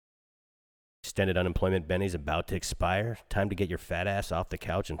Extended unemployment Benny's about to expire? Time to get your fat ass off the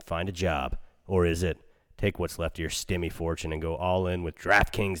couch and find a job. Or is it? Take what's left of your stimmy fortune and go all in with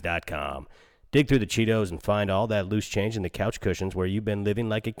DraftKings.com. Dig through the Cheetos and find all that loose change in the couch cushions where you've been living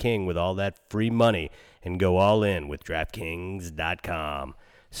like a king with all that free money, and go all in with DraftKings.com.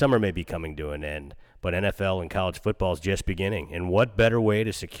 Summer may be coming to an end, but NFL and college football is just beginning. And what better way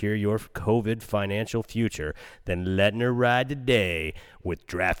to secure your COVID financial future than letting her ride today with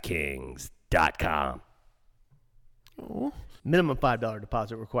DraftKings.com? Oh. Minimum $5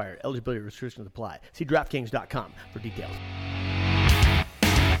 deposit required. Eligibility restrictions apply. See DraftKings.com for details.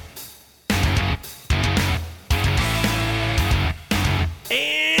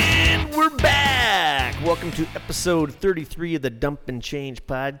 And we're back. Welcome to episode 33 of the Dump and Change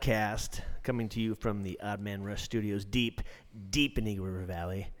podcast, coming to you from the Odd Man Rush Studios deep in Eagle River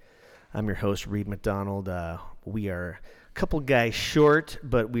Valley. I'm your host, Reed McDonald. We are a couple guys short,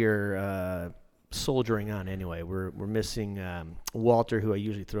 but we are soldiering on anyway. We're missing Walter, who I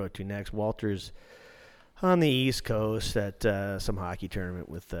usually throw it to next. Walter's on the East Coast at some hockey tournament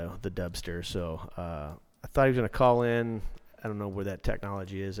with the Dubster, so I thought he was going to call in. I don't know where that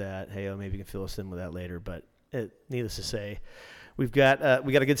technology is at. Hey, maybe you can fill us in with that later. But needless to say, we got a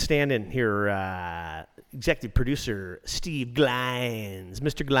good stand-in here. Executive producer Steve Glines.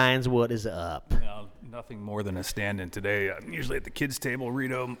 Mr. Glines, what is up? Nothing more than a stand-in today. I'm usually at the kids' table.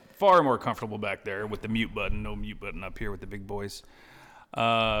 Rito, far more comfortable back there with the mute button. No mute button up here with the big boys.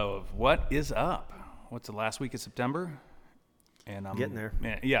 What is up? What's the last week of September? And I'm getting there.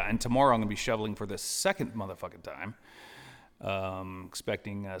 Yeah, and tomorrow I'm going to be shoveling for the second motherfucking time.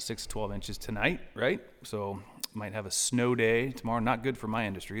 Expecting 6 to 12 inches tonight, right? So might have a snow day tomorrow. Not good for my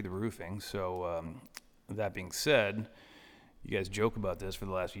industry, the roofing. So that being said, you guys joke about this for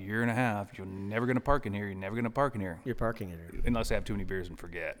the last year and a half. You're never going to park in here. You're never going to park in here. You're parking in here. Unless I have too many beers and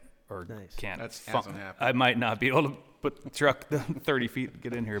forget. Or can't. That hasn't happened. I might not be able to put the truck 30 feet and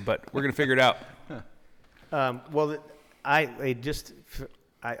get in here, but we're going to figure it out. Well, I've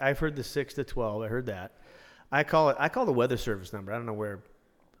heard the 6 to 12. I heard that. I call the Weather Service number. I don't know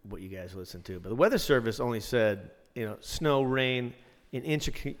what you guys listen to, but the Weather Service only said, snow, rain, an inch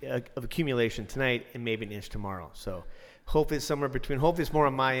of accumulation tonight and maybe an inch tomorrow. So hopefully it's somewhere between. Hopefully it's more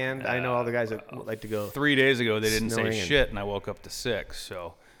on my end. I know all the guys that like to go. 3 days ago they didn't say shit, and I woke up to 6.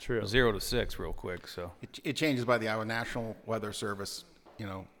 So true. 0 to 6 real quick. So it changes by the hour. National Weather Service,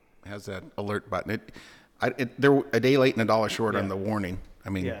 has that alert button. They're a day late and $1 short on the warning. I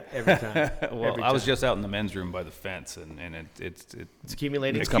mean, every time. I was just out in the men's room by the fence, and it's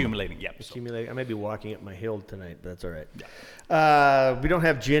accumulating. It's accumulating. Yep. Accumulating. I may be walking up my hill tonight, but that's all right. Yeah. We don't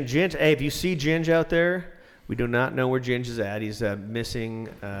have Ginge. Hey, if you see Ginge out there, we do not know where Ginge is at. He's missing.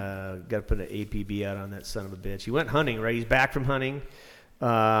 Got to put an APB out on that son of a bitch. He went hunting, right? He's back from hunting.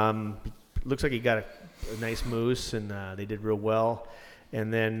 Looks like he got a nice moose, and they did real well.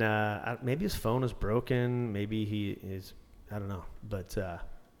 And then maybe his phone is broken. Maybe he is. I don't know, but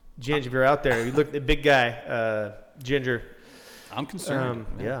Ginge, if you're out there, you look the big guy, Ginger. I'm concerned.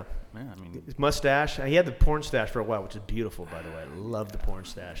 Yeah. I mean, his mustache. He had the porn stash for a while, which is beautiful, by the way. I love the porn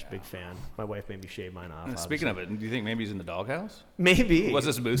stash. Big fan. My wife made me shave mine off. Speaking of it, do you think maybe he's in the doghouse? Maybe. Was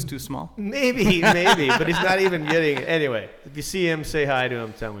this moose too small? Maybe, but he's not even getting it. Anyway, if you see him, say hi to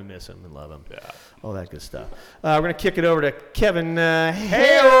him, tell him we miss him and love him. Yeah. All that good stuff. We're going to kick it over to Kevin.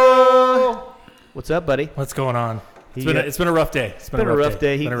 Hey-o! What's up, buddy? What's going on? It's been a rough day. It's been a rough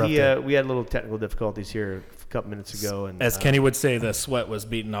day. We had a little technical difficulties here a couple minutes ago, and as Kenny would say, the sweat was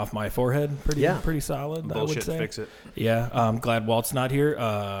beating off my forehead. Pretty solid. Bullshit, I would say. Fix it. Yeah, I'm glad Walt's not here.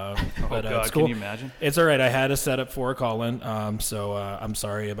 God, it's cool. Can you imagine? It's all right. I had a setup for a call-in, so I'm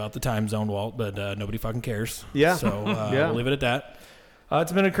sorry about the time zone, Walt, but nobody fucking cares. Yeah. So we'll leave it at that.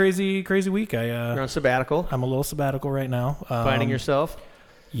 It's been a crazy week. You're on sabbatical. I'm a little sabbatical right now. Finding yourself.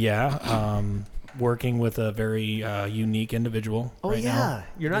 Yeah. Working with a very unique individual. Oh right yeah, now.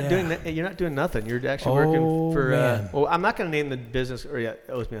 You're not doing that. You're not doing nothing. You're actually working for. Well, I'm not going to name the business. Or it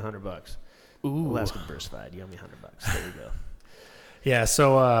owes me $100. Ooh, Alaska Diversified. You owe me $100. There you go. Yeah,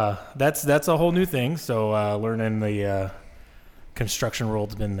 so that's a whole new thing. So learning the construction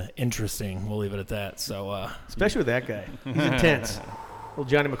world's been interesting. We'll leave it at that. So especially with that guy, he's intense. Well,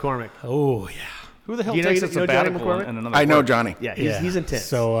 Johnny McCormick. Oh yeah. Who the hell you takes know a sabbatical Johnny McCormick? in another I know port? Johnny. Yeah, he's intense.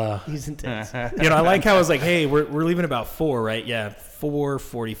 So he's intense. I like how I was like, hey, we're leaving about 4, right? Yeah,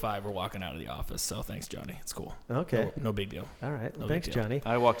 4:45. We're walking out of the office. So thanks, Johnny. It's cool. Okay. No big deal. All right. Well, No thanks, big deal. Johnny.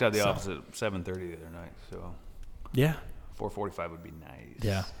 I walked out of the office at 7:30 the other night, so Yeah. 4:45 would be nice.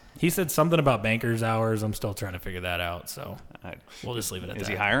 Yeah. He said something about banker's hours. I'm still trying to figure that out. So we'll just leave it at that. Is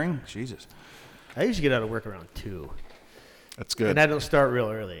he hiring? Jesus. I usually get out of work around 2. That's good. And I don't start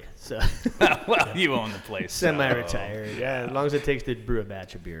real early, so Well, you own the place. so- semi-retired. Yeah, as long as it takes to brew a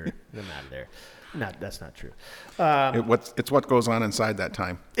batch of beer, I'm out of there. That's not true. It's what goes on inside that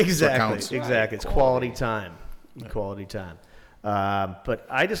time. That's what counts. Exactly. It's quality time. Quality time. But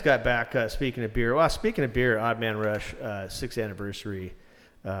I just got back, speaking of beer. Well, speaking of beer, Odd Man Rush, 6th anniversary.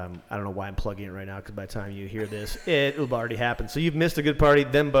 I don't know why I'm plugging it right now, because by the time you hear this, it will already happened. So you've missed a good party.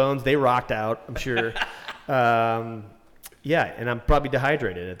 Them Bones, they rocked out, I'm sure. Yeah, and I'm probably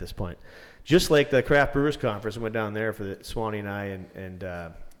dehydrated at this point. Just like the Craft Brewers Conference, I went down there for the Swanee and I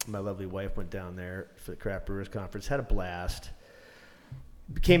and my lovely wife went down there for the Craft Brewers Conference. Had a blast.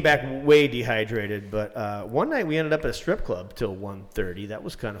 Came back way dehydrated, but one night we ended up at a strip club till 1:30. That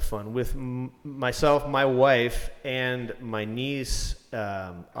was kind of fun with myself, my wife, and my niece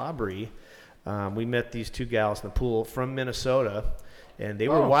Aubrey. We met these two gals in the pool from Minnesota, and they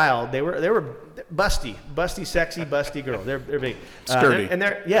were wild. They were busty, sexy, busty girls. They're big, Sturdy. and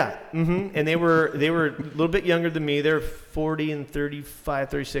they're and they were a little bit younger than me. They're 40 and 35,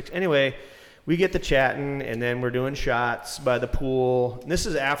 36. Anyway. We get to chatting, and then we're doing shots by the pool. And this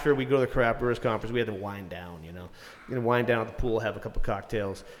is after we go to the Craft Brewers Conference. We had to wind down, you know. We're going to wind down at the pool, have a couple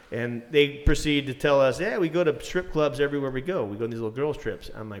cocktails. And they proceed to tell us, yeah, we go to strip clubs everywhere we go. We go on these little girls' trips.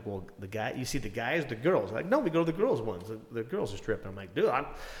 I'm like, well, you see the guys, the girls. They're like, no, we go to the girls' ones. The girls are stripping. I'm like, dude,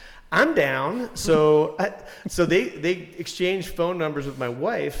 I'm down. So they exchanged phone numbers with my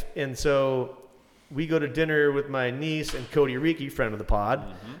wife, and so we go to dinner with my niece and Cody Riki, friend of the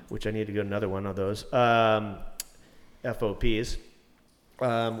pod, which I need to go to another one of those, FOPs.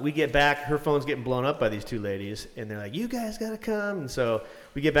 We get back, her phone's getting blown up by these two ladies, and they're like, you guys got to come. And so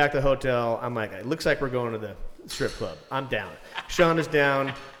we get back to the hotel. I'm like, it looks like we're going to the strip club. I'm down. Shauna's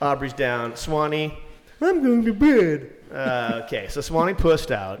down. Aubrey's down. Swanee, I'm going to bed. Okay, so Swanee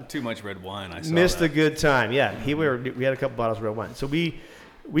pussed out. Too much red wine. I saw Missed that. a good time. Yeah, we had a couple bottles of red wine. So we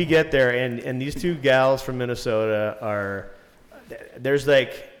get there, and these two gals from Minnesota there's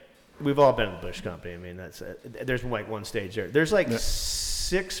like, we've all been in the Bush Company. I mean, there's like one stage there. There's like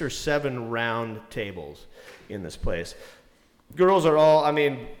 6 or 7 round tables in this place. Girls are all, I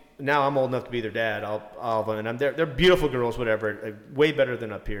mean, now I'm old enough to be their dad, all of them, and they're beautiful girls, whatever, way better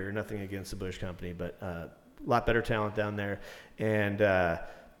than up here. Nothing against the Bush Company, but a lot better talent down there. And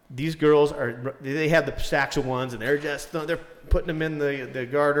these girls they have the stacks of ones, and they're putting them in the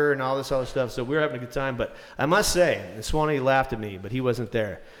garter and all this other stuff. So we were having a good time. But I must say, and Swanee laughed at me, but he wasn't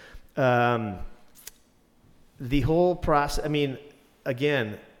there. The whole process, I mean,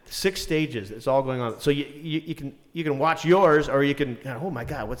 again, 6 stages. It's all going on. So you can watch yours, or you can, oh my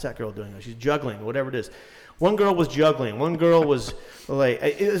God, what's that girl doing? She's juggling, whatever it is. One girl was juggling. One girl was like,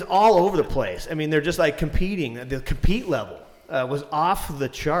 it was all over the place. I mean, they're just like competing. The compete level was off the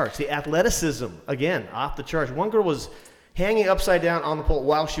charts. The athleticism, again, off the charts. One girl was hanging upside down on the pole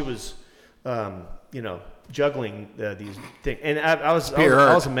while she was, juggling these things. And I was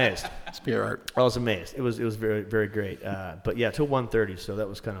amazed. Spear art. I was amazed. It was very, very great. But yeah, till 1:30, so that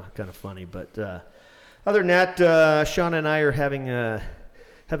was kind of funny. But other than that, Shauna and I are having to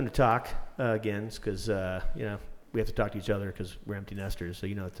talk again, because we have to talk to each other because we're empty nesters. So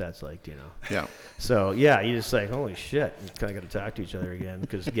you know what that's like, Yeah. So yeah, you just like, holy shit, you kind of got to talk to each other again,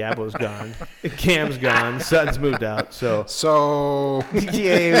 because Gabo's gone, Cam's gone, Sutton's moved out. So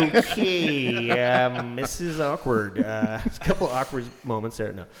yeah, okay, this is awkward. It's a couple of awkward moments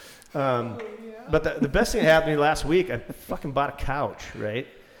there. No, but the best thing that happened to me last week, I fucking bought a couch, right?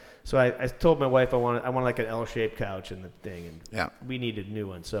 So I told my wife I want like an L-shaped couch and the thing, and we needed a new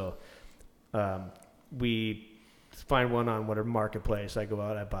one. So we find one on whatever marketplace. I go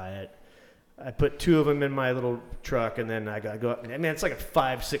out, I buy it. I put 2 of them in my little truck, and then I go up. I mean, it's like a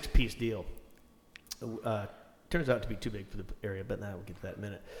 5-6 piece deal. Turns out to be too big for the area, but now we'll get to that in a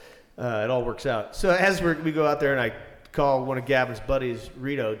minute. It all works out. So as we go out there, and I call one of Gavin's buddies,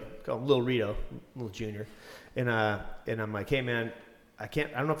 Rito, call him Little Rito, Little Junior, and I'm like, hey man, I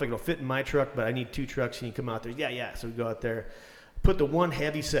don't know if it'll fit in my truck, but I need 2 trucks. Can you come out there? Yeah. So we go out there, put the one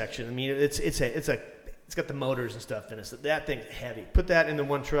heavy section. I mean, it's got the motors and stuff in it. So that thing's heavy. Put that in the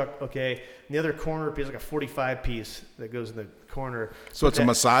one truck, okay. And the other corner piece, like a 45 piece that goes in the corner. So it's a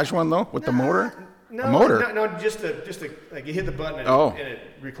massage one though, with the motor? No, a motor? No, just like you hit the button and it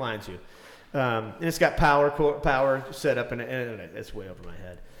reclines you. And it's got power set up, and it's way over my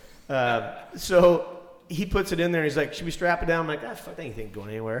head. So he puts it in there, and he's like, should we strap it down? I'm like, fuck, that ain't going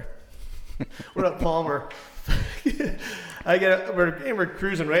anywhere. We're at Palmer. We're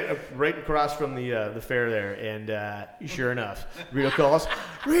cruising right across from the fair there, and sure enough, Rito calls,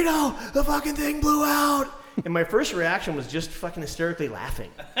 Rito, the fucking thing blew out. And my first reaction was just fucking hysterically laughing.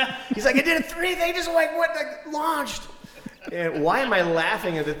 He's like, it did a 3, they just launched. And why am I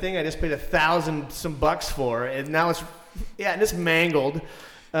laughing at the thing I just paid $1,000 some bucks for, and now it's mangled.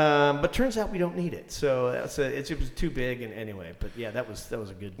 But turns out we don't need it, so it was too big. And anyway, but yeah, that was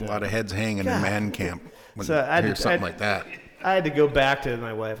a good. A lot of heads hanging in man camp when So you hear something like that. I had to go back to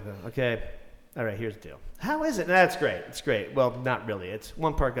my wife and go, okay, all right, here's the deal. How is it? That's great. It's great. Well, not really. It's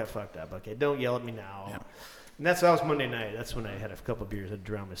one part got fucked up. Okay, don't yell at me now. Yeah. And that was Monday night. That's when I had a couple of beers. I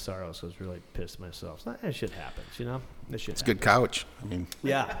drowned my sorrows. So I was really pissed at myself. That shit happens, you know? This shit It's a good couch. I mean,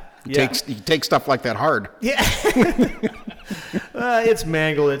 Yeah. you take stuff like that hard. Yeah. It's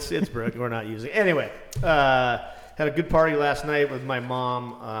mangled. It's broken. We're not using it. Anyway, had a good party last night with my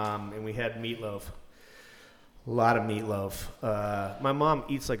mom, and we had meatloaf. A lot of meatloaf. My mom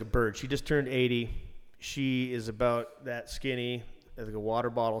eats like a bird. She just turned 80. She is about that skinny, like a water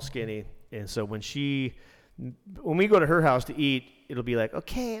bottle skinny. And so when we go to her house to eat, it'll be like,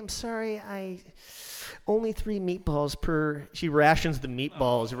 okay, I'm sorry, only 3 meatballs per. She rations the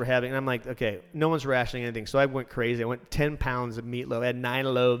meatballs that we're having. And I'm like, okay, no one's rationing anything. So I went crazy. I went 10 pounds of meatloaf. I had 9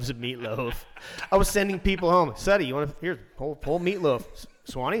 loaves of meatloaf. I was sending people home. Suddy, you want to, here's whole meatloaf.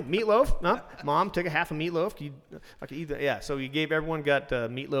 Swanee, meatloaf? No? Mom, take a half a meatloaf. I could eat that. Yeah, so everyone got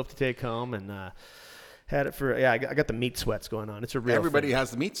meatloaf to take home and had it for, I got the meat sweats going on. It's a real Everybody thing.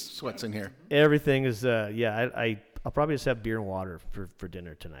 has the meat sweats in here. Everything is, I'll probably just have beer and water for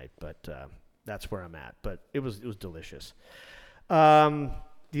dinner tonight, but that's where I'm at. But it was delicious.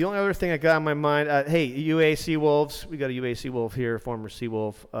 The only other thing I got on my mind, hey, UA Seawolves. We got a UA Seawolf here, former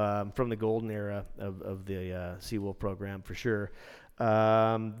Seawolf from the golden era of the Seawolf program for sure.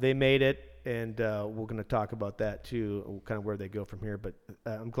 They made it, and we're going to talk about that too, kind of where they go from here. But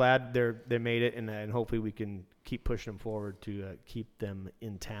I'm glad they made it, and hopefully we can keep pushing them forward to keep them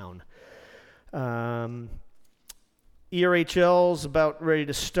in town. ERHL's about ready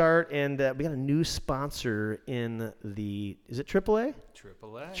to start, and we got a new sponsor in the, is it AAA?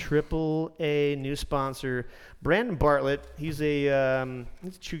 AAA new sponsor. Brandon Bartlett, he's a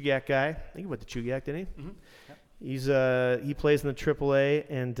Chugiak guy. I think he went to Chugiak, didn't he? Mm-hmm. He plays in the AAA,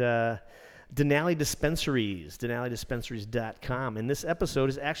 and Denali Dispensaries, DenaliDispensaries.com. And this episode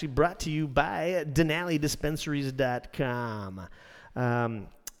is actually brought to you by DenaliDispensaries.com.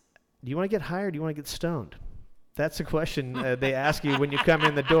 Do you want to get high or do you want to get stoned? That's a question they ask you when you come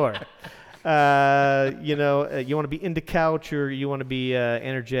in the door. You want to be into couch or you want to be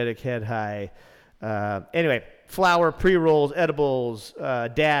energetic, head high. Anyway, flour, pre-rolls, edibles,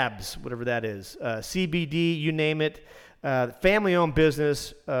 dabs, whatever that is, CBD, you name it. Family-owned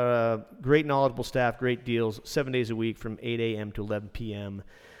business, great knowledgeable staff, great deals, 7 days a week from 8 a.m. to 11 p.m.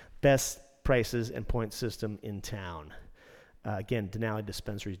 Best prices and point system in town. Again,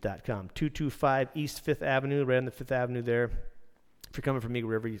 DenaliDispensaries.com. 225 East 5th Avenue, right on the 5th Avenue there. If you're coming from Eagle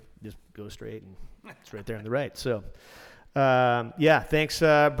River, you just go straight, and it's right there on the right. So, thanks,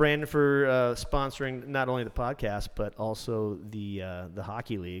 Brandon, for sponsoring not only the podcast, but also the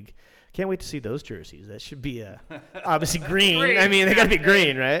Hockey League. Can't wait to see those jerseys. That should be obviously green. I mean, they got to be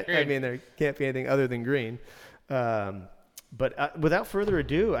green, right? Green. I mean, there can't be anything other than green. But without further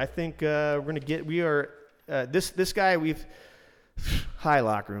ado, I think this guy, we've high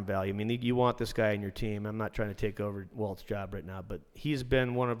locker room value. I mean, you want this guy in your team. I'm not trying to take over Walt's job right now, but he's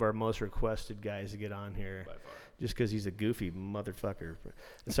been one of our most requested guys to get on here. By far. Just because he's a goofy motherfucker.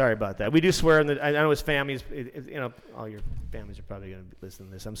 Sorry about that. We do swear I know his family's, all your families are probably going to listen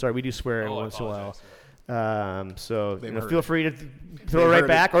to this. I'm sorry. We do swear every once in a while. Feel free to throw it right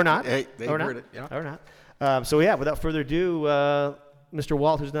back or not. They heard it. Yeah. Or not. Without further ado, Mr.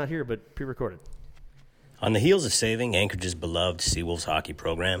 Walt, who's not here, but pre-recorded. On the heels of saving Anchorage's beloved Seawolves hockey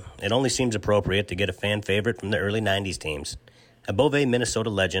program, it only seems appropriate to get a fan favorite from the early 90s teams. A Beauvais, Minnesota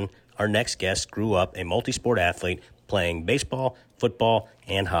legend, our next guest grew up a multi-sport athlete playing baseball, football,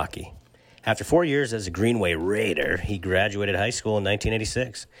 and hockey. After 4 years as a Greenway Raider, he graduated high school in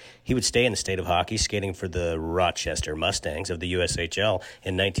 1986. He would stay in the state of hockey, skating for the Rochester Mustangs of the USHL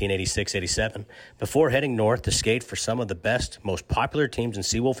in 1986-87, before heading north to skate for some of the best, most popular teams in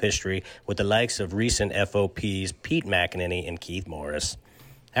Seawolf history with the likes of recent FOPs Pete McEnany and Keith Morris.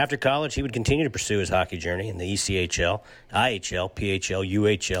 After college, he would continue to pursue his hockey journey in the ECHL, IHL, PHL,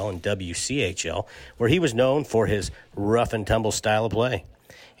 UHL, and WCHL, where he was known for his rough-and-tumble style of play.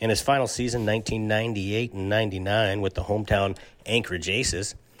 In his final season, 1998 and 99, with the hometown Anchorage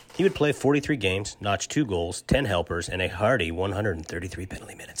Aces, he would play 43 games, notch 2 goals, 10 helpers, and a hearty 133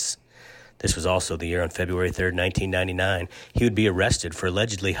 penalty minutes. This was also the year on February 3rd, 1999, he would be arrested for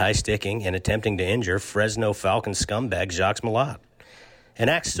allegedly high-sticking and attempting to injure Fresno Falcons scumbag Jacques Malott. An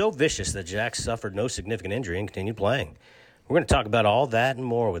act so vicious that Jacques suffered no significant injury and continued playing. We're going to talk about all that and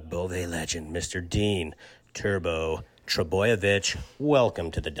more with Beauvais legend, Mr. Dean Turbo Trebojevic,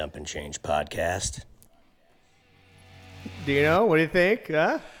 welcome to the Dump and Change podcast. Dino, what do you think?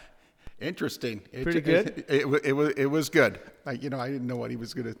 Huh? Interesting. Pretty good? It was good. I didn't know what he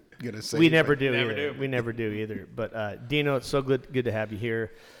was gonna say. We never but- do Never either. do. We never do either. But Dino, it's so good to have you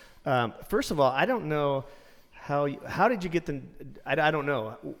here. First of all, I don't know how did you get the I don't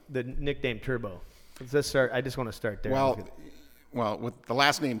know the nickname Turbo. Let's start. I just want to start there. Well, with the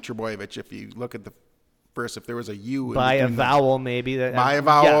last name Trebojevic, if you look at the first, if there was a U in by a between the- vowel maybe. by a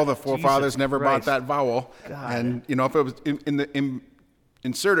vowel, Yeah, the forefathers Jesus never Christ. bought that vowel. God. And if it was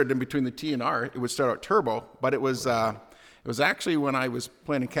inserted in between the T and R, it would start out Turbo. But it was actually when I was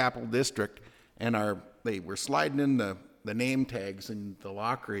playing in Capital District, and they were sliding in the name tags in the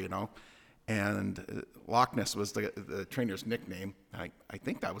locker, and Loch Ness was the trainer's nickname. I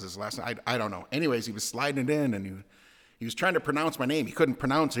think that was his last name. I don't know. Anyways, he was sliding it in, and he was trying to pronounce my name. He couldn't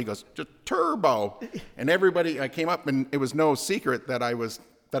pronounce it. He goes, just Turbo. And I came up, and it was no secret that I was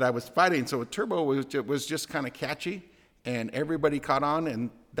fighting. So Turbo was just kind of catchy, and everybody caught on,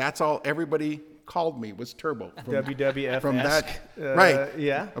 and that's all everybody called me was Turbo. WWF From that, right?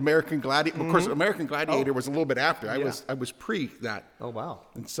 Yeah. American Gladiator. Of course, American Gladiator was a little bit after. I was pre that. Oh wow.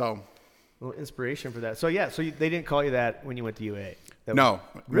 And so, A little inspiration for that. So they didn't call you that when you went to UA. no.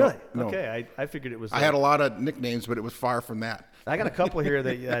 Really? No. Okay. I figured it was. I had a lot of nicknames, but it was far from that. I got a couple here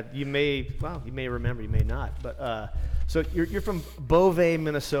that you may remember, you may not. But so you're from Beauvais,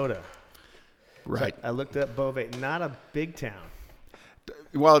 Minnesota. Right. So I looked up Beauvais, not a big town.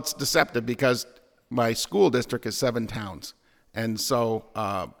 Well, it's deceptive because my school district is 7 towns. And so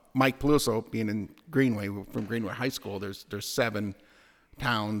Mike Peluso, being in Greenway, from Greenway High School, there's 7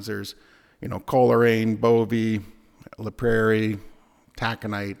 towns. There's, Coleraine, Bovey, La Prairie,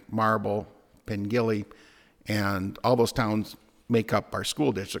 Taconite, Marble, Pengilly, and all those towns make up our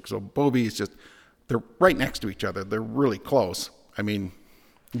school district. So Bovey is they're right next to each other. They're really close. I mean,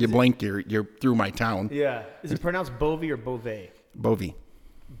 you blink, you're through my town. Yeah. Is it pronounced Beauvais or Beauvais? Bovey.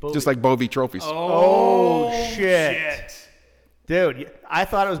 Beauvais. Just like Bovey trophies. Oh, shit. Dude, I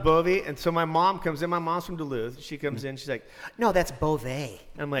thought it was Beauvais, and so my mom comes in. My mom's from Duluth. She comes in. She's like, "No, that's Beauvais."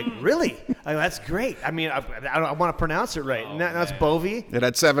 I'm like, "Really? That's great. I mean, I want to pronounce it right. That's Beauvais." It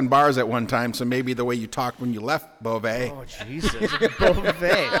had 7 bars at one time, so maybe the way you talked when you left Beauvais. Oh, Jesus.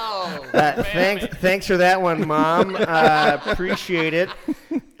 Beauvais. Thanks for that one, Mom. Appreciate it.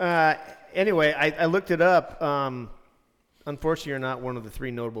 Anyway, I looked it up. Unfortunately, you're not one of the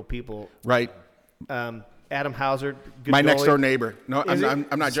 3 notable people. Right. Adam Hauser. Good My goalie. next door neighbor. No, Is I'm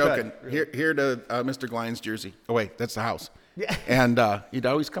not Stud, joking. really. Here to Mr. Glein's jersey. Oh wait, that's the house. Yeah. And he'd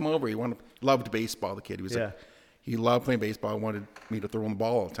always come over. Loved baseball. The kid. Yeah. He loved playing baseball. Wanted me to throw him the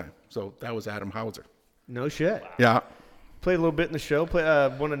ball all the time. So that was Adam Hauser. No shit. Yeah. Played a little bit in the show.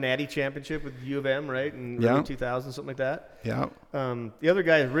 Won a Natty championship with U of M, right? In early 2000, something like that. Yeah. The other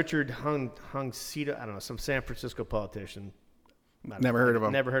guy is Richard Hungsita. I don't know, some San Francisco politician. Never heard of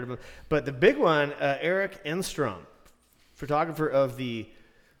him. Never heard of him. But the big one, Eric Enstrom, photographer of the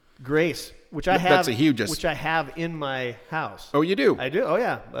Grace, which I have. That's a huge. Which I have in my house. Oh, you do? I do. Oh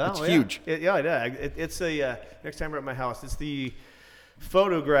yeah. Well, It's yeah. huge. Yeah, I do. It's a next time we're at my house. It's the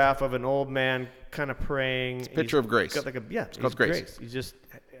photograph of an old man kind of praying. It's a picture of Grace. Got like it's called Grace. He's just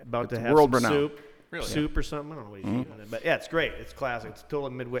about to have world some renowned. soup. Soup or something. I don't know what he's eating on it. But yeah, it's great. It's classic. It's total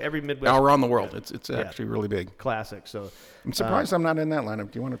Midway. Every Midway. All around the world. It's actually really big. Classic. So I'm surprised I'm not in that lineup.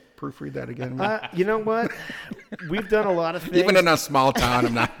 Do you want to proofread that again? you know what? We've done a lot of things. Even in a small town,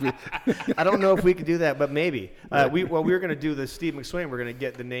 I'm not. I don't know if we could do that, but maybe. We were going to do the Steve McSwain. We're going to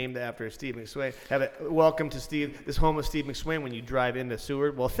get the name after Steve McSwain. Have it. Welcome to this home of Steve McSwain. When you drive into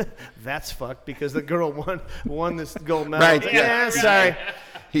Seward, well, that's fucked because the girl won this gold medal. Right, yeah. Sorry.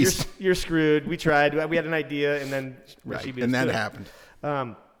 He's You're screwed. We tried. We had an idea, and then right, she beat and us that to it.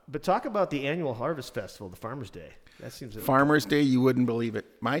 happened. But talk about the annual Harvest Festival, the Farmers' Day. That seems Farmers Day, you wouldn't believe it.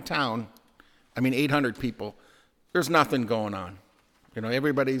 My town, 800 people. There's nothing going on.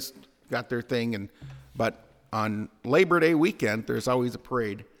 Everybody's got their thing, but on Labor Day weekend, there's always a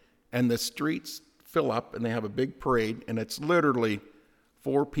parade, and the streets fill up, and they have a big parade, and it's literally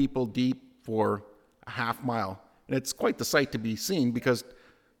 4 people deep for a half mile, and it's quite the sight to be seen because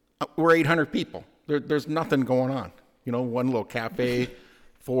we're 800 people. There's nothing going on. One little cafe,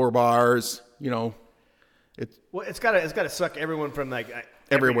 4 bars. It's got to suck everyone from like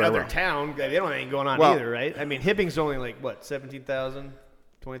Everywhere every other around. town. They don't ain't going on Well- either, right? I mean, Hibbing's only like what 17,000,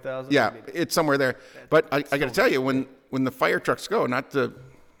 20,000. Yeah, it's somewhere there. But I got to tell you, when the fire trucks go, not to,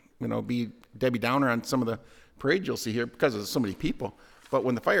 be Debbie Downer on some of the parades you'll see here because there's so many people, but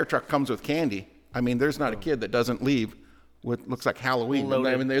when the fire truck comes with candy, there's not a kid that doesn't leave what looks like Halloween.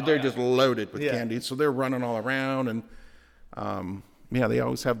 Loaded. I mean, they're just loaded with candy. So they're running all around, and they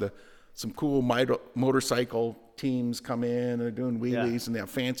always have some cool motorcycle teams come in and they're doing wheelies, and they have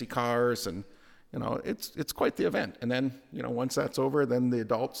fancy cars, and it's quite the event. And then once that's over, then the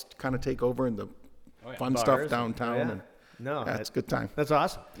adults kind of take over and the fun Bars stuff downtown. and- And No, it's a good time. That's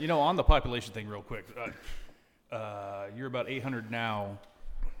awesome. On the population thing, real quick, you're about 800 now.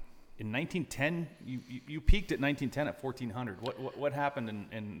 In 1910, you peaked at 1910 at 1400. What happened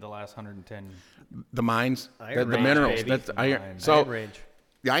in the last 110? The mines, Iron the Range, minerals. baby. That's iron. Mines. So Iron Range.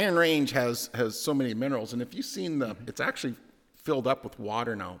 the Iron Range has so many minerals, and if you've seen it's actually filled up with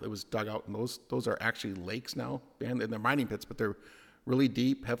water now. It was dug out, and those are actually lakes now, and they're mining pits, but they're really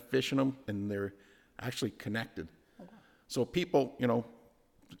deep, have fish in them, and they're actually connected. So people,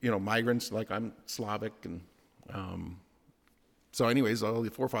 migrants, like I'm Slavic, and so anyways, all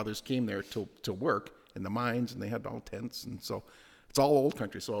the forefathers came there to work in the mines, and they had all tents, and so it's all old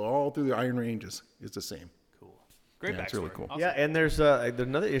country. So all through the Iron Range is the same. Cool. Great backstory. It's really cool. Awesome. Yeah, and there's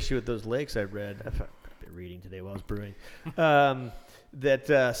another issue with those lakes I read. I've been reading today while I was brewing.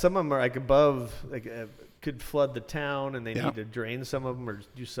 That some of them are like above, could flood the town, and they need to drain some of them or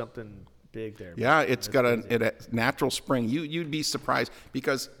do something big there. Yeah, it's got crazy. a natural spring. You'd be surprised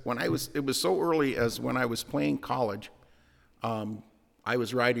because it was so early as when I was playing college. I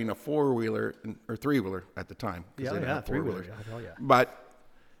was riding a 4-wheeler or 3-wheeler at the time. 'Cause they didn't have 3-wheeler. 4-wheelers. Oh, yeah. But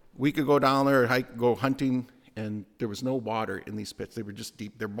we could go down there, go hunting, and there was no water in these pits. They were just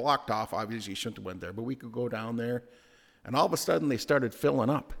deep. They're blocked off. Obviously, you shouldn't have went there. But we could go down there, and all of a sudden they started filling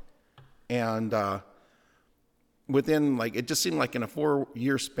up. And within, it just seemed like in a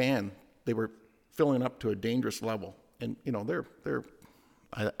 4-year span, they were filling up to a dangerous level. And,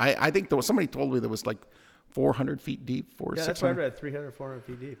 I think somebody told me there was 400 feet deep, Yeah, that's what I read. 300, 400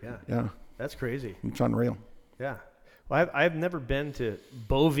 feet deep. Yeah. Yeah, That's crazy. it's unreal. Yeah. Well, I've never been to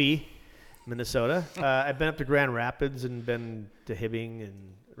Bovey, Minnesota. I've been up to Grand Rapids and been to Hibbing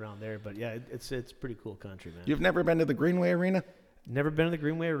and around there. But yeah, it's pretty cool country, man. You've never been to the Greenway Arena? Never been to the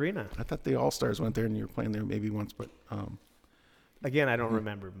Greenway Arena. I thought the All-Stars went there and you were playing there maybe once, but Again, I don't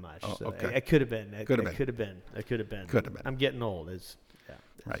remember much. Oh, So okay. I could have been. Could have been. Could have been. I could have been. Could have been. I'm getting old, as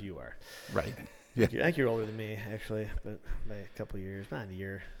Right. you are. right. Yeah. I think you're older than me, actually, but by a couple of years, not a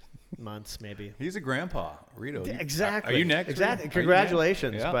year, months maybe. He's a grandpa, Rito. Exactly. Are you next? Exactly. Rito? Are you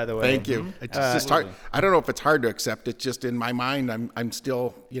Congratulations, next? Yeah. by the way. Thank you. It's just hard. I don't know if it's hard to accept. It's just in my mind, I'm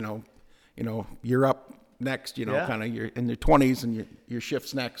still, you're up next, Yeah. kind of you're in your 20s and your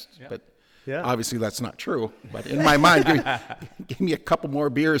shift's next. But Yeah. obviously that's not true. But in my mind, give me a couple more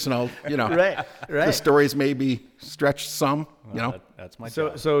beers and I'll, Right. the stories may be stretched some, That's my So,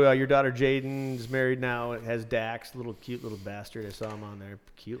 job. so your daughter Jaden's married now. Has Dax, cute little bastard. I saw him on there.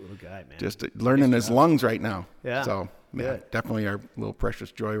 Cute little guy, man. just learning his lungs right now. Yeah. So, yeah, Good. definitely our little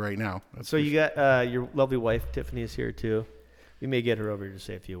precious joy right now. That's So you got your lovely wife Tiffany is here too. We may get her over here to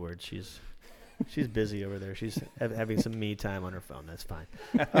say a few words. She's busy over there. She's having some me time on her phone. That's fine.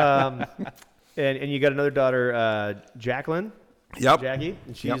 And you got another daughter, Jacqueline. Yep. Jackie.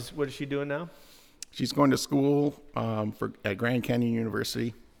 And what is she doing now? She's going to school at Grand Canyon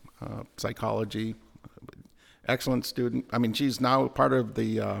University, psychology. Excellent student. I mean, she's now part of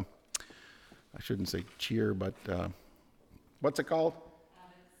the, I shouldn't say cheer, but what's it called?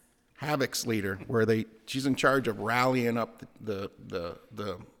 Havocs leader, where she's in charge of rallying up the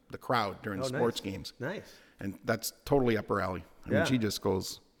crowd during sports games. Nice. And that's totally up her alley. I Yeah. mean, she just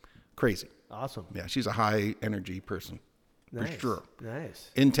goes crazy. Awesome. Yeah, she's a high energy person. Nice. For sure.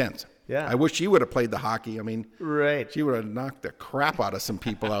 Nice. Intense. Yeah. I wish she would have played the hockey. I mean, Right. she would have knocked the crap out of some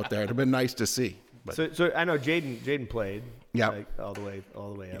people out there. It'd have been nice to see. But So I know Jaden played. Yeah. All the way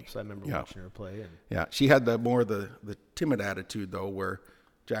up. So I remember Yeah. watching her play. And yeah, she had the timid attitude though, where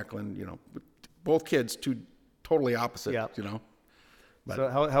Jacqueline, both kids totally opposite. Yeah. But so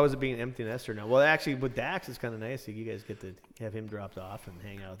how is it being an empty nester now? Well, actually, with Dax, it's kind of nice. You guys get to have him dropped off and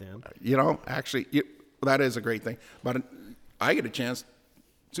hang out with him. actually, that is a great thing. But I get a chance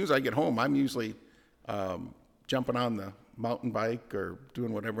as soon as I get home. I'm usually jumping on the mountain bike or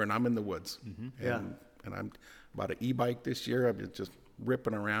doing whatever, and I'm in the woods. Mm-hmm. Yeah. And I'm about an e-bike this year. I've been just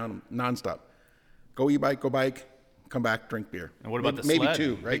ripping around nonstop. Go e-bike, go bike, come back, drink beer. And what about the maybe sled?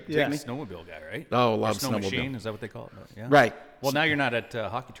 two, right? Yeah. Tiffany? Snowmobile guy, right? Oh, Or love snow snowmobile. machine. Is that what they call it? Yeah. Right. Well, now you're not at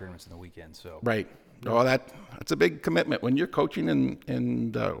hockey tournaments in the weekend, so. Right. Oh, that's a big commitment when you're coaching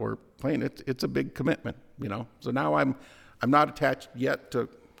and or playing. It's a big commitment, So now I'm not attached yet to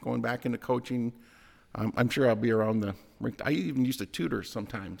going back into coaching. I'm sure I'll be around the rink. I even used to tutor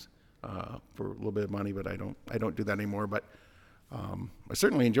sometimes for a little bit of money, but I don't do that anymore. But I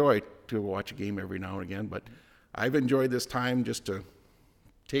certainly enjoy to watch a game every now and again. But I've enjoyed this time just to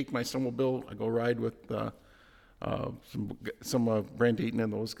take my snowmobile. I go ride with some Brent Eaton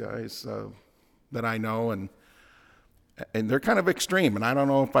and those guys that I know, and they're kind of extreme. And I don't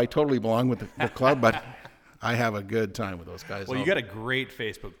know if I totally belong with the club, but I have a good time with those guys. Well, you got a great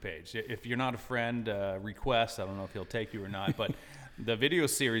Facebook page. If you're not a friend, request. I don't know if he'll take you or not, but the video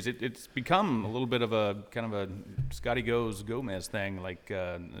series, it's become a little bit of a kind of a Scotty Goes Gomez thing. Like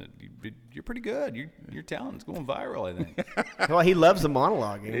you're pretty good. Your talent's going viral, I think. Well, he loves the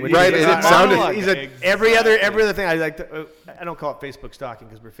monologuing. which Right, is- and it sounded- He's every other thing. I like to. I don't call it Facebook stalking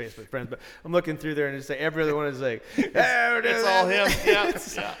because we're Facebook friends, but I'm looking through there and it's like every other one is like, it's all him.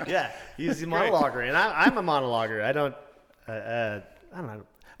 Yeah, he's a monologuer, and I'm a monologuer. I don't know.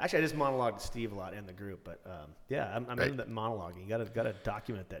 Actually, I just monologue to Steve a lot in the group, but I'm Right. into that monologuing. You gotta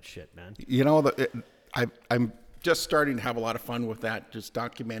document that shit, man. You know, I'm just starting to have a lot of fun with that, just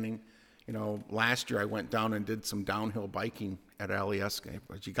documenting. You know, last year I went down and did some downhill biking at LES.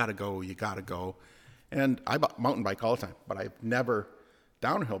 But you got to go. And I mountain bike all the time, but I've never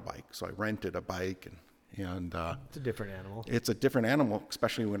downhill bike. So I rented a bike, and It's a different animal. it's a different animal,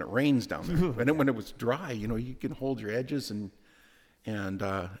 especially when it rains down there. And then when it was dry, you know, you can hold your edges and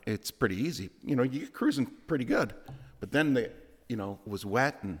it's pretty easy. You know, you're cruising pretty good. But then it was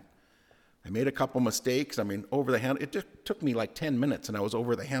wet, and I made a couple mistakes. I mean, over the it just took me like 10 minutes, and I was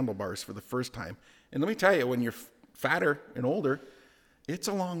over the handlebars for the first time. And let me tell you, when you're fatter and older, it's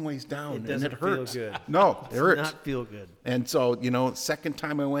a long ways down, It doesn't and it hurts. feel good. No, it hurts. Not feel good. And so, second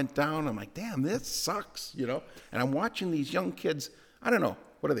time I went down, I'm like, damn, this sucks, And I'm watching these young kids, I don't know,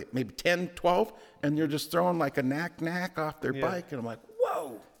 what are they, maybe 10, 12, and they're just throwing like a knack off their bike, and I'm like,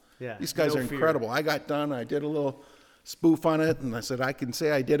 whoa, Yeah, these guys no are fear. incredible. I got done, I did a little spoof on it, and I said, I can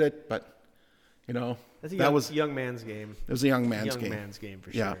say I did it, but, That's a that was young man's game. it was a young man's Young game. man's game for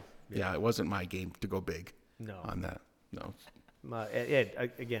Yeah, sure. yeah, it wasn't my game to go big No. on that. No.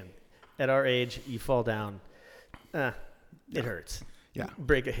 Ed, again, at our age, you fall down, it hurts. Yeah.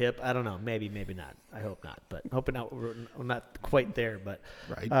 Break a hip. I don't know. Maybe not. I hope not. But hoping not. We're not quite there. But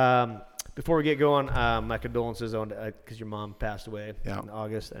Right. before we get going, my condolences on because your mom passed away Yeah. in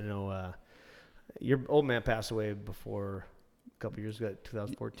August. I know your old man passed away before a couple years ago,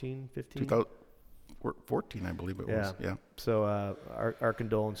 2014, 15. 2014, I believe it was. Yeah. So our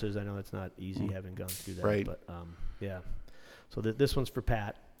condolences. I know it's not easy having gone through that. Right. But yeah. So this one's for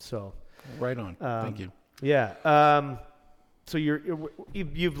Pat. So. Right on. Thank you. Yeah. So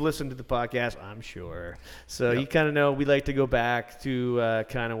you've listened to the podcast, I'm sure. So you kind of know we like to go back to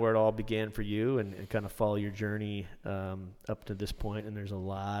kind of where it all began for you and kind of follow your journey up to this point. And there's a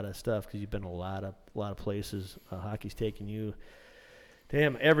lot of stuff because you've been a lot of places. Hockey's taken you,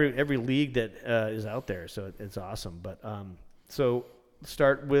 damn, every league that is out there. So it's awesome. But so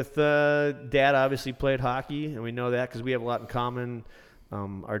start with Dad. Obviously played hockey, and we know that because we have a lot in common.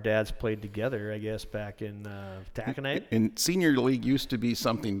 Our dads played together, I guess, back in Taconite. And senior league used to be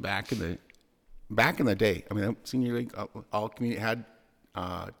something back in the day. I mean, senior league, all community had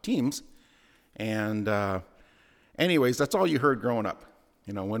teams, and anyways, that's all you heard growing up.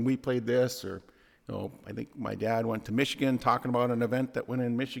 When we played this, or I think my dad went to Michigan talking about an event that went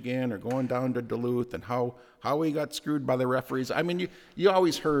in Michigan, or going down to Duluth, and how we got screwed by the referees. I mean, you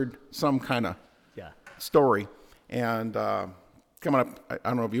always heard some kind of story, and. Coming up, I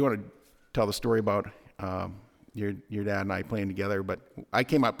don't know if you want to tell the story about your dad and I playing together, but I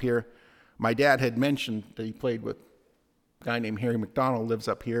came up here. My dad had mentioned that he played with a guy named Harry McDonald, lives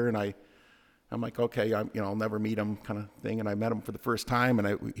up here, and I'm like, okay, I'll never meet him, kind of thing. And I met him for the first time,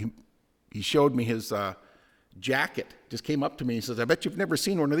 and he showed me his jacket. Just came up to me. He says, "I bet you've never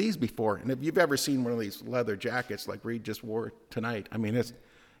seen one of these before. And if you've ever seen one of these leather jackets like Reed just wore tonight, I mean, it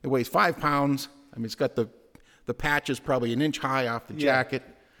weighs 5 pounds. I mean, it's got the patch is probably an inch high off the jacket.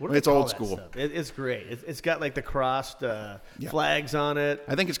 What do they It's call old that school. stuff? It's great. It's got like the crossed flags on it.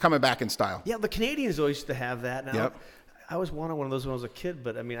 I think it's coming back in style. Yeah, the Canadians always used to have that. Now, Yep. I always wanted one of those when I was a kid,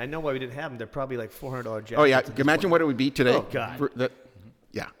 but I mean, I know why we didn't have them. They're probably like $400 jackets. Oh yeah, at this imagine point. what it would be today. Oh, God.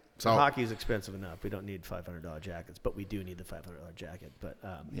 Yeah. So Hockey is expensive enough. We don't need $500 jackets, but we do need the $500 jacket. But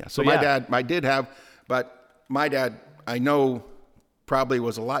yeah. So my dad, but my dad, I know, probably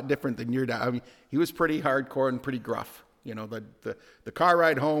was a lot different than your dad. I mean, he was pretty hardcore and pretty gruff. The car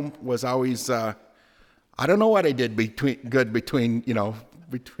ride home was always. I don't know what I did between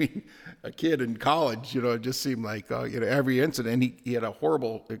a kid and college. It just seemed like every incident he had a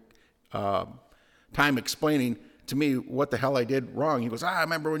horrible time explaining to me what the hell I did wrong. He goes, I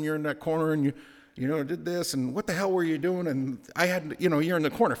remember when you're in that corner and you did this, and what the hell were you doing? And I had, you're in the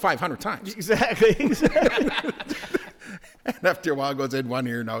corner 500 times. exactly. And after a while, it goes in one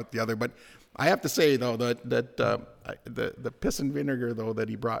ear and out the other. But I have to say, though, that the piss and vinegar, though, that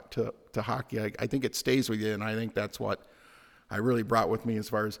he brought to hockey, I think it stays with you. And I think that's what I really brought with me as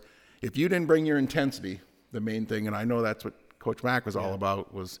far as if you didn't bring your intensity, the main thing, and I know that's what Coach Mack was all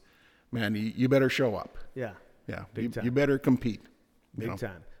about, was, man, you better show up. Yeah. Yeah, Big time. you better compete. Big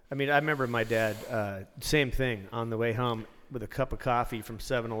time. I mean, I remember my dad, same thing, on the way home with a cup of coffee from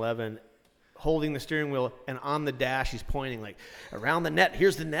 7-Eleven, holding the steering wheel, and on the dash he's pointing like, around the net,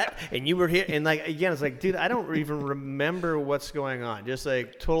 here's the net, and you were here. And like, again, it's like, dude, I don't even remember what's going on. Just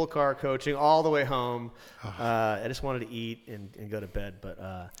like total car coaching all the way home. I just wanted to eat and go to bed.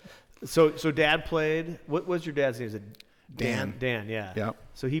 But so Dad played. What was your dad's name? Is it Dan. Dan, yeah. Yep.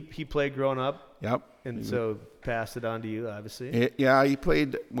 So he played growing up. Yep. And so passed it on to you, obviously. Yeah, he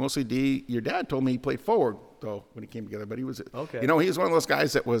played mostly D. Your dad told me he played forward, though, when he came together. But he was, Okay. You know, he was one of those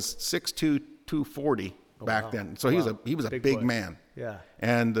guys that was 6'2", 240 back wow. then. So he was a big boy. man. Yeah.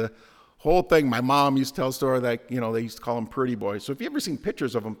 And the whole thing, my mom used to tell a story that, you know, they used to call him Pretty Boy. So if you ever seen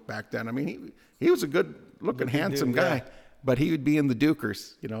pictures of him back then, I mean, he was a good-looking, handsome dude, guy. yeah. But he would be in the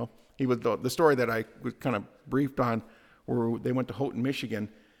Dukers, you know. He was the story that I was kind of briefed on, where they went to Houghton, Michigan,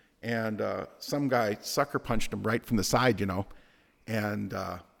 and some guy sucker punched him right from the side, you know. And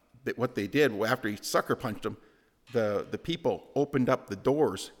what they did, after he sucker punched him, the people opened up the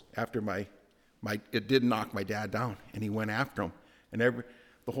doors after it did knock my dad down, and he went after him. And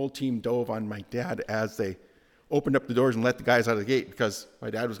the whole team dove on my dad as they opened up the doors and let the guys out of the gate, because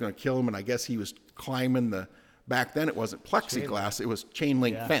my dad was going to kill him, and I guess he was climbing back then it wasn't plexiglass, it was chain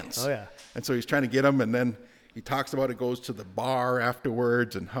link fence. Oh, yeah. And so he's trying to get him, and then he talks about it goes to the bar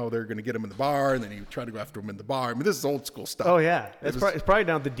afterwards and how they're going to get him in the bar, and then he would try to go after him in the bar. I mean, this is old school stuff. Oh, yeah. It's probably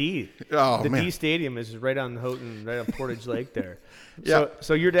down at the D. Oh, the man. D Stadium is right on Houghton, right on Portage Lake there. Yeah.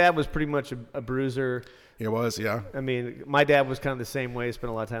 So your dad was pretty much a bruiser. It was, yeah. I mean, my dad was kind of the same way,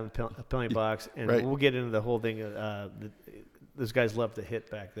 spent a lot of time in the penalty box, and Right. we'll get into the whole thing. Those guys loved to hit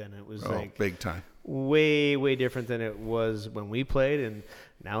back then. It was like Big time. way, way different than it was when we played, and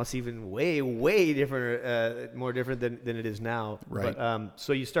now it's even way, way different, more different than it is now. Right. But,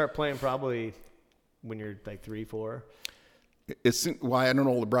 so you start playing probably when you're like 3, 4. It's why I had an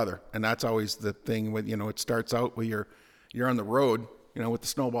older brother, and that's always the thing with, you know, it starts out where you're on the road, you know, with the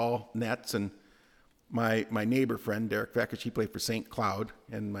snowball nets, and my neighbor friend Derek Vekic, he played for St. Cloud,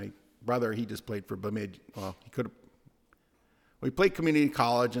 and my brother, he just played for Bemidji. Well, we played community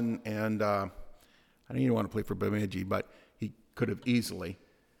college, and I didn't even want to play for Bemidji, but he could have easily,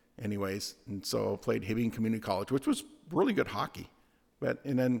 anyways. And so played Hibbing Community College, which was really good hockey.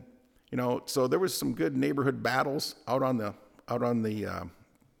 And then, you know, so there was some good neighborhood battles out on the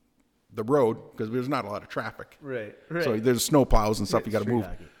road, because there's not a lot of traffic. Right. So there's snow plows and stuff. Yeah, You got to street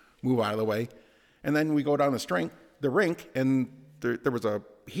move hockey. out of the way. And then we go down the rink, and there was a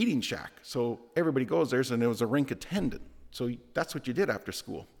heating shack. So everybody goes there, and there was a rink attendant. So that's what you did after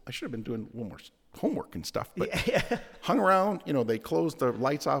school. I should have been doing a little more homework and stuff, but hung around. You know, they closed the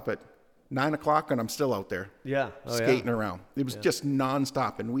lights off at 9 o'clock, and I'm still out there skating around. It was just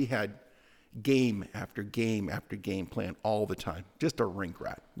nonstop, and we had game after game after game playing all the time. Just a rink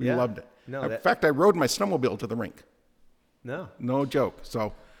rat. We loved it. In fact, I rode my snowmobile to the rink. No joke.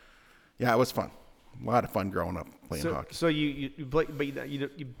 So, yeah, it was fun. A lot of fun growing up playing hockey. So you played, but you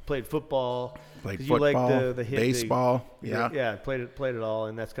played football. Played 'cause football, you liked the hit, baseball. Yeah. Played it all,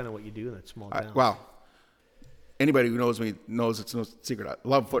 and that's kind of what you do in that small town. Well, anybody who knows me knows it's no secret. I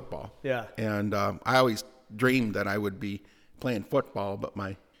love football. Yeah. And I always dreamed that I would be playing football, but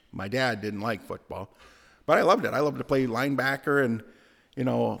my dad didn't like football. But I loved it. I loved to play linebacker, and you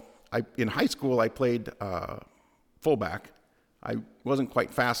know, in high school I played fullback. I wasn't quite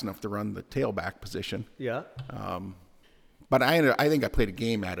fast enough to run the tailback position. Yeah. But I think I played a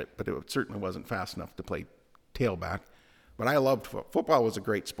game at it, but it certainly wasn't fast enough to play tailback. But I loved football. Was a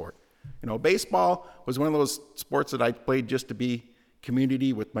great sport. You know, baseball was one of those sports that I played just to be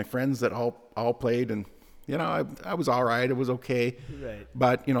community with my friends that all played, and you know, I was all right. It was okay. Right.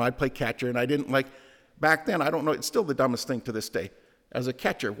 But you know, I'd play catcher, and I didn't like back then. I don't know. It's still the dumbest thing to this day. As a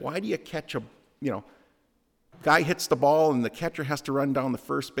catcher, why do you catch guy hits the ball and the catcher has to run down the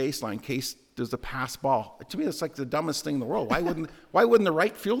first baseline in case there's a pass ball? To me, it's like the dumbest thing in the world. Why wouldn't the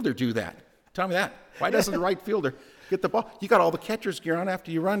right fielder do that? Tell me that. Why doesn't the right fielder get the ball? You got all the catcher's gear on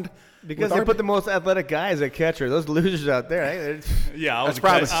after you run. Because they put the most athletic guys at catcher. Those losers out there. Yeah,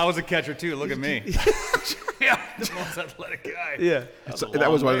 I was a catcher too. Look at me. Yeah, the most athletic guy. Yeah.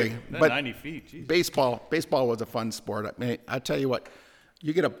 That was one thing. But 90 feet. Geez. Baseball was a fun sport. I mean, I tell you what,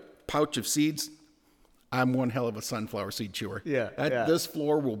 you get a pouch of seeds. I'm one hell of a sunflower seed chewer. Yeah. This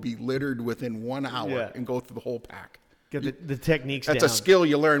floor will be littered within 1 hour and go through the whole pack. Get the techniques That's down. a skill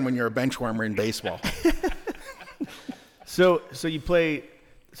you learn when you're a bench warmer in baseball. So you play.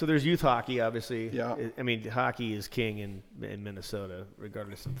 So there's youth hockey, obviously. Yeah. I mean, hockey is king in Minnesota,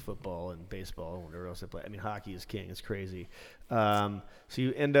 regardless of football and baseball and whatever else they play. I mean, hockey is king. It's crazy. So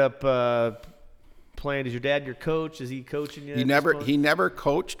you end up playing. Is your dad your coach? Is he coaching you? He never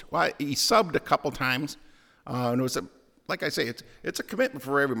coached. Well, he subbed a couple times, and it was like I say, it's a commitment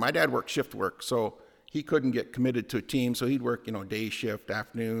for everyone. My dad worked shift work, so he couldn't get committed to a team, so he'd work day shift,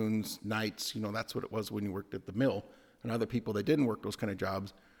 afternoons, nights. That's what it was when you worked at the mill. And other people that didn't work those kind of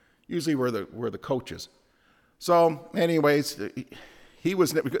jobs usually were the coaches. So, anyways, he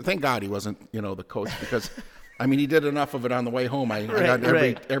was. Thank God he wasn't the coach, because I mean he did enough of it on the way home. I got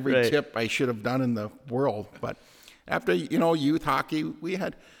every tip I should have done in the world. But after youth hockey, we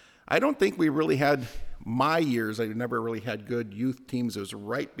had. I don't think we really had my years. I never really had good youth teams. It was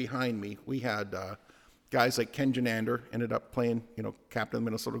right behind me. We had guys like Ken Janander ended up playing. Captain of the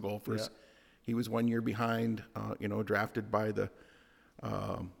Minnesota Gophers. Yeah. He was 1 year behind, drafted by the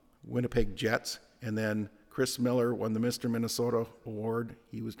Winnipeg Jets. And then Chris Miller won the Mr. Minnesota Award.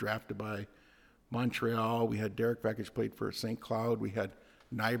 He was drafted by Montreal. We had Derek Vekic played for St. Cloud. We had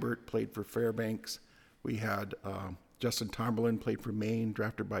Nybert played for Fairbanks. We had Justin Tomberlin played for Maine,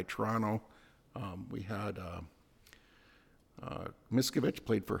 drafted by Toronto. We had Miskovich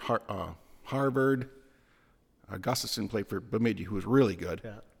played for Harvard. Gustafson played for Bemidji, who was really good.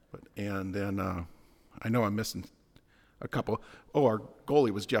 Yeah. And then I know I'm missing a couple. Oh, our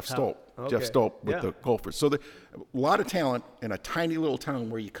goalie was Jeff Stolp. Okay. Jeff Stolp with the Gophers. So a lot of talent in a tiny little town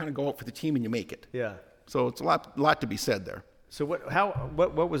where you kind of go out for the team and you make it. Yeah. So it's a lot to be said there. So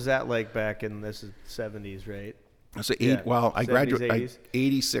what was that like back in the 70s, right? So I graduated.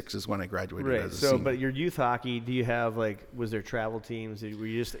 86 is when I graduated. Right. As a senior. But your youth hockey, do you have was there travel teams? Were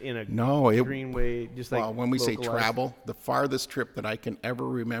you just in a Greenway? When we say travel, the farthest trip that I can ever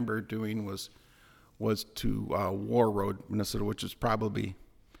remember doing was to War Road, Minnesota, which is probably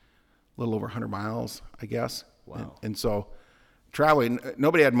a little over 100 miles, I guess. Wow. And so traveling,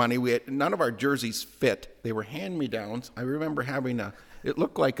 nobody had money. None of our jerseys fit. They were hand-me-downs. I remember having it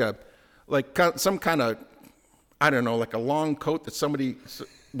looked like some kind of, I don't know, like a long coat that somebody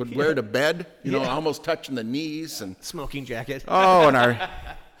would wear to bed, almost touching the knees, and smoking jacket. Oh, and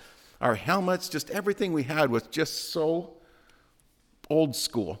our helmets, just everything we had was just so old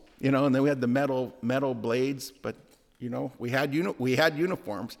school, and then we had the metal blades, but we had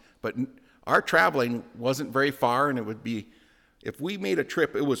uniforms, but our traveling wasn't very far, and it would be, if we made a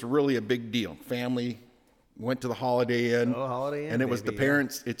trip, it was really a big deal. Family went to the Holiday Inn. Oh, Holiday Inn, and it was the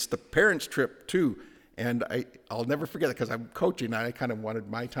parents. It's the parents' trip too. And I'll never forget it, because I'm coaching and I kind of wanted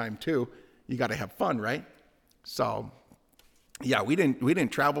my time too. You got to have fun, right? So, yeah, we didn't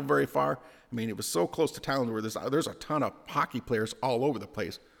travel very far. I mean, it was so close to town where there's a ton of hockey players all over the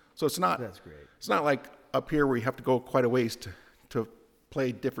place. So it's not. That's great. It's not like up here where you have to go quite a ways to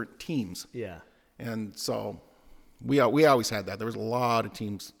play different teams. Yeah. And so we always had that. There was a lot of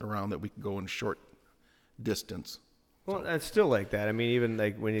teams around that we could go in short distance. Well, it's still like that. I mean, even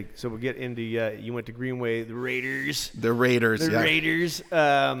we get into you went to Greenway, the Raiders. The Raiders.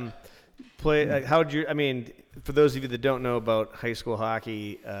 Play. How'd you? I mean, for those of you that don't know about high school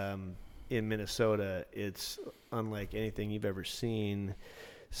hockey in Minnesota, it's unlike anything you've ever seen.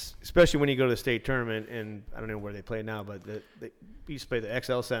 Especially when you go to the state tournament, and I don't know where they play now, but they used to play the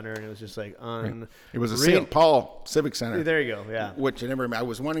XL Center, and it was just unreal. It was a St. Paul Civic Center. There you go, yeah. Which I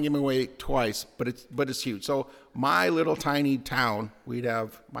was wanting to give away twice, but it's huge. So my little tiny town, we'd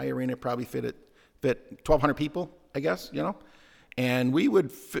have my arena probably fit 1,200 people, I guess, and we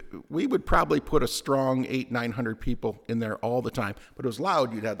would probably put a strong 800-900 people in there all the time. But it was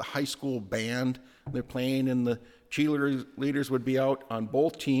loud. You'd have the high school band. They're playing, and the cheerleaders would be out on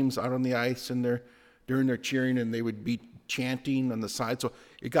both teams out on the ice, and during their cheering, and they would be chanting on the side. So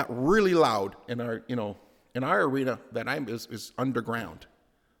it got really loud in our arena that is underground.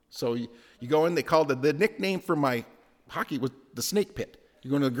 So you go in. They called the nickname for my hockey was the Snake Pit.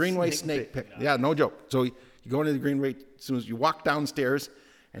 You go into the Greenway Snake Pit. Yeah, no joke. So you go into the Greenway as soon as you walk downstairs,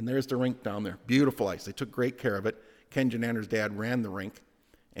 and there's the rink down there. Beautiful ice. They took great care of it. Ken Janander's dad ran the rink,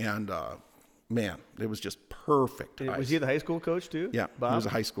 and man, it was just perfect. Was he the high school coach too? Yeah, Bob? He was a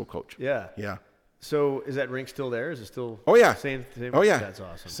high school coach. Yeah. Yeah. So is that rink still there? Is it still? Oh yeah. Same. Oh yeah. That's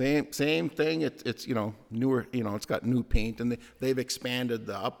awesome. Same thing. It's newer. It's got new paint, and they've expanded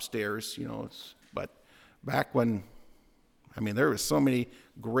the upstairs. But back when, there were so many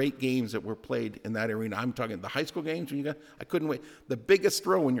great games that were played in that arena. I'm talking the high school games. I couldn't wait. The biggest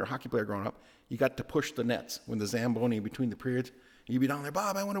thrill when you're a hockey player growing up, you got to push the nets when the Zamboni between the periods. You'd be down there,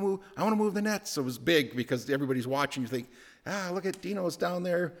 Bob, I want to move the nets. So it was big because everybody's watching. You think, look at Dino's down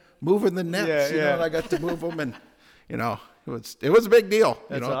there moving the nets. You know, and I got to move them, and you know, it was a big deal.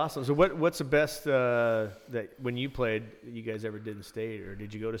 That's awesome. So what's the best that when you played you guys ever did in state, or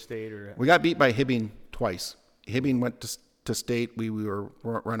did you go to state, or? We got beat by Hibbing twice. Hibbing went to state. We were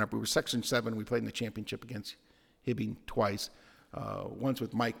run up. We were Section 7. We played in the championship against Hibbing twice. Once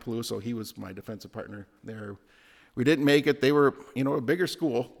with Mike Peluso. He was my defensive partner there. We didn't make it. They were, a bigger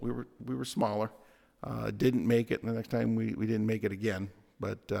school. We were smaller. Didn't make it. And the next time we didn't make it again.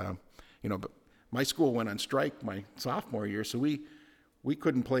 But but my school went on strike my sophomore year, so we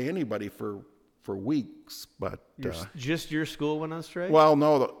couldn't play anybody for weeks. But just your school went on strike? Well,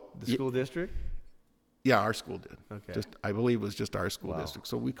 no, the school district. Yeah, our school did. Okay. I believe it was just our school district,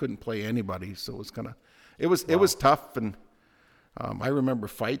 so we couldn't play anybody. So it was tough, and I remember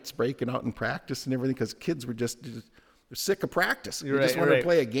fights breaking out in practice and everything because kids were just sick of practice. They just wanted to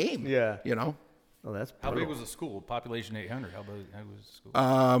play a game. Yeah. How Oh, that's big brutal. was the school? Population 800. How was the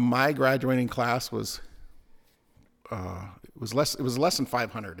school? My graduating class was it was less than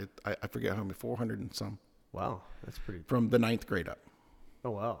 500. I forget how many, 400 and some. Wow, that's pretty. From the 9th grade up.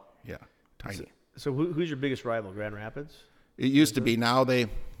 Oh wow. Yeah, tiny. So who's your biggest rival? Grand Rapids? It used to be. Now they've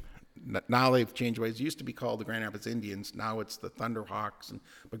changed ways. It used to be called the Grand Rapids Indians. Now it's the Thunderhawks.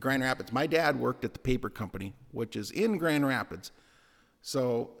 But Grand Rapids. My dad worked at the paper company, which is in Grand Rapids.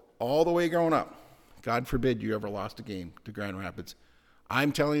 So all the way growing up, God forbid you ever lost a game to Grand Rapids.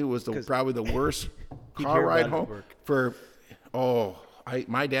 I'm telling you, it was probably the worst car ride home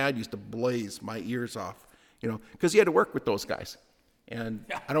my dad used to blaze my ears off, because he had to work with those guys. And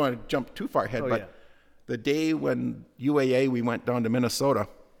I don't want to jump too far ahead, the day when UAA, we went down to Minnesota,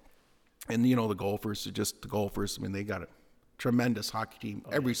 and the Gophers are just the Gophers. I mean, they got a tremendous hockey team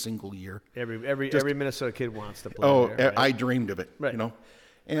every single year. Every Minnesota kid wants to play there, right? I dreamed of it,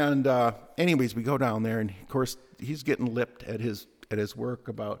 And anyways, we go down there, and of course he's getting lipped at his work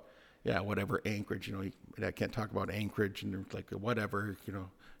about whatever Anchorage. I can't talk about Anchorage, and they're like whatever,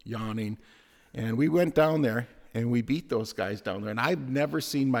 yawning. And we went down there, and we beat those guys down there. And I've never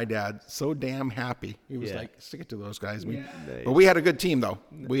seen my dad so damn happy. He was like, stick it to those guys. But we had a good team, though.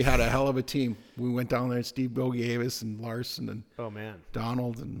 We had a hell of a team. We went down there, Steve Bogavis and Larson and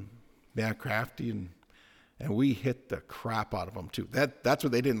Donald and Matt Crafty, and we hit the crap out of them, too. That's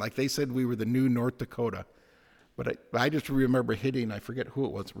what they didn't like. They said we were the new North Dakota. But I just remember hitting, I forget who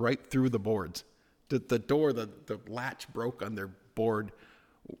it was, right through the boards. The door, the latch broke on their board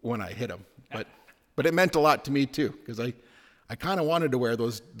when I hit them. But it meant a lot to me, too, because I kind of wanted to wear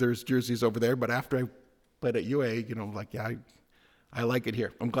those jerseys over there. But after I played at UA, I like it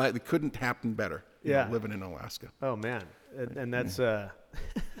here. I'm glad it couldn't happen better living in Alaska. Oh, man. And that's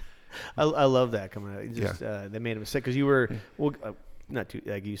I love that coming out. They made a mistake because you were not too,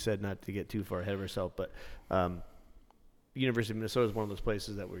 like you said, not to get too far ahead of ourselves, but University of Minnesota is one of those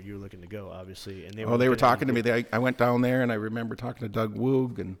places that you were looking to go, obviously. And they were talking to me. I went down there, and I remember talking to Doug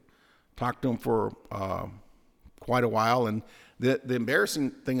Woog and talked to him for quite a while. And the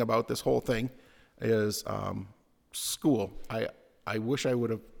embarrassing thing about this whole thing is school. I wish I would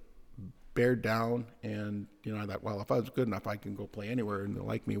have bared down, and I thought, well, if I was good enough, I can go play anywhere and they'll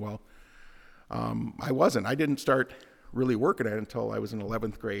like me. Well, I wasn't. I didn't start really working at it until I was in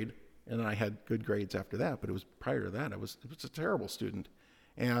 11th grade, and then I had good grades after that. But it was prior to that, I was a terrible student,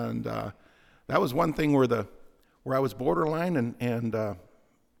 and that was one thing where I was borderline, and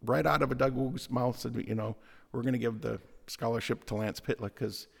right out of a Doug Woog's mouth said, we're going to give the scholarship to Lance Pitlick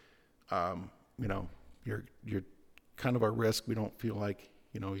because, you're kind of a risk. We don't feel like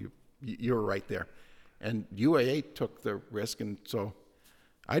you're right there, and UAA took the risk, and so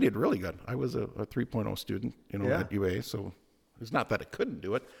I did really good. I was a 3.0 student, at UAA, so it's not that I couldn't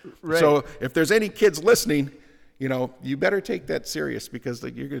do it. Right. So if there's any kids listening, you better take that serious because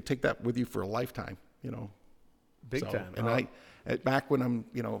you're going to take that with you for a lifetime, Big time. And back when I'm,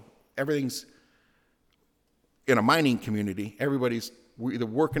 everything's in a mining community, everybody's either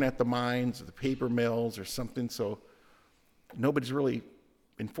working at the mines or the paper mills or something, so nobody's really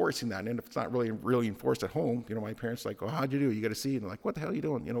enforcing that. And if it's not really enforced at home, my parents are like, oh, how'd you do? You got to see. And they're like, what the hell are you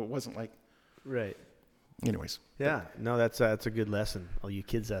doing? It wasn't like. Right. Anyways. Yeah. No, that's a good lesson. All you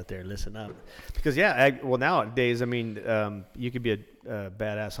kids out there, listen up. Because, nowadays, you could be a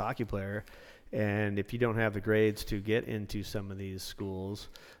badass hockey player, and if you don't have the grades to get into some of these schools,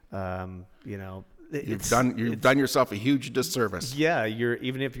 you've done yourself a huge disservice. Yeah,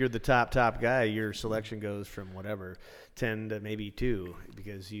 even if you're the top guy, your selection goes from whatever 10 to maybe 2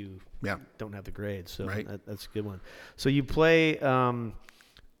 because you don't have the grades. So that's a good one. So you play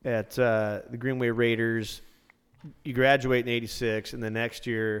at the Greenway Raiders. you graduate in '86, and the next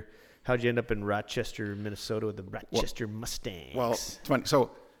year, how'd you end up in Rochester, Minnesota, with the Rochester Mustangs? Well, it's funny.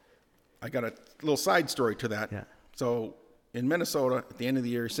 So I got a little side story to that. Yeah. So in Minnesota, at the end of the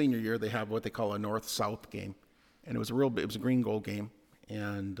year, senior year, they have what they call a north-south game, and it was a green gold game,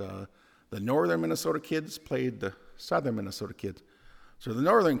 and the northern Minnesota kids played the southern Minnesota kids. So the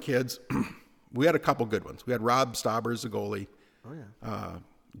northern kids, we had a couple good ones. We had Rob Staubers, the goalie. Oh yeah.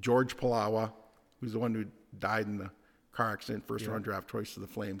 George Palawa, who's the one who died in the car accident, first-round draft choice to the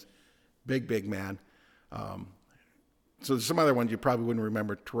Flames. Big man. So there's some other ones you probably wouldn't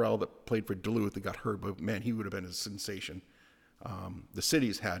remember. Terrell, that played for Duluth, that got hurt, but man, he would have been a sensation. The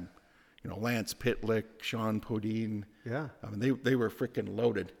cities had, Lance Pitlick, Sean Podine. Yeah. I mean, they were freaking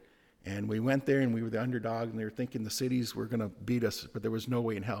loaded. And we went there, and we were the underdog, and they were thinking the cities were going to beat us, but there was no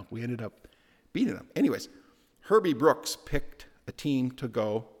way in hell. We ended up beating them. Anyways, Herbie Brooks picked a team to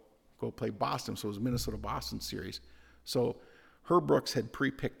go play Boston, so it was a Minnesota-Boston series. So Herb Brooks had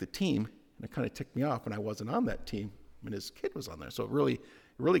pre-picked the team, and it kind of ticked me off, and I wasn't on that team, and his kid was on there. So it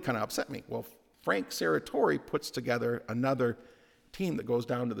really kind of upset me. Well, Frank Serratori puts together another team that goes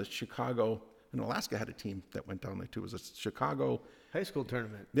down to the Chicago, and Alaska had a team that went down there too. It was a Chicago High school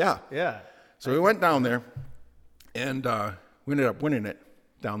tournament. Yeah. Yeah. So we went down there, and we ended up winning it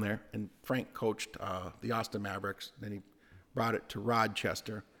down there. And Frank coached the Austin Mavericks. Then he brought it to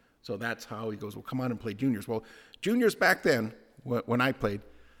Rochester. So that's how he goes, well, come on and play juniors. Well, juniors back then, when I played,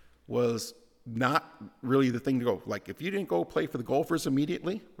 was not really the thing to go. Like, if you didn't go play for the Gophers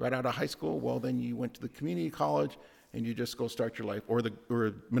immediately, right out of high school, well, then you went to the community college, and you just go start your life, or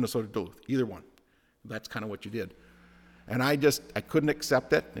Minnesota Duluth, either one. That's kind of what you did. And I couldn't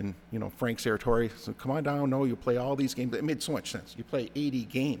accept it. And, Frank Serratori said, come on down. No, you play all these games. It made so much sense. You play 80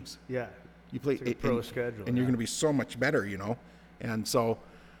 games. Yeah. You play It's like a pro schedule. and you're going to be so much better, And so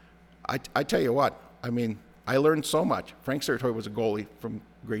I tell you what, I mean, I learned so much. Frank Serratori was a goalie from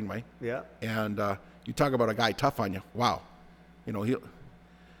Greenway. Yeah. And you talk about a guy tough on you. Wow.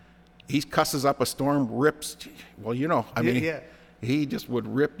 He cusses up a storm, rips. Well, I mean, yeah. He just would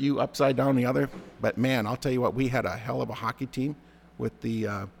rip you upside down the other. But, man, I'll tell you what, we had a hell of a hockey team with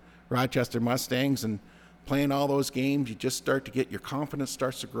the Rochester Mustangs, and playing all those games, you just start to get your confidence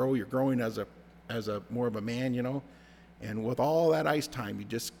starts to grow. You're growing as a more of a man, And with all that ice time, you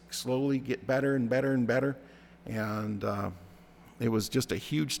just slowly get better and better and better. And it was just a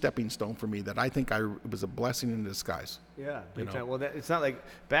huge stepping stone for me that I think it was a blessing in disguise. Yeah, big time. Well, it's not like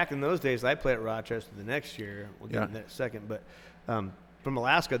back in those days. I played at Rochester the next year. We'll get into that in a second. But from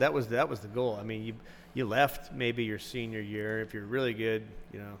Alaska, that was the goal. I mean, you left maybe your senior year. If you're really good,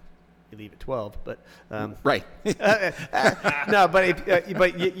 you leave at 12. But right. No,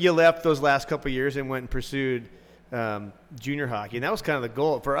 but you left those last couple of years and went and pursued junior hockey, and that was kind of the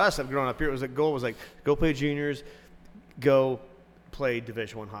goal for us. Growing up here, the goal was like go play juniors, go play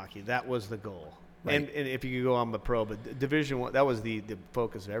Division I hockey. That was the goal. Right. And if you could go on the pro, but Division I, that was the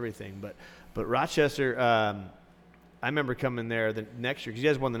focus of everything. But Rochester, I remember coming there the next year because you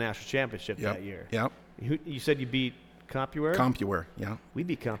guys won the national championship that year. Yeah. You said you beat CompuWare? CompuWare, yeah. We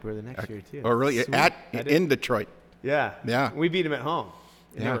beat CompuWare the next year too. Oh, really? In Detroit. Yeah. Yeah. We beat them at home.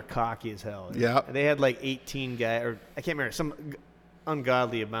 And they were cocky as hell. Yeah. And they had like 18 guys, or I can't remember, some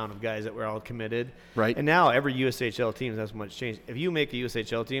ungodly amount of guys that were all committed. Right. And now every USHL team has much changed. If you make a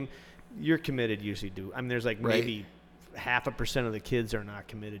USHL team, you're committed usually to. I mean, there's like maybe 0.5% of the kids are not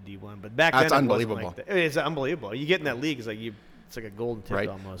committed D1. But back then, it unbelievable. wasn't like that. It's unbelievable. You get in that league, it's like a golden ticket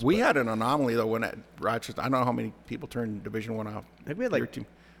almost. We had an anomaly though when at Rochester. I don't know how many people turned Division I off. I think we had like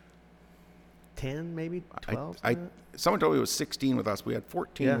 10, maybe 12. Someone told me it was 16 with us. We had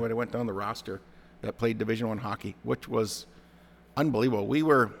 14 when it went down the roster that played Division I hockey, which was unbelievable. We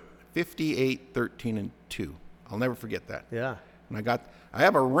were 58-13-2. I'll never forget that. Yeah. And I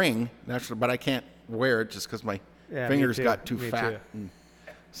have a ring, but I can't wear it just because my fingers got too fat. And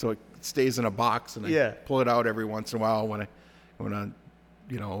so it stays in a box, and I pull it out every once in a while when I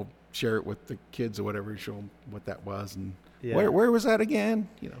share it with the kids or whatever, show them what that was and where was that again?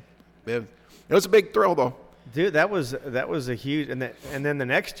 It was a big thrill though. Dude, that was a huge, and then the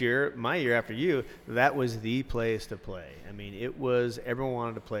next year, my year after you, that was the place to play. I mean, everyone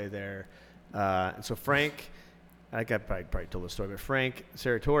wanted to play there. And so Frank, I probably told the story, but Frank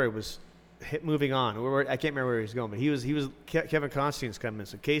Serratori was moving on. I can't remember where he was going, but he was Kevin Constantine's coming in.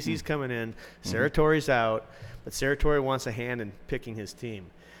 So Casey's coming in, Serratori's out, but Serratori wants a hand in picking his team.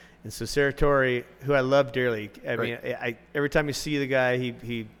 And so Serratori, who I love dearly, I mean, every time you see the guy,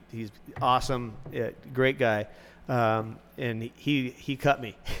 he's awesome, great guy, and he cut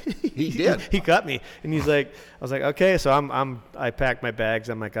me. He did. He cut me, and he's like, I was like, okay, so I packed my bags.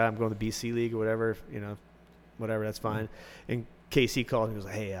 I'm like, I'm going to the BC League or whatever, whatever, that's fine. And KC called me and was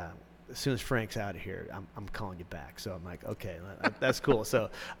like, hey, as soon as Frank's out of here, I'm calling you back. So I'm like, okay, that's cool. So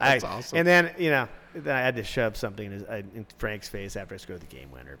That's awesome. And then, then I had to shove something in Frank's face after I scored the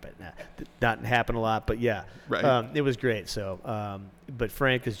game winner, but that didn't happen a lot. But yeah, Right. it was great. So, but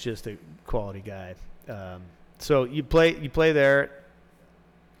Frank is just a quality guy. So you play there.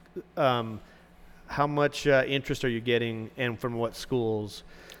 How much interest are you getting, and from what schools?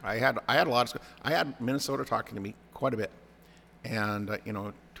 I had a lot of I had Minnesota talking to me quite a bit, and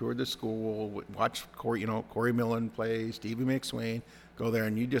toured the school, watched Corey Millen play, Stevie McSwain, go there,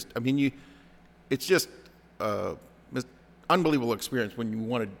 and it's just this unbelievable experience when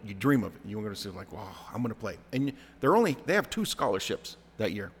you dream of it. You're going to say like, wow, I'm going to play, and they have 2 scholarships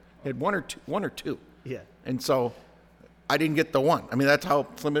that year. They had one or two. Yeah. And so I didn't get the one. I mean, that's how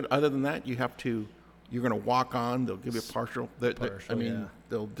limited. Other than that, you're going to walk on. They'll give you a partial.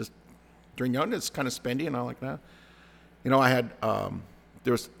 They'll just during young, it's kind of spendy and all like that. I had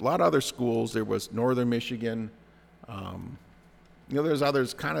there was a lot of other schools. There was Northern Michigan. There's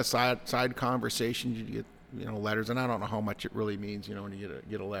others kind of side conversations. You get letters, and I don't know how much it really means. When you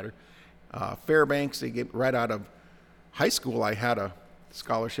get a letter. Fairbanks, they get right out of high school. I had a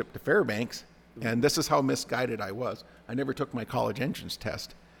scholarship to Fairbanks. And this is how misguided I was. I never took my college entrance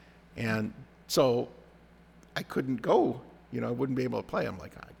test. And so I couldn't go, I wouldn't be able to play. I'm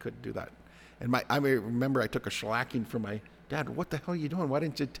like, I couldn't do that. And I remember I took a shellacking from my dad. What the hell are you doing? Why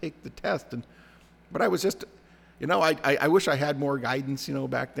didn't you take the test? But I was just, I wish I had more guidance,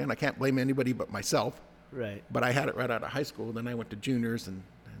 back then. I can't blame anybody but myself. Right. But I had it right out of high school. Then I went to juniors and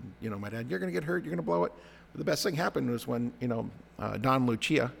my dad, you're going to get hurt. You're going to blow it. But the best thing happened was when, Don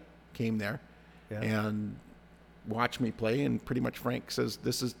Lucia came there. Yeah. And watched me play, and pretty much Frank says,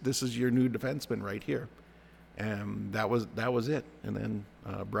 "This is your new defenseman right here," and that was it. And then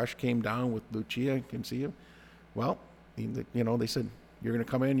Brush came down with Lucia, came see him. Well, they said, "You're going to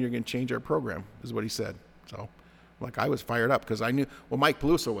come in, you're going to change our program," is what he said. So, I was fired up because I knew. Well, Mike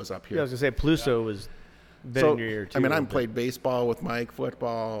Peluso was up here. Yeah, I was going to say Peluso was been in your ear too. I played baseball with Mike,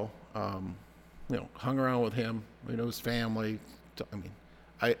 football. Hung around with him. His family.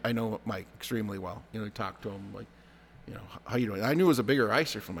 I know Mike extremely well. Talked to him like, how you doing? I knew he was a bigger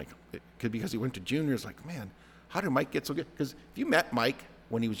icer from because he went to juniors. Like, man, how did Mike get so good? Because if you met Mike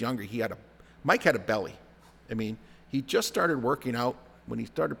when he was younger, Mike had a belly. He just started working out when he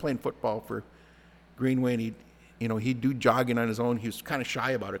started playing football for Greenway, and he'd do jogging on his own. He was kind of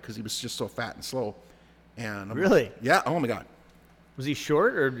shy about it because he was just so fat and slow. And really, yeah. Oh my God. Was he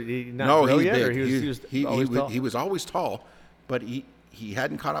short or did he not grow grow he's yet? big. Or He was always tall, but he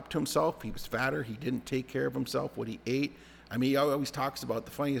hadn't caught up to himself. He was fatter. He didn't take care of himself, what he ate. He always talks about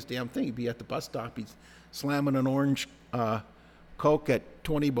the funniest damn thing. He'd be at the bus stop. He's slamming an orange Coke at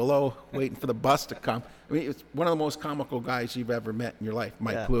 20 below, waiting for the bus to come. It's one of the most comical guys you've ever met in your life,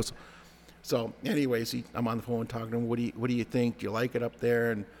 Mike Peluso. So anyways, I'm on the phone talking to him. What do you think? Do you like it up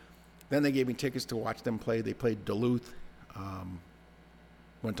there? And then they gave me tickets to watch them play. They played Duluth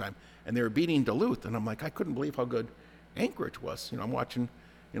one time, and they were beating Duluth. And I'm like, I couldn't believe how good Anchorage was. I'm watching,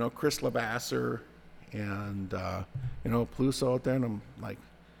 Chris Lavasser and, Peluso out there, and I'm like,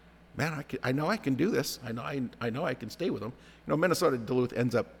 man, I know I can do this. I know I can stay with them. Minnesota Duluth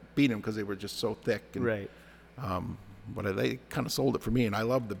ends up beating them because they were just so thick. And, right. But they kind of sold it for me, and I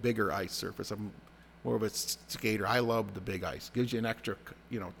love the bigger ice surface. I'm more of a skater. I love the big ice. Gives you an extra,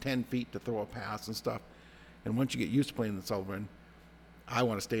 10 feet to throw a pass and stuff. And once you get used to playing the Sullivan, I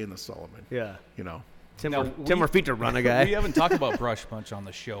want to stay in the Sullivan. Yeah. 10 Now, more feet to run a guy. We haven't talked about Brush much on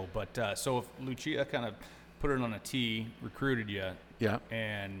the show, but so if Lucia kind of put it on a tee, recruited you, yeah,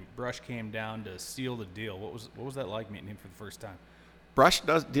 and Brush came down to seal the deal, what was that like meeting him for the first time? Brush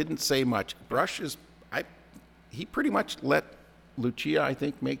didn't say much. He pretty much let Lucia, I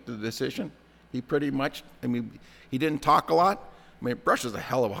think, make the decision. He pretty much, he didn't talk a lot. Brush is a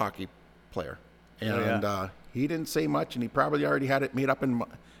hell of a hockey player, and he didn't say much, and he probably already had it made up in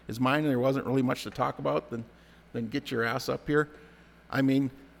his mind, and there wasn't really much to talk about. Then get your ass up here. You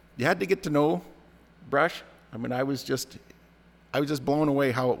had to get to know Brush. I was just blown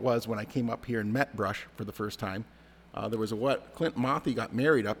away how it was when I came up here and met Brush for the first time. There was Clint Mothy got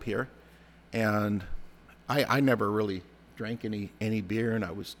married up here, and I never really drank any beer, and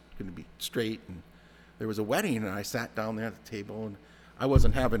I was going to be straight. And there was a wedding, and I sat down there at the table, and I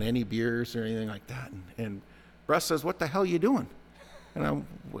wasn't having any beers or anything like that. And Brush says, "What the hell are you doing?" And I'm,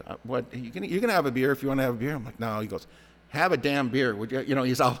 "What? You're gonna have a beer if you want to have a beer." I'm like, "No." He goes, "Have a damn beer, would you?"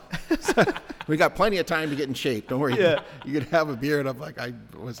 He's all, "We got plenty of time to get in shape. Don't worry. Yeah. You can have a beer." And I'm like, I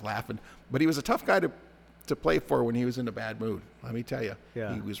was laughing, but he was a tough guy to play for when he was in a bad mood. Let me tell you,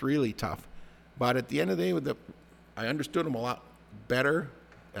 Yeah. He was really tough. But at the end of the day, I understood him a lot better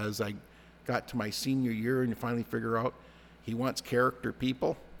as I got to my senior year, and you finally figure out he wants character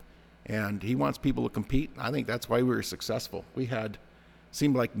people, and he wants people to compete. I think that's why we were successful. We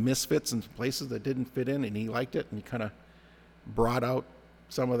seemed like misfits in places that didn't fit in, and he liked it, and he kind of brought out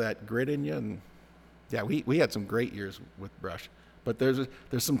some of that grit in you. And yeah, we had some great years with Brush. But there's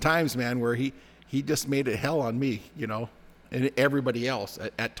some times, man, where he just made it hell on me, and everybody else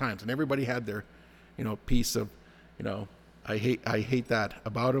at times, and everybody had their, piece of, I hate that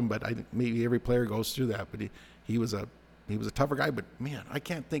about him, but I think maybe every player goes through that. But he was a tougher guy. But man, I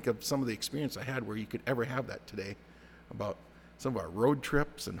can't think of some of the experience I had where you could ever have that today, about some of our road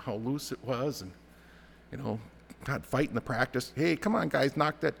trips and how loose it was, and God, fighting the practice. Hey, come on, guys,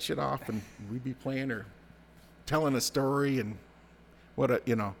 knock that shit off, and we'd be playing or telling a story, and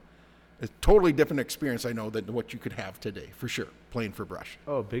a totally different experience, I know, than what you could have today, for sure, playing for Brush.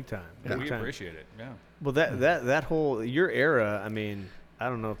 Oh, big time. Yeah, Big we time. appreciate it. Yeah. Well, that whole your era. I mean, I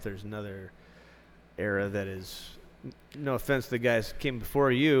don't know if there's another era that is. No offense to the guys that came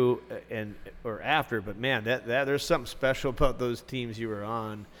before you or after, but man, that there's something special about those teams you were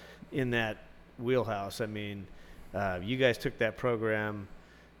on in that wheelhouse. I mean, you guys took that program.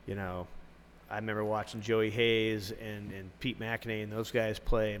 I remember watching Joey Hayes and Pete McInerney and those guys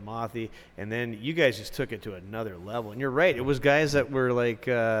play, and Mothy, and then you guys just took it to another level. And you're right, it was guys that were like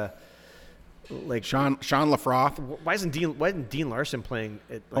Sean Lafroth. Why isn't Dean Larson playing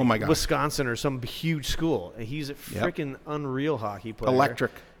at Oh my God. Wisconsin or some huge school? He's a freaking unreal hockey player.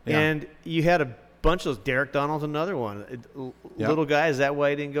 Electric. Yeah. And you had a bunch of those. Derek Donald's another one. Little guy. Is that why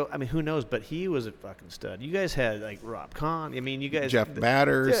he didn't go? I mean, who knows? But he was a fucking stud. You guys had like Rob Kahn. I mean, you guys. Jeff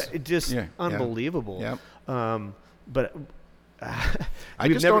Batters. Yeah, just unbelievable. Yeah. But I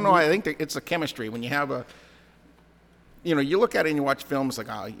just don't know. I think that it's a chemistry when you have you look at it and you watch films like,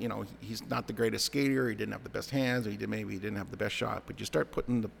 he's not the greatest skater, he didn't have the best hands, or maybe he didn't have the best shot. But you start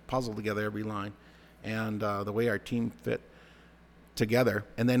putting the puzzle together every line, and the way our team fit together.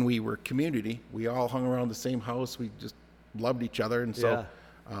 And then we were community. We all hung around the same house. We just loved each other, and so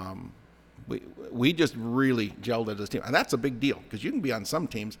we just really gelled as a team. And that's a big deal, because you can be on some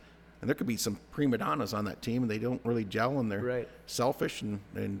teams, and there could be some prima donnas on that team, and they don't really gel, and they're selfish,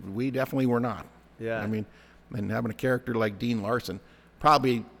 and we definitely were not. Yeah. I mean, and having a character like Dean Larson,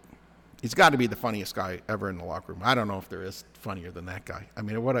 probably he's got to be the funniest guy ever in the locker room. I don't know if there is funnier than that guy. I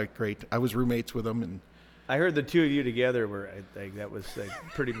mean, I was roommates with him, and I heard the two of you together were that was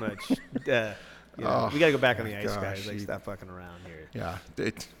pretty much. We got to go back on the ice, guys. Stop fucking around here.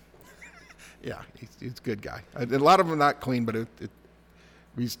 Yeah, he's a good guy. A lot of them are not clean, but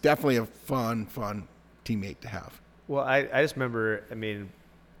he's definitely a fun teammate to have. Well, I just remember. I mean,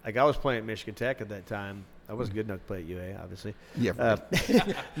 like I was playing at Michigan Tech at that time. I wasn't good enough to play at UA, obviously. Yeah.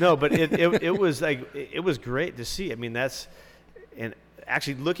 No, but it was like it was great to see. I mean, and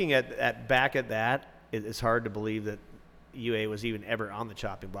actually looking at back at that, it's hard to believe that UA was even ever on the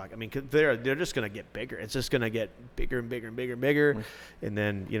chopping block. I mean, 'cause they're just going to get bigger. It's just going to get bigger and bigger and bigger and bigger, and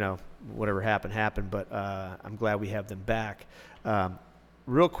then whatever happened. But I'm glad we have them back.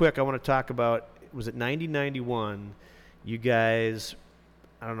 Real quick, I want to talk about, was it 90-91? You guys,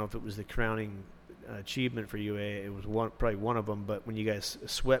 I don't know if it was the crowning achievement for UA. It was probably one of them. But when you guys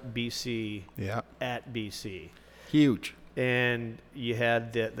swept BC at BC, huge. And you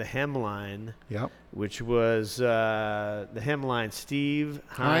had the Hemline, which was the Hemline, Steve,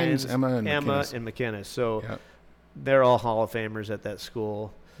 Hines, Emma, and McKenna. So they're all Hall of Famers at that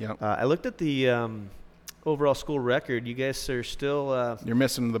school. I looked at the overall school record. You guys are still you're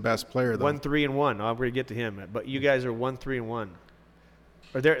missing the best player, though. 1-3-1. I'm going to get to him, but you guys are 1-3-1.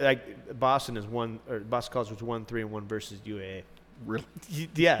 Or they're like Boston College was 1-3-1 versus UAA. Really?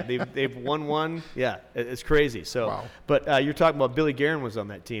 Yeah, they've won one. Yeah, it's crazy. So, wow. But you're talking about Billy Guerin was on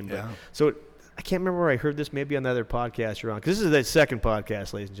that team. But, so I can't remember where I heard this. Maybe on the other podcast you're on, because this is the second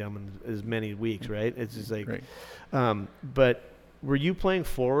podcast, ladies and gentlemen, as many weeks, right? It's just like, but were you playing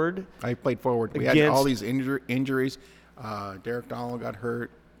forward? I played forward. We had all these injuries. Derek Donald got hurt.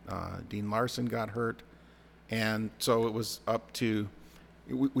 Dean Larson got hurt, and so it was up to.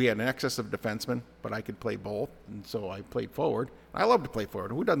 We had an excess of defensemen, but I could play both, and so I played forward. I love to play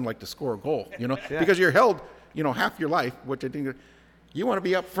forward. Who doesn't like to score a goal? Because you're held, half your life, which I think you want to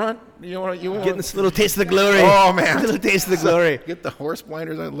be up front. You want getting this little taste of the glory. Oh man, a little taste of the glory. Get the horse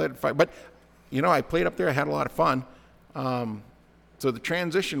blinders and let it fight. But I played up there. I had a lot of fun. So the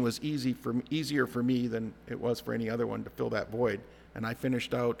transition was easier for me than it was for any other one to fill that void. And I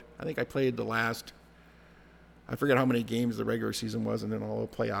finished out. I think I played the last. I forget how many games the regular season was, and then all the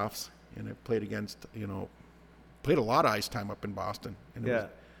playoffs. And I played against, played a lot of ice time up in Boston. And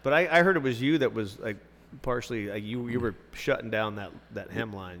But I heard it was you that was like partially like you were shutting down that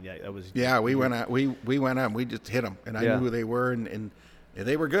hem line. Yeah, that was. Yeah, we went out. We went out. We just hit them, and I Yeah. knew who they were, and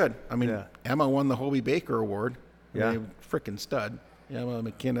they were good. I mean, Yeah. Emma won the Hobie Baker Award. Yeah. Freaking stud. Emma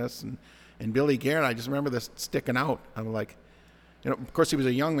McInnes and Billy Guerin. I just remember this sticking out. I'm like, of course he was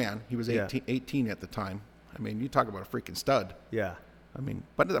a young man. He was Yeah. 18 at the time. I mean, you talk about a freaking stud. Yeah.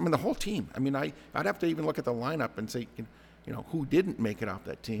 But the whole team. I mean, I'd have to even look at the lineup and say, who didn't make it off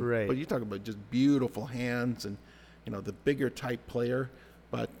that team. Right. But you talk about just beautiful hands and, the bigger type player.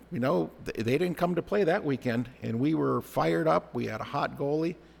 But, they didn't come to play that weekend, and we were fired up. We had a hot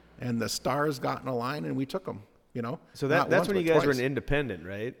goalie, and the stars got in a line, and we took them, So Not that's once, when you but guys were twice. an independent,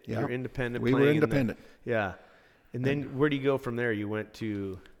 right? Yeah. You were independent. We were playing in the- independent. yeah. And then where do you go from there? You went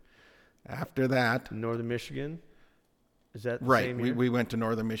to After that, Northern Michigan. Is that the right, same we, year? we went to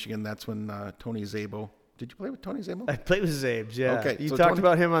Northern Michigan. That's when Tony Zabel. Did you play with Tony Zabel? I played with Zabes, yeah. Okay, You so talked Tony-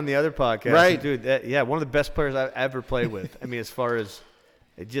 about him on the other podcast. Right. Dude, one of the best players I've ever played with. I mean, as far as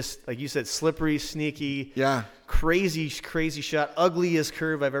it just, like you said, slippery, sneaky, Yeah. crazy shot, ugliest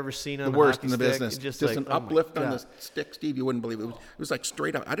curve I've ever seen on The a worst hockey in the stick. business. Just, Just like, an oh my uplift on God. the stick, Steve. You wouldn't believe it. It was like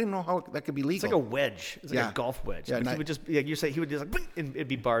straight up. I didn't know how that could be legal. It's like a wedge. It's like Yeah. a golf wedge. Yeah, Like, and he I- would just, like you say, he would just like, and it'd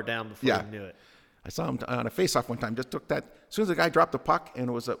be barred down before Yeah. you knew it. I saw him on a face-off one time. Just took that. As soon as the guy dropped the puck, and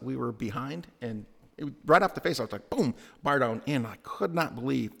it was we were behind, and right off the face-off, like boom, bar down in. I could not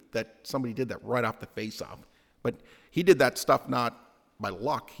believe that somebody did that right off the face-off. But he did that stuff not by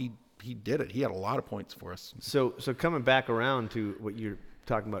luck. He did it. He had a lot of points for us. So coming back around to what you're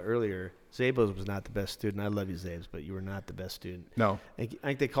talking about earlier, Zabos was not the best student. I love you, Zabes, but you were not the best student. No. I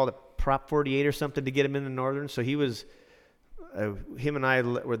think they called it Prop 48 or something to get him in the Northern. So he was, him and I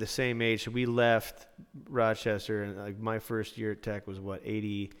were the same age. So we left Rochester, and like my first year at Tech was what,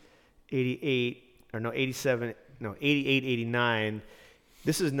 88, 89.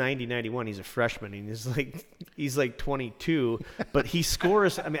 This is 90, 91. He's a freshman, and he's like 22, but he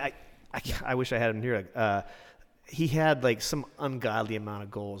scores. I mean, I wish I had him here. He had like some ungodly amount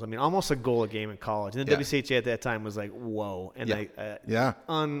of goals. I mean, almost a goal a game in college. And the Yeah. WCHA at that time was like, whoa. And Yeah.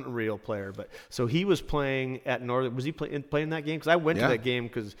 unreal player. But so he was playing at Northern. Was he playing that game? Because I went to Yeah. that game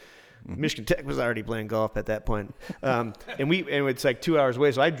because Michigan Tech was already playing golf at that point. And it's like 2 hours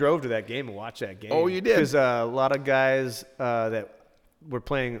away. So I drove to that game and watched that game. Oh, you did? Because a lot of guys that were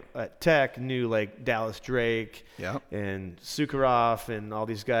playing at Tech knew like Dallas Drake Yeah. and Sukharov and all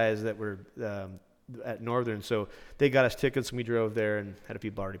these guys that were at Northern. So they got us tickets, and we drove there and had a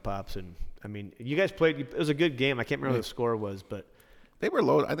few Barty Pops. And I mean, you guys played. It was a good game. I can't remember what the score was, but They were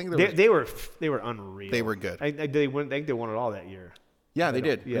low. I think they were unreal. They were good. I think they won it all that year. Yeah, they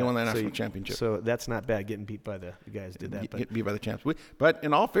did. They Yeah, won that so national you- championship. So that's not bad getting beat by the guys did that. But Get beat by the champs. But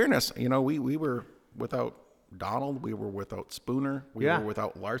in all fairness, we were without Donald. We were without Spooner. We Yeah. were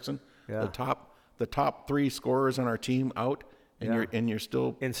without Larson. Yeah. The top three scorers on our team out, and Yeah. you're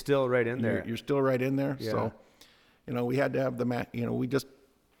still and still right in there. You're still right in there. Yeah. So, we had to have the we just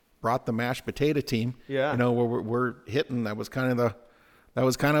brought the mashed potato team. Yeah. We're hitting. That was kind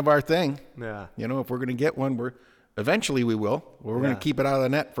of our thing. Yeah. If we're going to get one, eventually we will. We're going Yeah. to keep it out of the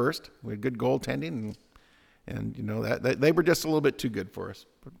net first. We had good goaltending, and that they were just a little bit too good for us,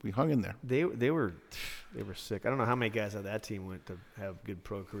 but we hung in there. They were sick. I don't know how many guys on that team went to have good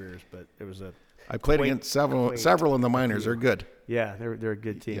pro careers, but it was a I played Quite- against several quite in the minors. They're good. yeah, they're a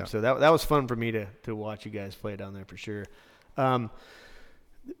good team. Yeah. So that was fun for me to watch you guys play down there for sure.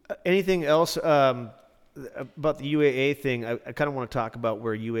 Anything else about the UAA thing? I kind of want to talk about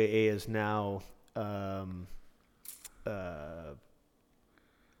where UAA is now.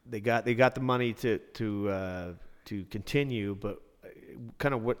 They got the money to continue, but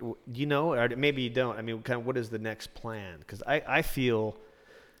kind of what do you know, or maybe you don't. I mean, kind of what is the next plan? Because I feel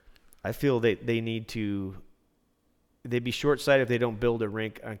they need to. They'd be short-sighted if they don't build a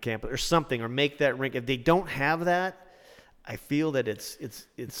rink on campus or something, or make that rink. If they don't have that, I feel that it's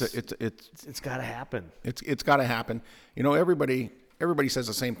got to happen. It's got to happen. Everybody says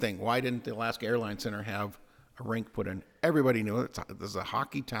the same thing. Why didn't the Alaska Airlines Center have a rink put in? Everybody knew it. This is a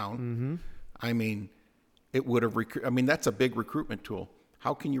hockey town. Mm-hmm. I mean, it would have that's a big recruitment tool.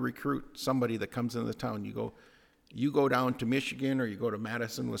 How can you recruit somebody that comes into the town? You go down to Michigan, or you go to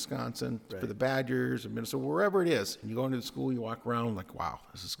Madison, Wisconsin for the Badgers, or Minnesota, wherever it is, and you go into the school, you walk around like, wow,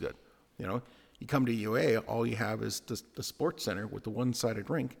 this is good. You come to UA, all you have is the sports center with the one-sided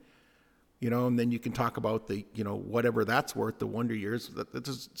rink, and then you can talk about the, whatever that's worth, the wonder years. That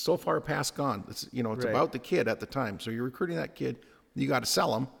is so far past gone. It's Right. about the kid at the time. So you're recruiting that kid. You got to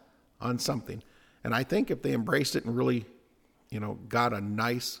sell them on something. And I think if they embraced it and really, got a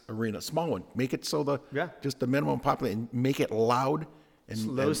nice arena, small one, make it so just the minimum population, make it loud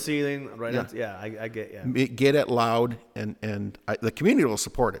Low ceiling, right? Yeah. I get Get it loud, and the community will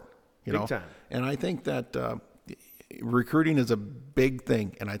support it. You Big know, time. And I think that recruiting is a big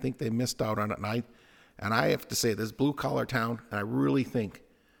thing, and I think they missed out on it. And I have to say, this blue collar town, and I really think,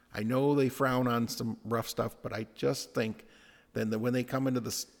 I know they frown on some rough stuff, but I just think then that when they come into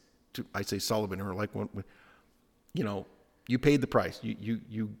this, I say Sullivan, or like when, you know, you paid the price.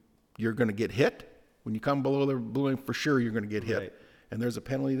 You're going to get hit when you come below the blue line. For sure, you're going to get hit, Right. and there's a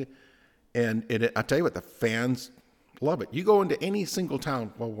penalty. And I tell you what, the fans love it. You go into any single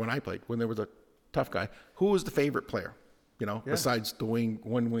town. Well, when I played, when there was a tough guy, who was the favorite player? You know, besides the Wayne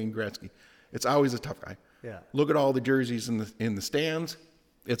Gretzky, it's always a tough guy. Yeah. Look at all the jerseys in the stands.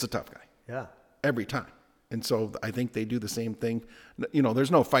 It's a tough guy Yeah. every time. And so I think they do the same thing. You know,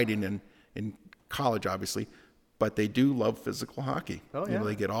 there's no fighting in college, obviously, but they do love physical hockey. Oh, You know, yeah.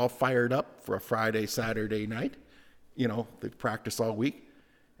 they get all fired up for a Friday, Saturday night. You know, they practice all week,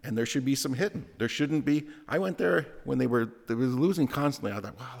 and there should be some hitting. There shouldn't be. I went there when they were losing constantly. I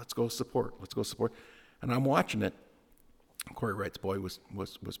thought, wow, let's go support. And I'm watching it. Corey Wright's boy was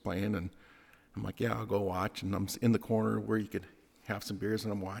playing, and I'm like, yeah, I'll go watch. And I'm in the corner where you could have some beers,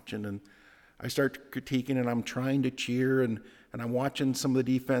 and I'm watching, and I start critiquing, and I'm trying to cheer, and I'm watching some of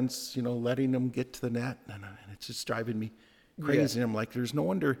the defense, you know, letting them get to the net, and it's just driving me crazy. And I'm like, there's no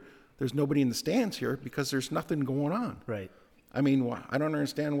wonder there's nobody in the stands here, because there's nothing going on. Right. I mean, I don't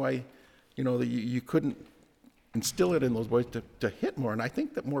understand why, you know, you couldn't instill it in those boys to hit more. And I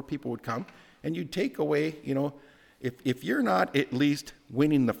think that more people would come, and you'd take away, you know, if you're not at least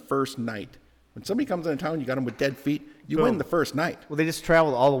winning the first night. When somebody comes into town, you got them with dead feet, you Boom. win the first night. Well, they just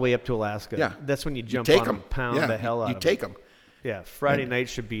traveled all the way up to Alaska. Yeah. That's when you jump take on them, pound yeah, the hell out you of take them. them. Yeah. Friday night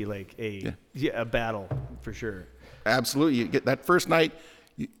should be like a battle for sure. Absolutely. You get that first night,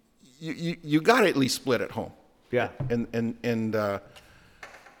 you got to at least split at home. Yeah. And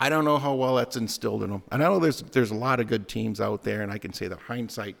I don't know how well that's instilled in them. And I know there's a lot of good teams out there, and I can say that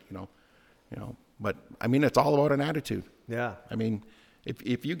hindsight, you know, but I mean, it's all about an attitude. Yeah. I mean,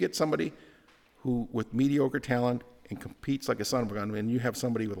 if you get somebody who with mediocre talent and competes like a son of a gun, and you have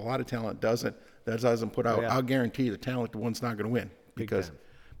somebody with a lot of talent that doesn't put out, yeah. I'll guarantee the talented one's not going to win because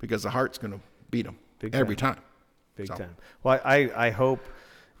the heart's going to beat them every time. Big So. time. Well, I hope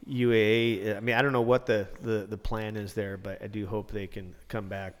UAA, I mean, I don't know what the plan is there, but I do hope they can come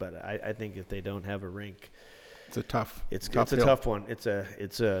back. But I think if they don't have a rink, It's a tough. it's a hill. tough one. It's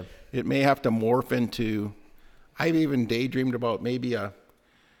a It may have to morph into. I've even daydreamed about maybe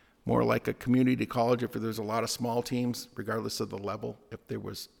more like a community college if there's a lot of small teams, regardless of the level. If there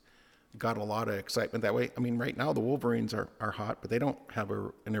was got a lot of excitement that way. I mean, right now the Wolverines are hot, but they don't have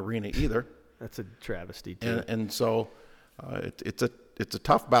an arena either. That's a travesty too. And so it's a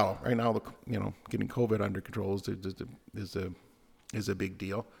tough battle right now. You know, getting COVID under control is a big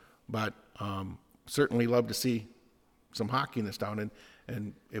deal, but certainly love to see some hockey in this town.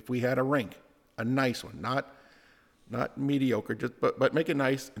 And if we had a rink, a nice one, not mediocre, but make it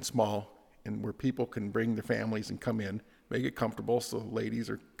nice and small, and where people can bring their families and come in, make it comfortable, so ladies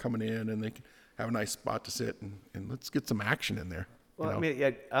are coming in and they can have a nice spot to sit, and let's get some action in there. Well, you know? I mean,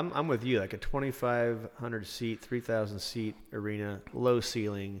 yeah, I'm with you. Like a 2,500 seat, 3,000 seat arena, low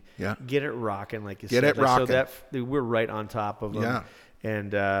ceiling. Yeah. Get it rocking, like you Get said. it rocking. So that we're right on top of them. Yeah.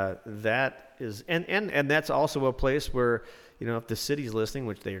 And that is, and that's also a place where, you know, if the city's listening,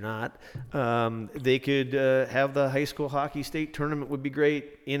 which they're not, they could have the high school hockey state tournament would be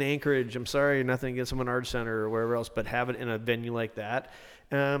great in Anchorage. I'm sorry, nothing against Menard Center or wherever else, but have it in a venue like that.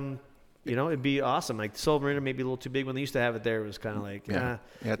 You know, it'd be awesome. Like Sullivan Arena may be a little too big. When they used to have it there, it was kind of like, Yeah,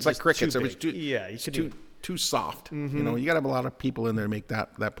 it's just like crickets. too It was big. too, it's too soft. You know, you got to have a lot of people in there to make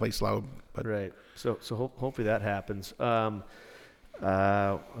that place loud. But right. So hopefully that happens. I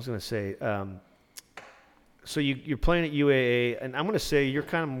was going to say, so you're playing at UAA, and I'm going to say you're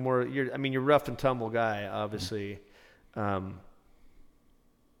kind of more. You're rough and tumble guy, obviously. You're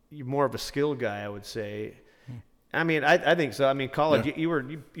more of a skill guy, I would say. I mean, I think so. I mean, college, Yeah.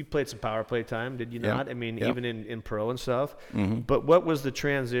 you played some power play time, did you Yeah. not? I mean, Yeah. even in pro and stuff. Mm-hmm. But what was the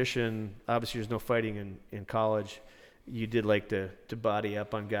transition? Obviously, there's no fighting in college. You did like to body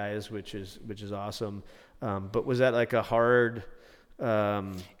up on guys, which is awesome. But was that like a hard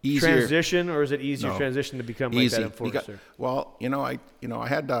Easier. transition, or is it easier No. transition to become like that enforcer? I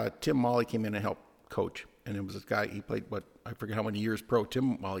had Tim Molly came in and help coach, and it was this guy. He played I forget how many years pro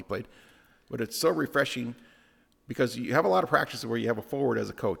Tim Molly played, but it's so refreshing because you have a lot of practices where you have a forward as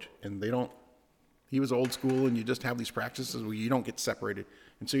a coach, and he was old school, and you just have these practices where you don't get separated,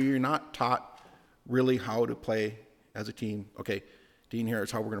 and so you're not taught really how to play as a team. Okay, Dean,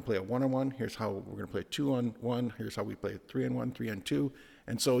 here's how we're going to play a 1-on-1. Here's how we're going to play a 2-on-1. Here's how we play a 3-on-1, 3-on-2.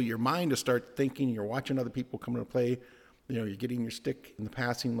 And so your mind to start thinking, you're watching other people come to play, you're getting your stick in the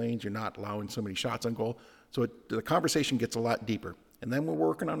passing lanes, you're not allowing so many shots on goal. So the conversation gets a lot deeper. And then we're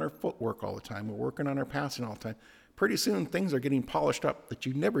working on our footwork all the time. We're working on our passing all the time. Pretty soon things are getting polished up that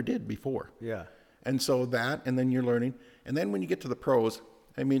you never did before. Yeah. And so and then you're learning. And then when you get to the pros,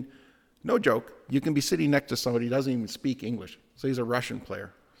 I mean, no joke, you can be sitting next to somebody who doesn't even speak English. So he's a Russian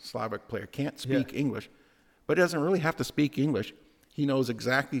player, Slavic player, can't speak English, but doesn't really have to speak English. He knows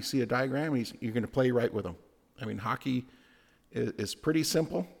exactly, see a diagram, you're going to play right with him. I mean, hockey is pretty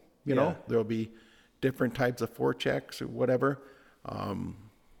simple, you know. There'll be different types of forechecks or whatever, and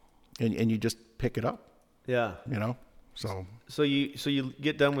you just pick it up. Yeah. You know, so you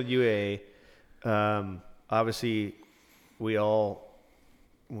get done with UA. Obviously, we all,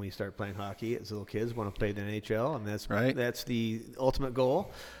 when we start playing hockey as little kids, want to play the NHL, and that's right. That's the ultimate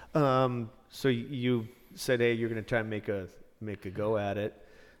goal. So you said, hey, you're going to try and make a go at it.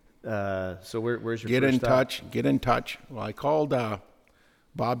 So where's your get first in stop? touch? Get in touch. Well, I called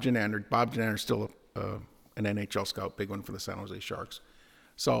Bob Janander. Bob Janander's still an NHL scout, big one for the San Jose Sharks.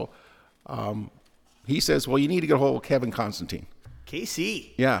 So he says, well, you need to get a hold of Kevin Constantine.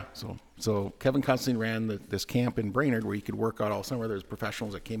 KC. Yeah. So Kevin Constantine ran this camp in Brainerd where you could work out all summer. There's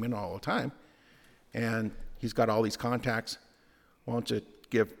professionals that came in all the time, and he's got all these contacts. Why don't you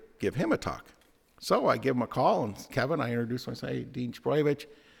give him a talk? So I give him a call, and Kevin, I introduce him. I say, hey, Dean Shproyevich,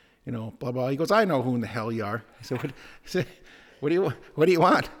 blah blah. He goes, I know who in the hell you are. I said, what do you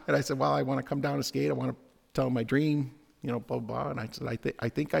want? And I said, well, I want to come down and skate. I want to tell him my dream, blah blah. And I said, I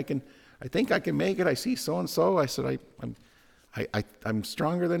think I can make it. I see so and so. I said, I'm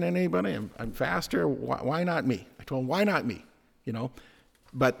stronger than anybody. I'm faster. Why not me? I told him, why not me?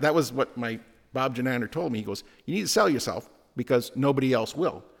 But that was what my Bob Janander told me. He goes, you need to sell yourself because nobody else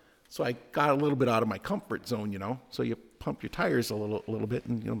will. So I got a little bit out of my comfort zone, So you pump your tires a little bit,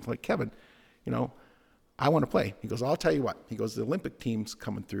 and I'm like, Kevin, I want to play. He goes, I'll tell you what. He goes, the Olympic team's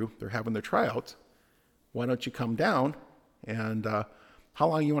coming through. They're having their tryouts. Why don't you come down? And how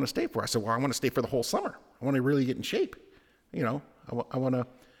long you want to stay for? I said, well, I want to stay for the whole summer. I want to really get in shape. I want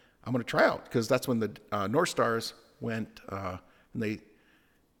to try out because that's when the North Stars went, and they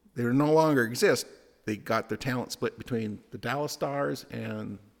no longer exist. They got their talent split between the Dallas Stars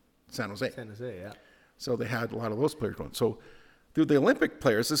and San Jose. San Jose, yeah. So they had a lot of those players going. So through the Olympic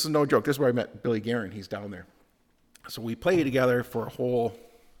players, this is no joke. This is where I met Billy Guerin. He's down there. So we played together for a whole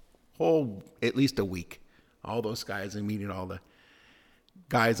at least a week. All those guys and meeting all the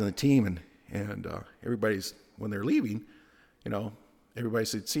guys on the team and everybody's when they're leaving, everybody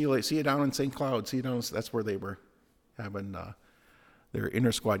said, see you down in St. Cloud. See you down. That's where they were having their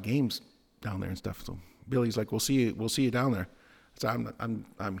inter squad games down there and stuff. So Billy's like, we'll see you down there. So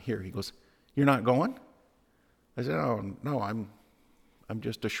I'm here. He goes, you're not going? I said, oh no, I'm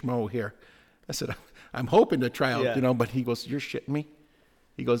just a schmo here. I said, I'm hoping to try out, but he goes, you're shitting me.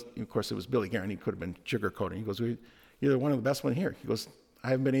 He goes, of course it was Billy Guerin. He could have been sugarcoating. He goes, you're one of the best one here. He goes, I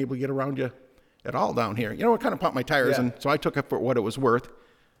haven't been able to get around you at all down here. It kind of pumped my tires, and so I took it for what it was worth,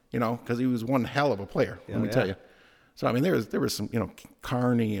 because he was one hell of a player. Let me tell you. So there was some,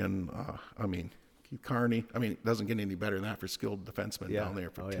 Carney and Keith Carney. It doesn't get any better than that for skilled defensemen down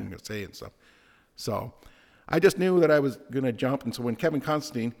there for Team USA and stuff. So I just knew that I was going to jump, and so when Kevin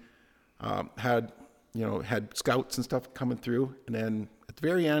Constantine had scouts and stuff coming through, and then at the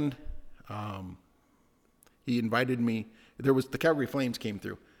very end, he invited me. The Calgary Flames came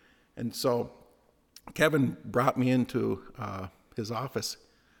through, and so Kevin brought me into his office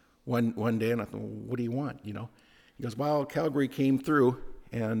one day, and I thought, well, what do you want? He goes, well, Calgary came through,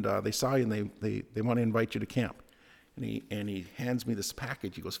 and they saw you, and they want to invite you to camp. And he hands me this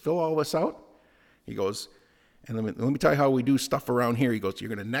package. He goes, fill all this out. He goes, and let me tell you how we do stuff around here. He goes, you're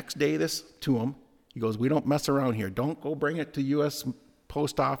going to next day this to them. He goes, we don't mess around here. Don't go bring it to U.S.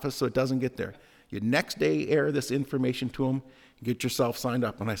 Post Office so it doesn't get there. You next day air this information to them, get yourself signed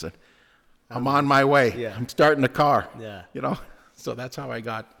up. And I said, I'm on my way. Yeah. I'm starting the car. Yeah. So that's how I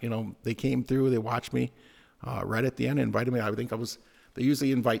got, they came through, they watched me right at the end, invited me. They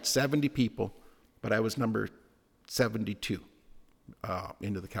usually invite 70 people, but I was number 72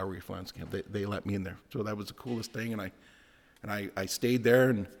 into the Calgary Flames camp. They let me in there. So that was the coolest thing. And I stayed there.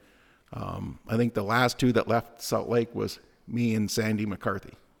 And I think the last two that left Salt Lake was me and Sandy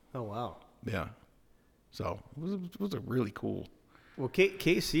McCarthy. Oh, wow. Yeah. So it was a really cool. Well,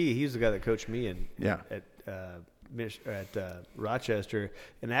 KC, he's the guy that coached me at Rochester.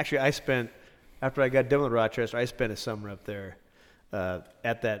 And actually, after I got done with Rochester, I spent a summer up there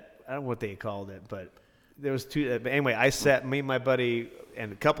at that, I don't know what they called it, but there was two. But anyway, I sat, me and my buddy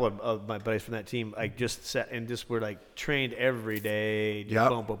and a couple of my buddies from that team, like just sat and just were like trained every day. Just Yep.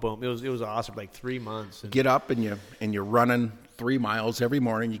 boom, boom, boom. It was awesome. Like 3 months. And Get up and you're running 3 miles every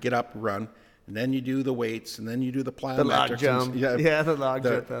morning. You get up, run, and then you do the weights, and then you do the plyometrics. log jump. Yeah, the log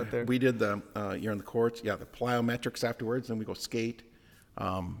jump out there. We did you're in the courts. Yeah, the plyometrics afterwards. Then we go skate.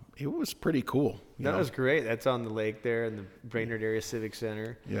 It was pretty cool. That was great. That's on the lake there in the Brainerd Area Civic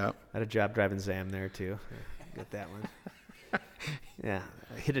Center. Yeah. I had a job driving Zam there too. Got that one. Yeah,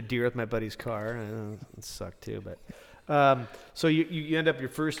 I hit a deer with my buddy's car. It sucked too, but so you end up your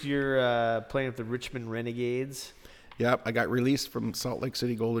first year playing with the Richmond Renegades. Yep, I got released from Salt Lake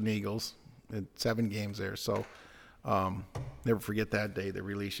City Golden Eagles in 7 games there. So never forget that day. The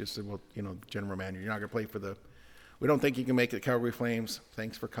release just said, well, general manager, you're not going to play for we don't think you can make it Calgary Flames.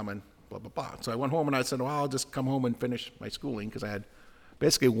 Thanks for coming, blah, blah, blah. So I went home and I said, well, I'll just come home and finish my schooling because I had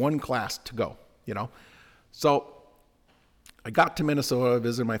basically 1 class to go, So I got to Minnesota,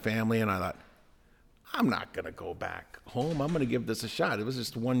 visited my family, and I thought, I'm not going to go back home. I'm going to give this a shot. It was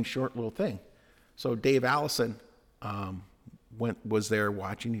just one short little thing. So Dave Allison was there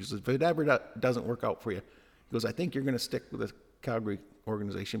watching. He says, if it ever doesn't work out for you, he goes, I think you're going to stick with the Calgary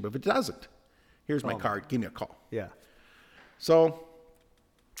organization, but if it doesn't, here's my card. Give me a call. Yeah. So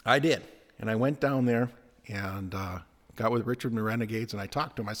I did, and I went down there and got with Richard and the Renegades, and I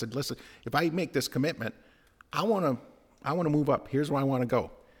talked to him. I said, listen, if I make this commitment, I want to move up. Here's where I want to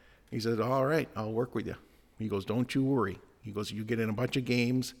go. He said, all right, I'll work with you. He goes, don't you worry. He goes, you get in a bunch of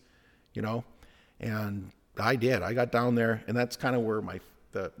games, and I did. I got down there, and that's kind of where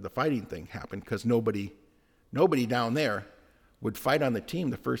the fighting thing happened, because nobody down there would fight on the team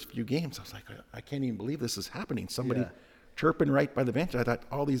the first few games. I was like, I can't even believe this is happening. Somebody chirping right by the bench. I thought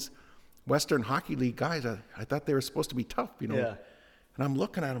all these Western Hockey League guys, I thought they were supposed to be tough, Yeah. And I'm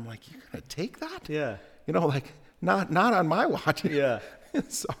looking at them like, you're going to take that? Yeah. Like not on my watch. Yeah.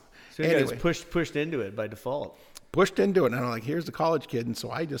 So you anyway, guys pushed into it by default. pushed into it. And I'm like, here's the college kid. And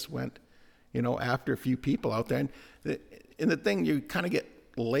so I just went, after a few people out there. And the thing, you kind of get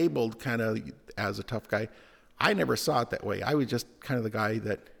labeled kind of as a tough guy. I never saw it that way. I was just kind of the guy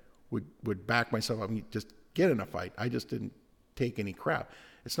that would back myself up and just get in a fight. I just didn't take any crap.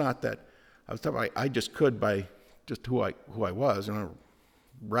 It's not that I was tough. I just could by just who I was.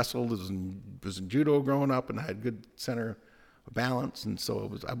 Wrestled, was in judo growing up, and I had good center of balance, and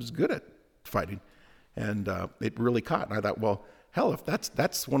so I was good at fighting, and it really caught. And I thought, well, hell, if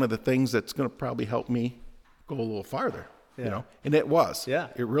that's one of the things that's going to probably help me go a little farther, and it was. Yeah.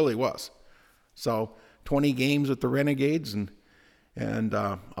 It really was. So 20 games with the Renegades, and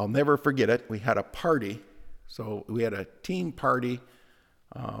I'll never forget it. We had a party, so we had a team party.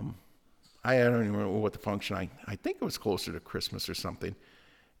 I don't even remember what the function. I think it was closer to Christmas or something.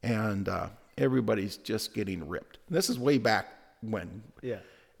 And everybody's just getting ripped. And this is way back when. Yeah.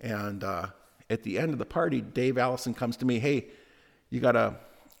 And at the end of the party, Dave Allison comes to me, hey, you got a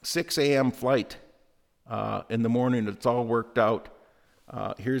 6 a.m. flight in the morning. It's all worked out.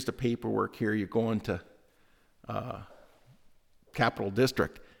 Here's the paperwork here. You're going to Capital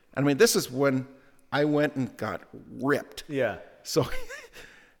District. I mean, this is when I went and got ripped. Yeah. So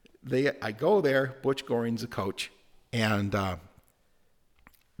I go there, Butch Goring's the coach, and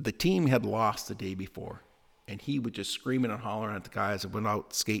the team had lost the day before, and he was just screaming and hollering at the guys that went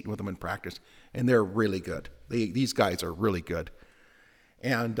out skating with them in practice, and they're really good. These guys are really good.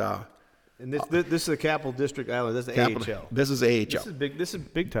 And this is the Capital District Island. This is the AHL. This is AHL. This is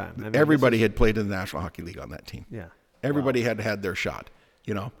big time. I mean, Everybody had played in the National Hockey League on that team. Yeah. Everybody had had their shot,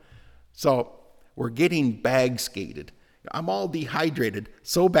 So we're getting bag skated. I'm all dehydrated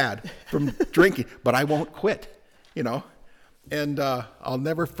so bad from drinking, but I won't quit, And I'll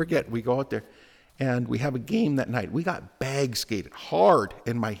never forget, we go out there, and we have a game that night. We got bag skated hard,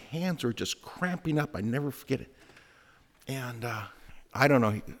 and my hands were just cramping up. I never forget it. And I don't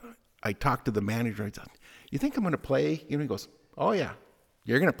know. I talked to the manager. I said, you think I'm going to play? He goes, oh, yeah,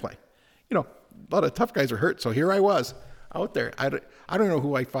 you're going to play. A lot of tough guys are hurt, so here I was out there. I don't know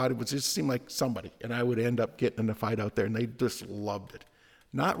who I fought. It just seemed like somebody, and I would end up getting in a fight out there, and they just loved it.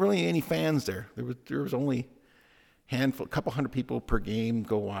 Not really any fans there. There was only a couple hundred people per game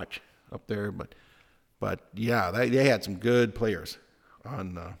go watch up there, but yeah, they had some good players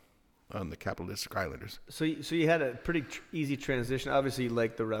on the Capital District Islanders. So you had a pretty easy transition. Obviously, you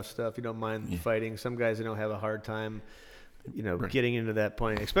like the rough stuff. You don't mind fighting. Some guys have a hard time, getting into that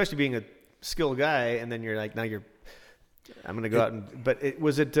point, especially being a skilled guy. And then you're like, now I'm going to go out and. But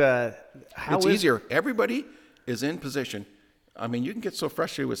it's easier. Everybody is in position. I mean, you can get so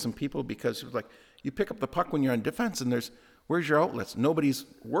frustrated with some people because like you pick up the puck when you're on defense, and there's Where's your outlets? Nobody's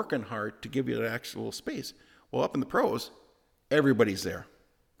working hard to give you the actual space. Well, up in the pros, everybody's there.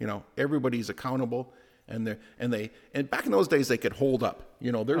 You know, everybody's accountable, and back in those days they could hold up.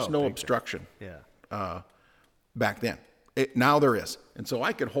 You know, there's no obstruction. Yeah. Back then. Now there is. And so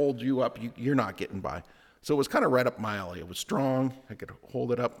I could hold you up. You're not getting by. So it was kind of right up my alley. It was strong. I could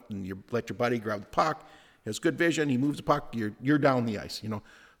hold it up, and you let your buddy grab the puck. He has good vision. He moves the puck. You're down the ice. You know.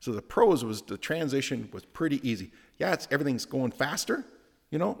 So the pros the transition was pretty easy. Yeah, everything's going faster.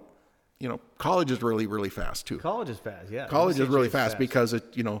 You know, college is really, really fast too. College is fast. Yeah. College is really fast because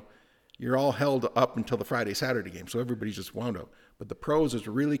you're all held up until the Friday, Saturday game. So everybody's just wound up. But the pros is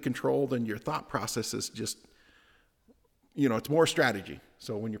really controlled, and your thought process is just, it's more strategy.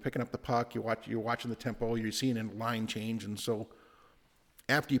 So when you're picking up the puck, you're watching the tempo, you're seeing a line change. And so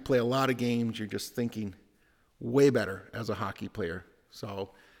after you play a lot of games, you're just thinking way better as a hockey player. So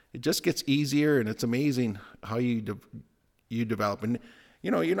it just gets easier, and it's amazing how you develop. And,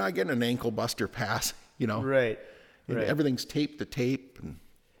 you're not getting an ankle buster pass, Right. Everything's tape to tape. And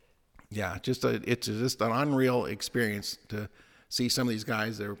yeah, it's just an unreal experience to see some of these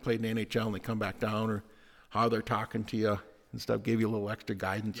guys that have played in the NHL and they come back down, or how they're talking to you and stuff, give you a little extra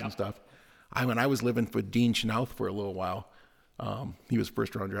guidance and stuff. I was living with Dean Schnauth for a little while. He was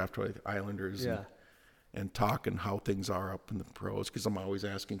first round draft by the Islanders. Yeah. And talking how things are up in the pros, because I'm always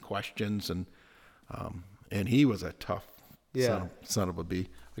asking questions, and he was a tough son of a bee.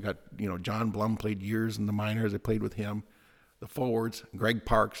 I got John Blum played years in the minors. I played with him. The forwards, Greg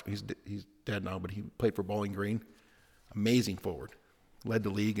Parks, he's dead now, but he played for Bowling Green. Amazing forward, led the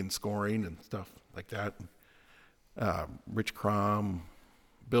league in scoring and stuff like that. Rich Crom,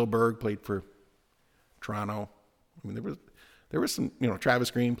 Bill Berg played for Toronto. I mean, there was some, Travis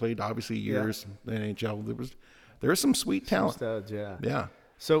Green played obviously years in the NHL. There was some sweet talent. Some studs, yeah. Yeah.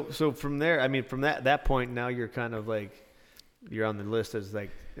 So from there, I mean, from that point, now you're kind of like, you're on the list as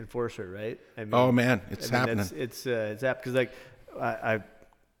like enforcer, right? I mean, oh man, it's happening. It's happening because like I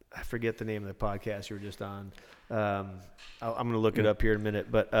forget the name of the podcast you were just on. I'm going to look it up here in a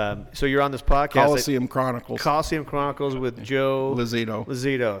minute. But so you're on this podcast, Coliseum Chronicles with Joe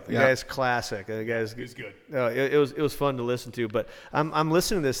Lazito. The guy's classic. The guy's He's good. It was fun to listen to. But I'm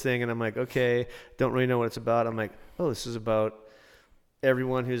listening to this thing and I'm like, okay, don't really know what it's about. I'm like, oh, this is about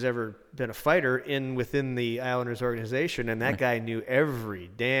everyone who's ever been a fighter within the Islanders organization, and that guy knew every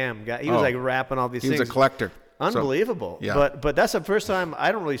damn guy. He was like rapping all these things. He was a collector. Unbelievable. So, yeah. But that's the first time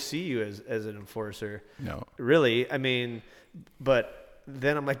I don't really see you as an enforcer. No. Really. I mean, but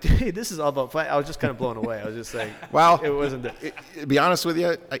then I'm like, hey, this is all about fight. I was just kind of blown away. I was just like, well, it wasn't to be honest with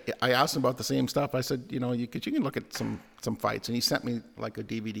you, I asked him about the same stuff. I said, you can look at some fights, and he sent me like a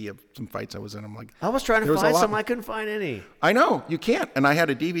DVD of some fights I was in. I'm like, I was trying to find some, I couldn't find any. I know, you can't. And I had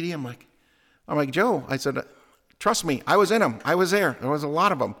a DVD. I'm like, Joe, I said, trust me, I was in them. I was there. There was a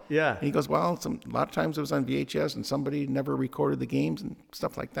lot of them. Yeah. And he goes, well, a lot of times it was on VHS, and somebody never recorded the games and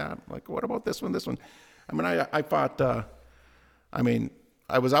stuff like that. I'm like, what about this one? I mean, I fought,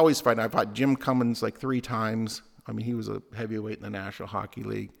 I was always fighting. I fought Jim Cummins like 3 times. I mean, he was a heavyweight in the National Hockey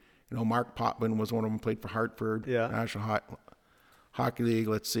League. Mark Potvin was one of them, played for Hartford, National Hockey League.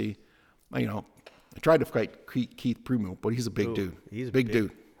 Let's see. I tried to fight Keith Primo, but he's a big dude. He's a big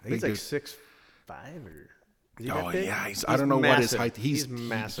dude. He's like 6'5" or... Yeah, I don't know massive. What his height. He's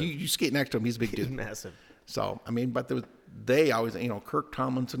massive. You skate next to him, he's a big dude. He's massive. So, I mean, but they always, Kirk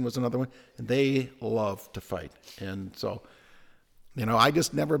Tomlinson was another one, and they love to fight. And so, I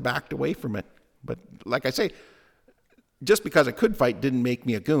just never backed away from it. But like I say, just because I could fight didn't make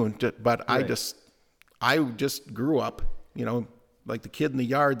me a goon. But right. I just grew up, like the kid in the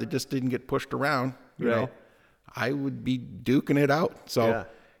yard that just didn't get pushed around. You know, I would be duking it out. So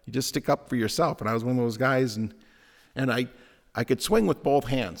you just stick up for yourself. And I was one of those guys, and I could swing with both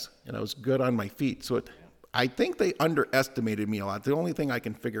hands, and I was good on my feet. So I think they underestimated me a lot. The only thing I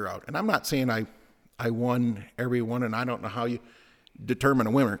can figure out, and I'm not saying I won every one, and I don't know how you determine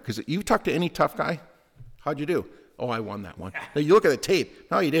a winner, because you talk to any tough guy, how'd you do? Oh, I won that one. Now you look at the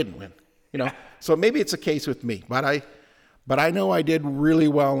tape, no, you didn't win. So maybe it's a case with me, but I know I did really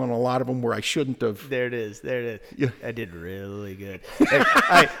well on a lot of them where I shouldn't have. There it is. Yeah. I did really good.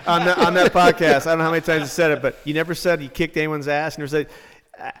 On that podcast, I don't know how many times I said it, but you never said you kicked anyone's ass. You never said,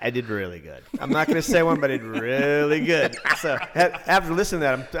 I did really good. I'm not going to say one, but I did really good. So after listening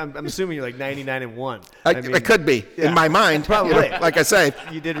to that, I'm assuming you're like 99-1. It could be in my mind. Probably. Like I say,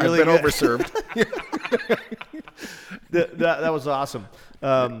 you did really I've been good. Overserved. that was awesome.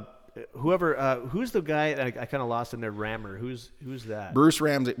 Who's the guy I kind of lost in there? Rammer. Who's that? Bruce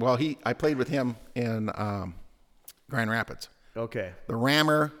Ramsey. Well, I played with him in Grand Rapids. Okay. The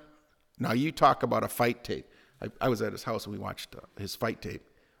Rammer. Now you talk about a fight tape. I was at his house and we watched his fight tape.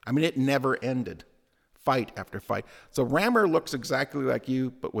 I mean, it never ended, fight after fight. So Rammer looks exactly like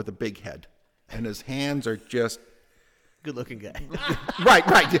you, but with a big head, and his hands are just Good looking guy. right.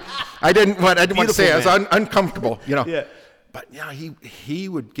 I didn't want to say it. I was man. uncomfortable, you know. Yeah. But yeah, he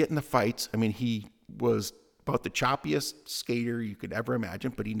would get in the fights. I mean, he was about the choppiest skater you could ever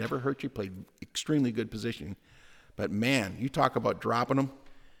imagine, but he never hurt you. Played extremely good positioning. But man, you talk about dropping him,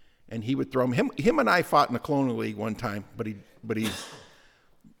 and he would throw him. Him and I fought in the Colonial League one time, but he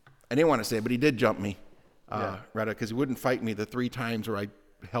I didn't want to say it, but he did jump me, rather, because he wouldn't fight me the 3 times where I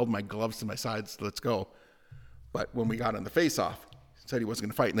held my gloves to my sides. Let's go. But when we got on the face-off, he said he wasn't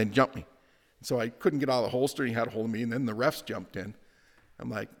going to fight, and then jumped me. So I couldn't get out of the holster, and he had a hold of me, and then the refs jumped in. I'm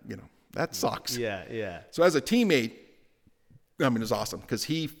like, that sucks. Yeah. So as a teammate, I mean, it was awesome because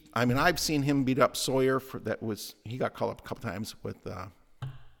I've seen him beat up Sawyer he got called up a couple times with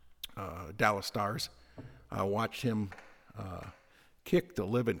Dallas Stars. I watched him kick the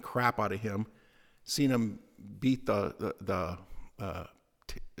living crap out of him. Seen him beat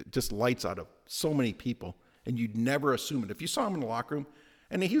just lights out of so many people, and you'd never assume it. If you saw him in the locker room,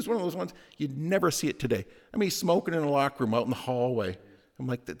 and he was one of those ones, you'd never see it today. I mean, he's smoking in the locker room out in the hallway. I'm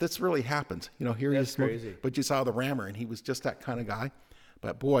like, this really happens. Here he is smoking. Crazy. But you saw the Rammer, and he was just that kind of guy.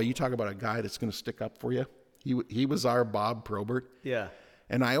 But boy, you talk about a guy that's going to stick up for you. He was our Bob Probert. Yeah.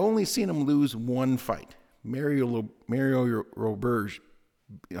 And I only seen him lose one fight. Mario Roberge.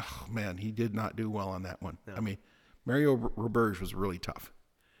 Oh, man, he did not do well on that one. No. I mean, Mario Roberge was really tough.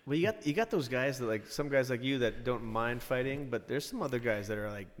 Well, you got those guys that, like, some guys like you that don't mind fighting, but there's some other guys that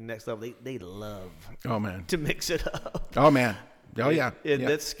are like next level. They love to mix it up. Oh man. Oh yeah.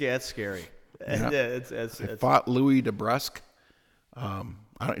 That's scary. Yeah. It's I fought Louis DeBrusque.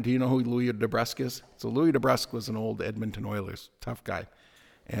 Do you know who Louis DeBrusque is? So Louis DeBrusque was an old Edmonton Oilers tough guy,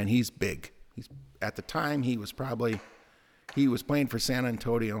 and he's big. At the time he was playing for San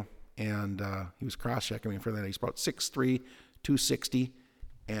Antonio, and he was cross-checking me for that. He's about 6'3", 260.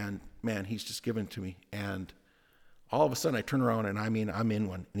 And man, he's just given it to me. And all of a sudden I turn around and I'm in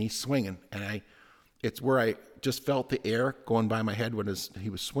one, and he's swinging. And it's where I just felt the air going by my head when he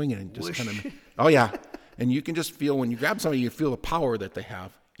was swinging, and just kind of, oh yeah. And you can just feel when you grab somebody, you feel the power that they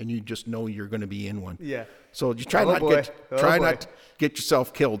have, and you just know you're going to be in one. Yeah. So you try not to get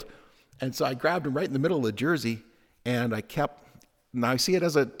yourself killed. And so I grabbed him right in the middle of the jersey, and now I see it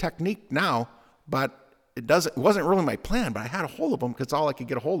as a technique now, but it wasn't really my plan, but I had a hold of him because all I could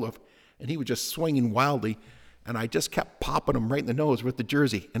get a hold of, and he was just swinging wildly, and I just kept popping him right in the nose with the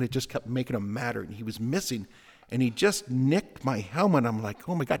jersey, and it just kept making him madder, and he was missing, and he just nicked my helmet. I'm like,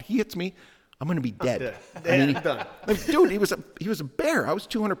 oh my God, he hits me, I'm going to be dead. Done. Dude, he was a bear. I was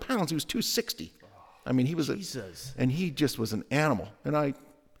 200 pounds. He was 260. I mean, he was Jesus. And he just was an animal. And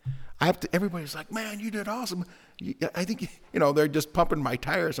everybody's like, man, you did awesome. I think, they're just pumping my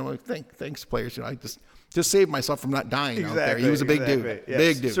tires. I'm like, thanks, players. I just saved myself from not dying out there. He was a big dude. Yes.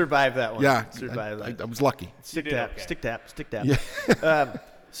 Big dude. Survived that one. Yeah. Survived that. I was lucky. Stick tap. Yeah.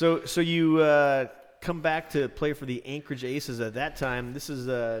 So you come back to play for the Anchorage Aces at that time. This is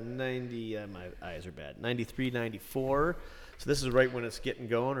 90, my eyes are bad, 93, 94. So this is right when it's getting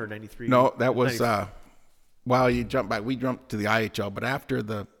going, or 93? No, that was, you jump back. We jumped to the IHL, but after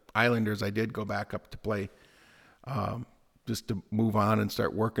the Islanders, I did go back up to play just to move on and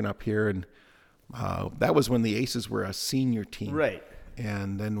start working up here. And that was when the Aces were a senior team. Right.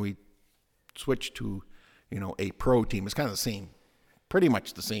 And then we switched to, a pro team. It's kind of pretty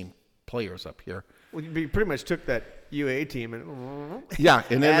much the same players up here. Well, you pretty much took that UA team and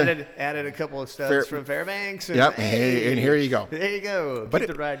and added a couple of studs from Fairbanks. And, and here you go. There you go. But Keep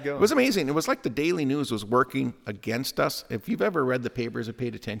the ride going. It was amazing. It was like the Daily News was working against us. If you've ever read the papers and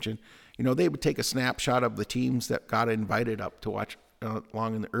paid attention, they would take a snapshot of the teams that got invited up to watch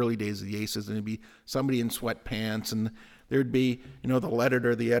along in the early days of the Aces, and it'd be somebody in sweatpants, and there'd be,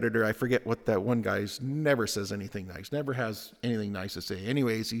 the editor, I forget what that one guy's, never says anything nice, never has anything nice to say.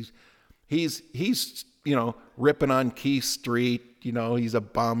 Anyways, he's ripping on Keith Street, he's a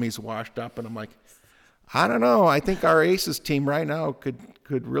bum, he's washed up, and I'm like, I don't know, I think our Aces team right now could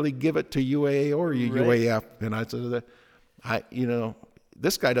really give it to UA or UAF. And I said,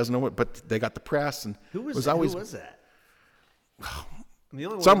 this guy doesn't know it, but they got the press, and who was that?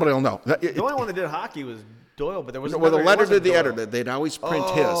 Somebody will know. The only one that did hockey was Doyle, but there was the letter to the editor. They'd always print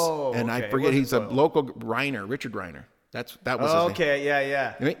his, and I forget he's Doyle. A local Reiner, Richard Reiner. That was his name. Okay,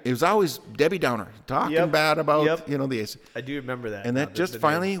 yeah. It was always Debbie Downer talking bad about the Aces. I do remember that. And then just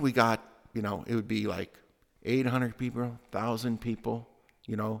finally we got it would be like 800 people, 1,000 people,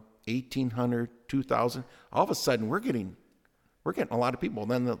 1,800, 2,000. All of a sudden we're getting we're getting a lot of people.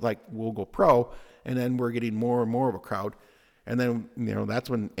 And then like we'll go pro, and then we're getting more and more of a crowd. And then, you know, that's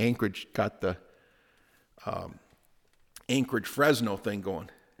when Anchorage got the Anchorage Fresno thing going.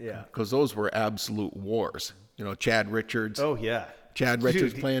 Yeah. Because those were absolute wars. You know, Chad Richards. Oh, yeah. Chad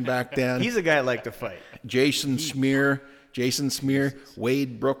Richards playing back then. He's a guy I like to fight. Jason Smear,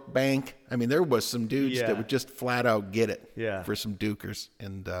 Wade Brookbank. I mean, there was some dudes Yeah. that would just flat out get it for some Dukers.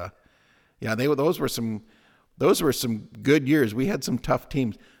 And those were some good years. We had some tough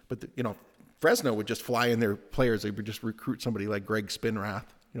teams, but you know, Fresno would just fly in their players. They would just recruit somebody like Greg Spinrath.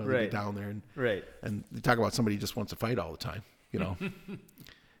 You know, they'd be down there and they talk about somebody who just wants to fight all the time. You know.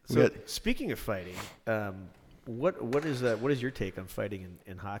 So speaking of fighting, what is your take on fighting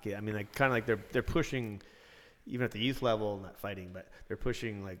in hockey? I mean, like kind of like they're pushing, even at the youth level, not fighting, but they're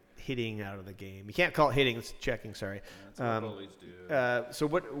pushing like hitting out of the game. You can't call it hitting; it's checking. Sorry. That's what bullies do. So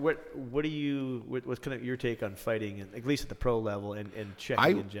what's kind of your take on fighting, and at least at the pro level, and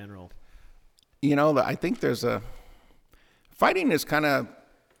checking in general? You know, I think fighting is kind of,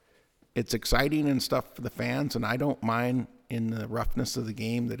 it's exciting and stuff for the fans, and I don't mind in the roughness of the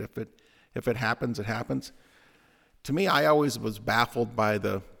game that if it happens, it happens. To me, I always was baffled by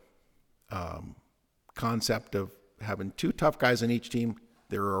the concept of having two tough guys on each team.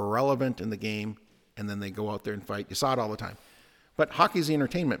 They're irrelevant in the game, and then they go out there and fight. You saw it all the time. But hockey's the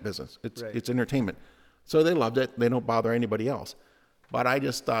entertainment business. It's entertainment. So they loved it. They don't bother anybody else. But I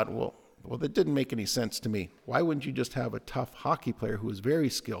just thought, well, that didn't make any sense to me. Why wouldn't you just have a tough hockey player who is very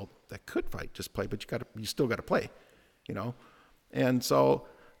skilled that could fight, just play, but you still got to play, you know? And so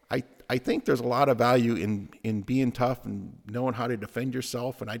I think there's a lot of value in being tough and knowing how to defend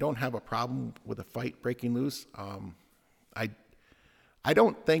yourself. And I don't have a problem with a fight breaking loose. I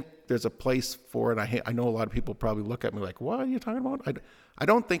don't think there's a place for it. I know a lot of people probably look at me like, what are you talking about? I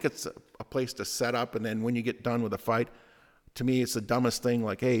don't think it's a place to set up. And then when you get done with a fight, to me, it's the dumbest thing.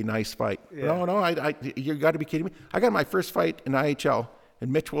 Like, hey, nice fight. Yeah. No, you got to be kidding me. I got my first fight in IHL,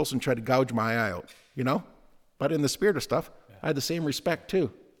 and Mitch Wilson tried to gouge my eye out, you know? But in the spirit of stuff, I had the same respect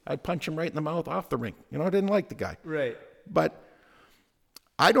too. I'd punch him right in the mouth off the rink. You know, I didn't like the guy. Right. But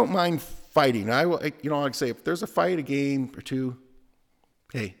I don't mind fighting. Like I say, if there's a fight, a game or two,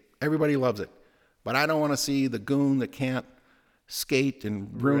 hey, everybody loves it. But I don't want to see the goon that can't skate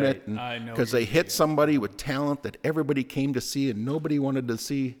and ruin it because they hit somebody with talent that everybody came to see and nobody wanted to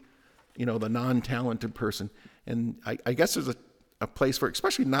see, you know, the non-talented person. And I guess there's a place for it,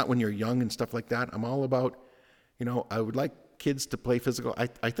 especially not when you're young and stuff like that. I'm all about, you know, I would like kids to play physical.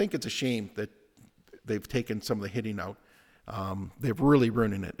 I think it's a shame that they've taken some of the hitting out. They're really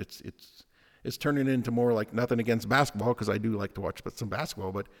ruining it. It's turning into more like, nothing against basketball because I do like to watch some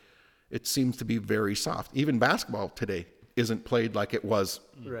basketball, but it seems to be very soft. Even basketball today isn't played like it was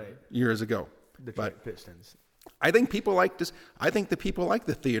years ago. Detroit Pistons. I think people like this. I think the people like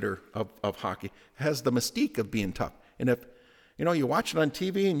the theater of hockey. It has the mystique of being tough. And if, you know, you watch it on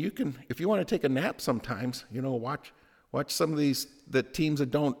TV and you can, if you want to take a nap sometimes, you know, watch some of the teams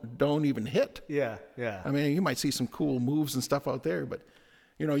that don't even hit. Yeah. I mean, you might see some cool moves and stuff out there, but,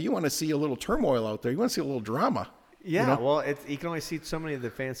 you know, you want to see a little turmoil out there. You want to see a little drama. Yeah, you know? well, you can only see so many of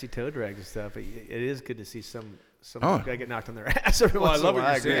the fancy toe drags and stuff. It is good to see some guy get knocked on their ass every once in a while. I love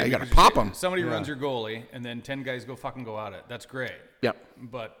what you're saying. Yeah, you got to pop them. Somebody runs your goalie, and then 10 guys go at it. That's great. Yep.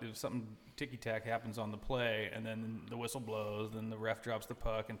 But if something ticky-tack happens on the play, and then the whistle blows, then the ref drops the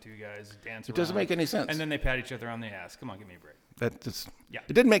puck, and two guys dance around. It doesn't make any sense. And then they pat each other on the ass. Come on, give me a break.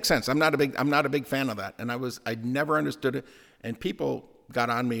 It didn't make sense. I'm not a big fan of that. And I never understood it. And people got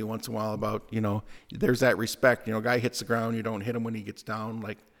on me once in a while about, you know, there's that respect. You know, guy hits the ground, you don't hit him when he gets down.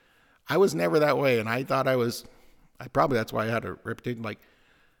 Like, I was never that way, and I thought probably that's why I had a reputation. Like,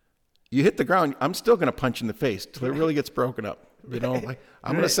 you hit the ground, I'm still going to punch in the face till it really gets broken up. You know, like,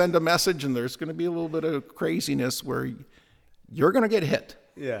 I'm going to send a message, and there's going to be a little bit of craziness where you're going to get hit.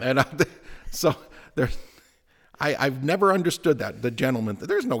 Yeah. And so I've never understood that, the gentleman.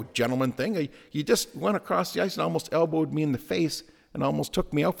 There's no gentleman thing. You just went across the ice and almost elbowed me in the face and almost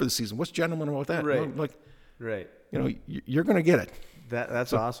took me out for the season. What's gentleman about that? Right. You know, you're going to get it.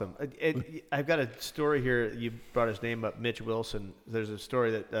 That's awesome. I've got a story here. You brought his name up, Mitch Wilson. There's a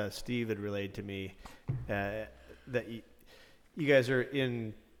story that Steve had relayed to me that you guys are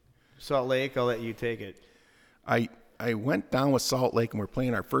in Salt Lake. I'll let you take it. I went down with Salt Lake, and we're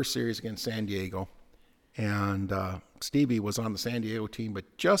playing our first series against San Diego. And Stevie was on the San Diego team,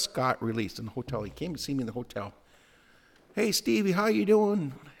 but just got released in the hotel. He came to see me in the hotel. Hey, Stevie, how you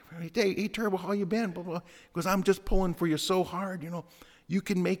doing? Hey, Turbo, how you been? Blah, blah. Because I'm just pulling for you so hard, you know. You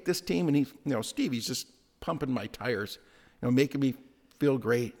can make this team. And Stevie's just pumping my tires, making me feel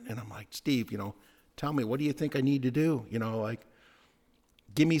great. And I'm like, Steve, tell me, what do you think I need to do?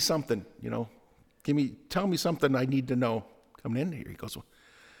 give me something, tell me something I need to know coming in here. He goes,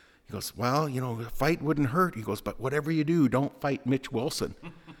 well, a fight wouldn't hurt. He goes, but whatever you do, don't fight Mitch Wilson.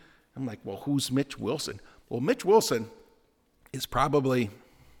 I'm like, well, who's Mitch Wilson? Well, Mitch Wilson is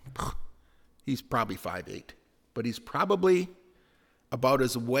he's probably 5'8", but he's probably about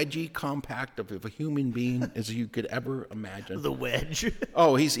as wedgie compact of a human being as you could ever imagine. The wedge.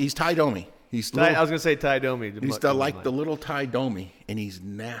 Oh, he's Ty Domi. I was going to say Ty Domi. He's the little Ty Domi, and he's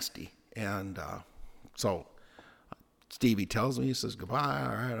nasty. And so Stevie tells me, he says, goodbye, all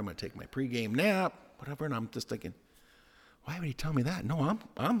right, I'm going to take my pregame nap, whatever. And I'm just thinking, why would he tell me that? No,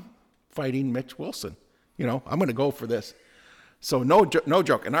 I'm fighting Mitch Wilson. I'm going to go for this. So no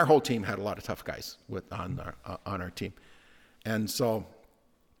joke. And our whole team had a lot of tough guys on our team. And so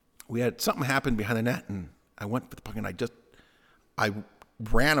we had something happen behind the net, and I went for the puck, and I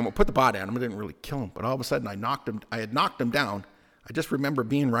ran him, put the body on him. I didn't really kill him, but all of a sudden I had knocked him down. I just remember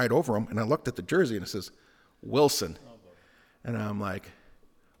being right over him, and I looked at the jersey, and it says, Wilson. And I'm like,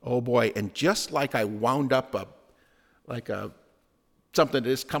 oh boy. And just like I wound up something that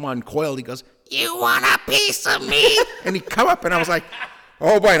just come uncoiled, he goes, you want a piece of me? And he come up, and I was like,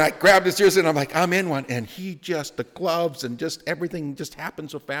 oh boy. And I grabbed his jersey, and I'm like, I'm in one. And the gloves and just everything just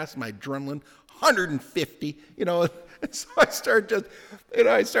happened so fast. My adrenaline, 150, And so I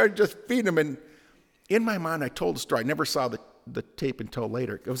started just feeding him. And in my mind, I told the story. I never saw the tape until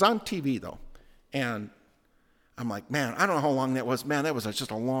later. It was on TV though. And I'm like, man, I don't know how long that was. Man, that was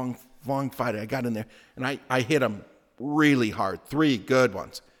just a long fight. I got in there, and I hit him really hard, 3 good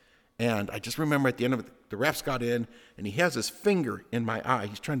ones. And I just remember at the end of it, the refs got in, and he has his finger in my eye.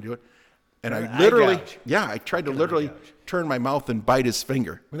 He's trying to do it. And I tried to literally turn my mouth and bite his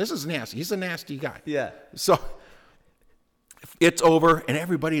finger. I mean, this is nasty. He's a nasty guy. Yeah. So it's over, and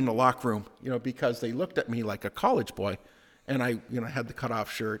everybody in the locker room, because they looked at me like a college boy, and I had the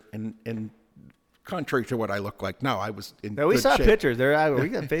cutoff shirt, and contrary to what I look like now, I was in we good saw shape. pictures. We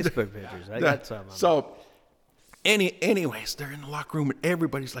got Facebook pictures. I got some. So, anyways, they're in the locker room, and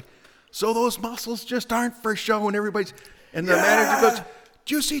everybody's like, so those muscles just aren't for show, and the manager goes,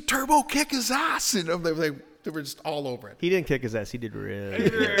 did you see Turbo kick his ass? And they were just all over it. He didn't kick his ass. He did really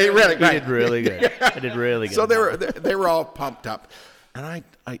good. He did really good. I did really good. So they were all pumped up. And I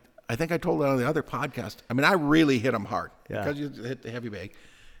think I told it on the other podcast. I mean, I really hit him hard because you hit the heavy bag.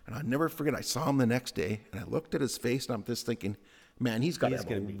 And I'll never forget, I saw him the next day, and I looked at his face, and I'm just thinking, man, he's got to have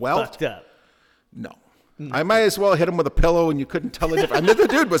a welt. Fucked up. No. I might as well hit him with a pillow, and you couldn't tell the difference. I mean, the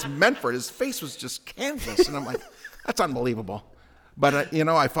dude was meant for it. His face was just canvas, and I'm like, that's unbelievable. But,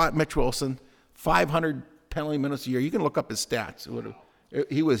 I fought Mitch Wilson, 500 penalty minutes a year. You can look up his stats.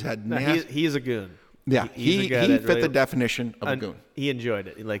 He's a goon. Yeah, he fit the definition of a goon. He enjoyed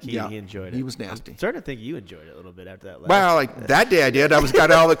it. He enjoyed it. He was nasty. I'm starting to think you enjoyed it a little bit after that. That day I did. I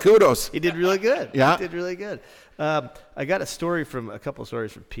got all the kudos. He did really good. Yeah. He did really good. I got a couple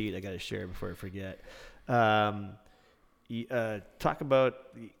stories from Pete I got to share before I forget. Talk about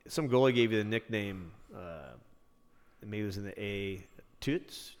some goalie gave you the nickname, maybe it was in the A,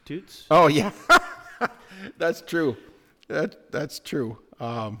 Toots? Oh, yeah. That's true. That's true.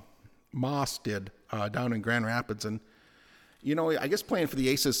 Moss did down in Grand Rapids. And, I guess playing for the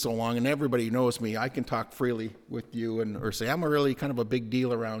Aces so long, and everybody knows me, I can talk freely with you or say I'm a really kind of a big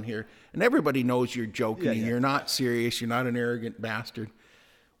deal around here. And everybody knows you're joking. Yeah. You're not serious. You're not an arrogant bastard.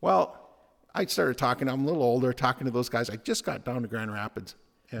 Well, I started talking. I'm a little older, talking to those guys. I just got down to Grand Rapids,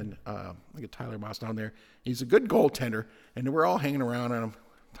 and I get Tyler Moss down there. He's a good goaltender, and we're all hanging around on him.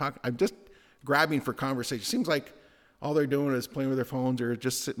 I'm just grabbing for conversation. Seems like all they're doing is playing with their phones or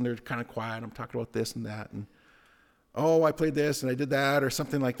just sitting there kind of quiet. I'm talking about this and that, and I played this and I did that or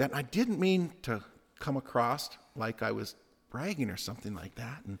something like that. And I didn't mean to come across like I was bragging or something like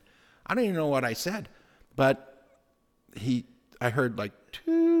that. And I don't even know what I said, but I heard like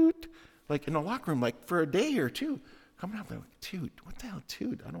toot, like in the locker room, like for a day or two, coming up there, like, toot, what the hell,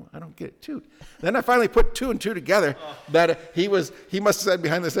 toot? I don't get it, toot. Then I finally put 2 and 2 together. That he must have said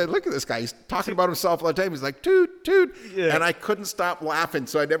behind the head, look at this guy, he's talking about himself all the time. He's like toot, toot, and I couldn't stop laughing.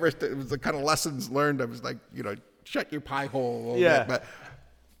 So it was the kind of lessons learned. I was like, shut your pie hole a little bit, but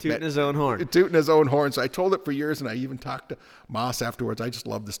tooting his own horn. Tooting his own horn. So I told it for years, and I even talked to Moss afterwards. I just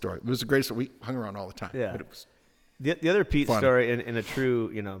loved the story. It was the greatest. We hung around all the time. Yeah. But it was the other Pete fun. Story in a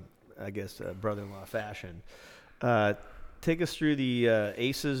true, I guess, brother-in-law fashion. Take us through the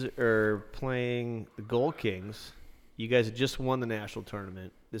Aces are playing the Gold Kings. You guys had just won the national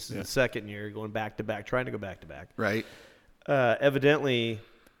tournament. This is the second year, going back to back, trying to go back to back. Right. Evidently,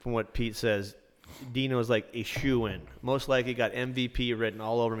 from what Pete says, Dino's like a shoo-in. Most likely got MVP written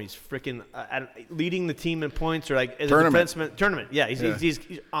all over him. He's freaking leading the team in points or like as Tournament. a defenseman. Tournament. Yeah, he's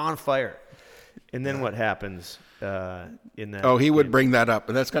on fire. And then what happens in that? Oh, he would bring that up,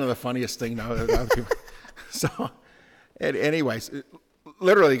 and that's kind of the funniest thing now. So, anyways,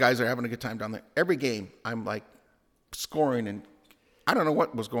 literally, guys are having a good time down there. Every game, I'm like scoring, and I don't know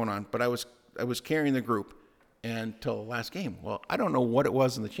what was going on, but I was carrying the group until the last game. Well, I don't know what it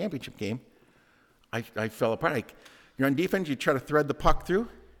was in the championship game. I fell apart. You're on defense, you try to thread the puck through,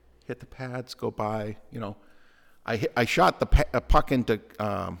 hit the pads, go by. I shot the puck into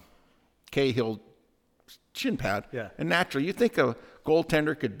Cahill shin pad. Yeah. And naturally, you think a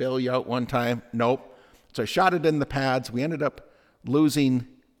goaltender could bail you out one time. Nope. So I shot it in the pads. We ended up losing,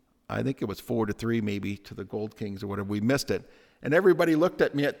 I think it was 4-3 maybe to the Gold Kings or whatever. We missed it. And everybody looked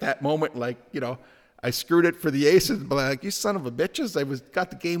at me at that moment like, I screwed it for the Aces, but like, you son of a bitches,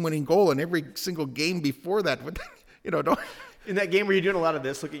 got the game-winning goal in every single game before that. Don't. In that game, were you doing a lot of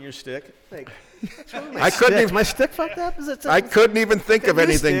this, looking at your stick? Like, I couldn't even. My stick fucked up? I couldn't even think of Your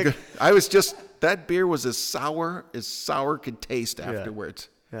anything. stick. I was just, that beer was as sour could taste afterwards.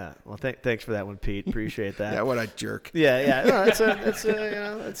 Yeah. Well, thanks for that one, Pete. Appreciate that. Yeah, what a jerk. Yeah. No,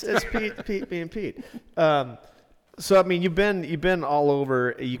 it's Pete being Pete. So I mean, you've been all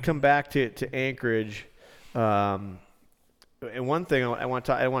over. You come back to Anchorage, and one thing I want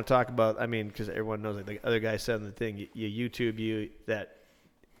to talk about. I mean, because everyone knows, like the other guy said in the thing, you YouTube that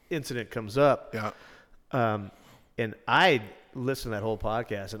incident comes up. Yeah. And I listened to that whole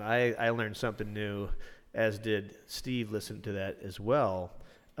podcast, and I learned something new, as did Steve. Listened to that as well.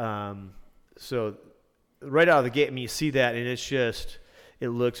 So right out of the gate, I mean, you see that, and it's just. It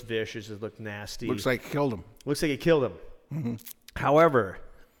looks vicious. It looks nasty. Looks like it killed him. Looks like it killed him. Mm-hmm. However,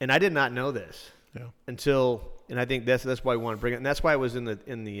 and I did not know this until, and I think that's why I want to bring it. And that's why it was in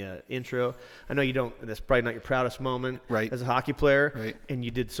the intro. I know you don't. That's probably not your proudest moment, right, as a hockey player, right? And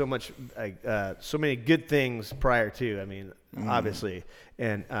you did so many good things prior to. I mean, obviously,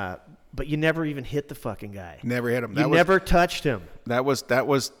 and but you never even hit the fucking guy. Never hit him. You never touched him. That was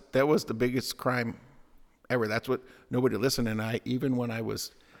the biggest crime ever. That's what nobody listened. And even when I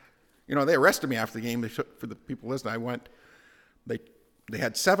was, they arrested me after the game. For the people listening, I went. They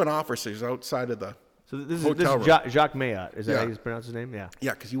had 7 officers outside of the hotel room. Jacques Mayotte. Is that how you pronounce his name? Yeah.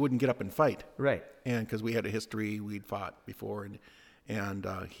 Yeah, because he wouldn't get up and fight. Right. And because we had a history, we'd fought before,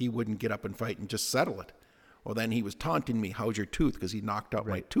 and he wouldn't get up and fight and just settle it. Well, then he was taunting me, "How's your tooth?" Because he knocked out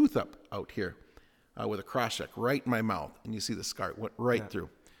my tooth out here with a cross check right in my mouth, and you see the scar went right through.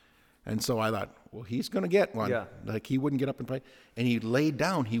 And so I thought, well, he's going to get one. Yeah. Like, he wouldn't get up and fight. And he laid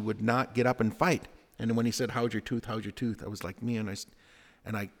down. He would not get up and fight. And then when he said, "How's your tooth? How's your tooth?" I was like, me, and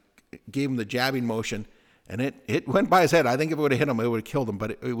I gave him the jabbing motion, and it went by his head. I think if it would have hit him, it would have killed him.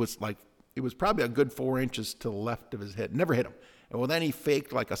 But it was probably a good 4 inches to the left of his head. Never hit him. And well, then he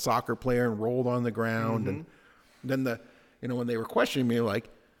faked like a soccer player and rolled on the ground. And then when they were questioning me,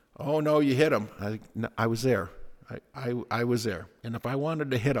 like, "Oh no, you hit him." I was there. I was there. And if I wanted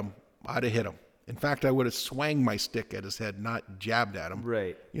to hit him, I'd have hit him. In fact, I would have swung my stick at his head, not jabbed at him.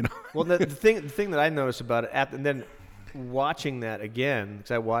 Right. Well, the thing that I noticed about it, and then watching that again,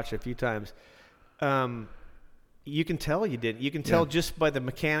 because I watched it a few times, you can tell you didn't. You can tell just by the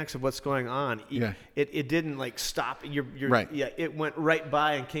mechanics of what's going on. It didn't like stop. Right. Yeah. It went right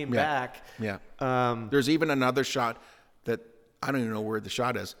by and came back. Yeah. There's even another shot that I don't even know where the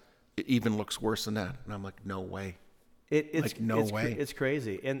shot is. It even looks worse than that, and I'm like, no way. It's way. It's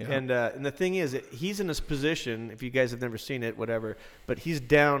crazy. And the thing is, he's in this position, if you guys have never seen it, whatever, but he's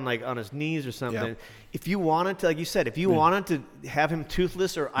down like on his knees or something. Yeah. If you wanted to, like you said, if you wanted to have him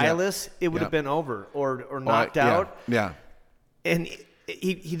toothless or eyeless, it would have been over or knocked out. Yeah. And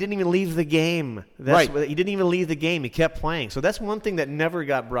he didn't even leave the game. He didn't even leave the game. He kept playing. So that's one thing that never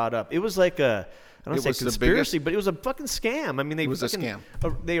got brought up. It was like I don't say conspiracy, but it was a fucking scam. I mean, it was a scam.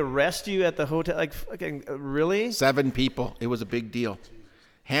 They arrest you at the hotel, like fucking really? 7 people. It was a big deal.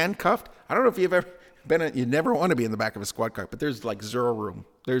 Handcuffed. I don't know if you've ever been. You never want to be in the back of a squad car, but there's like 0 room.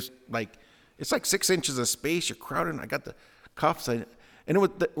 There's like it's like 6 inches of space. You're crowded. I got the cuffs.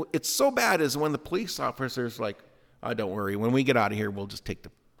 It's so bad is when the police officer's like, "Oh, don't worry. When we get out of here, we'll just take the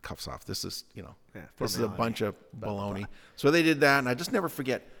cuffs off. This is this is a bunch of baloney." So they did that, and I just never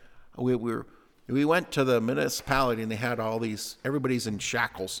forget. We went to the municipality, and they had all these, everybody's in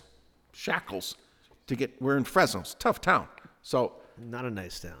shackles we're in Fresno. It's a tough town. So not a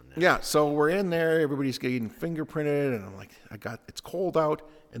nice town. No. Yeah. So we're in there, everybody's getting fingerprinted, and I'm like, it's cold out,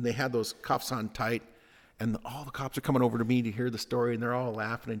 and they had those cuffs on tight, and all the cops are coming over to me to hear the story, and they're all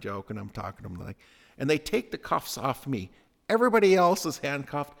laughing and joking. I'm talking to them and they take the cuffs off me everybody else is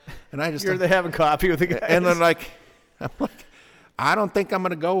handcuffed, and I just You're there having coffee with the guys. and then I'm like, I don't think I'm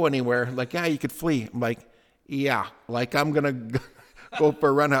gonna go anywhere. Like, yeah, you could flee. I'm like, yeah, like I'm gonna go for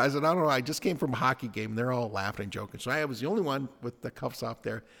a run. I said, I don't know. I just came from a hockey game. They're all laughing and joking. So I was the only one with the cuffs off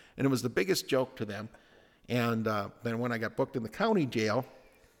there, and it was the biggest joke to them. And then when I got booked in the county jail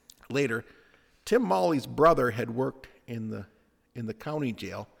later, Tim Molly's brother had worked in the county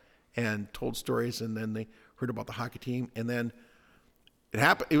jail and told stories, and then they heard about the hockey team, and then it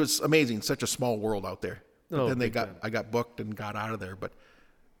happened. It was amazing. Such a small world out there. But then I got booked and got out of there. But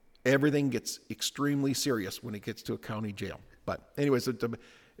everything gets extremely serious when it gets to a county jail. But anyways, it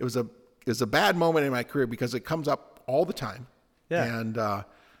was a bad moment in my career because it comes up all the time. Yeah. And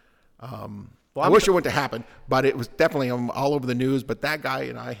I wish it wouldn't have happened, but it was definitely all over the news. But that guy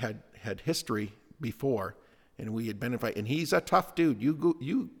and I had history before, and we had been in fight. And he's a tough dude.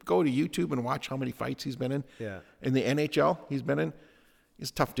 You go to YouTube and watch how many fights he's been in. Yeah. In the NHL, he's been in. He's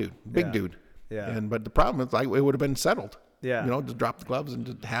a tough dude, big dude. Yeah. But the problem is, like, it would have been settled. Yeah. Just drop the gloves and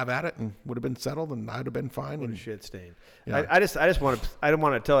just have at it, and would have been settled, and I'd have been fine. What a And shit stain. Yeah. I don't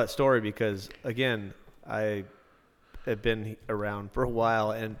want to tell that story because, again, I have been around for a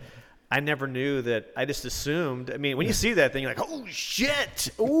while, and I never knew that. I just assumed. I mean, when you see that thing, you're like, oh shit,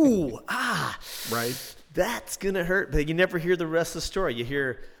 ooh, right. that's gonna hurt. But you never hear the rest of the story. You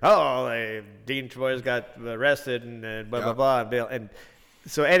hear, oh, Dean Troyes got arrested and blah blah blah, and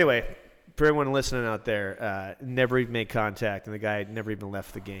so anyway. For everyone listening out there, never even made contact, and the guy never even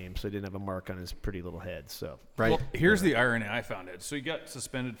left the game, so he didn't have a mark on his pretty little head. So, Right. Well, here's the irony I found it. So he got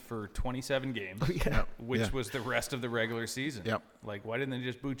suspended for 27 games, which was the rest of the regular season. Yep. Like, why didn't they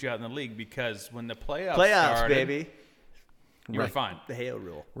just boot you out in the league? Because when the playoffs started, baby, you were Right. fine. the Hale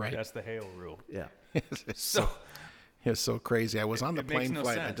rule. Right. That's the Hale rule. Yeah. So It was so crazy. I was on the it makes plane no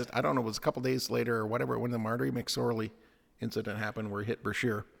flight. sense. I don't know. It was a couple days later or whatever when the Marty McSorley incident happened, where he hit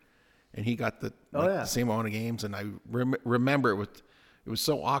Brashear, and he got the same amount of games. And I remember it was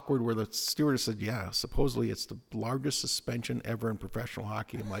so awkward where the stewardess said, "Yeah, supposedly it's the largest suspension ever in professional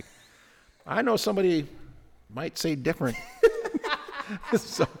hockey." I'm like, I know somebody might say different.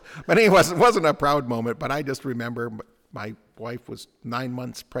 But anyway, it wasn't a proud moment. But I just remember my wife was 9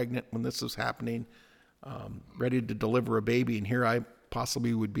 months pregnant when this was happening, ready to deliver a baby, and here I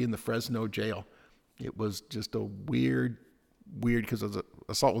possibly would be in the Fresno jail. It was just a weird, because it was an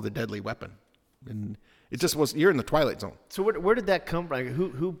assault with a deadly weapon, and it just was. You're in the twilight zone. So where did that come from? Like,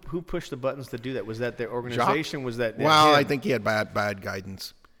 who pushed the buttons to do that? Was that their organization? Jacques? Was that Well, him? I think he had bad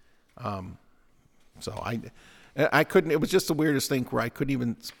guidance. So I couldn't. It was just the weirdest thing where I couldn't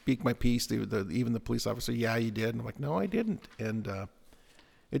even speak my piece. Even the police officer, yeah, you did. And I'm like, no, I didn't. And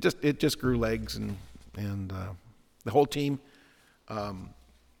it just grew legs, and the whole team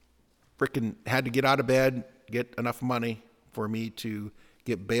freaking had to get out of bed, get enough money for me to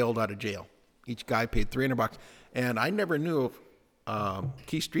get bailed out of jail. Each guy paid $300, and I never knew if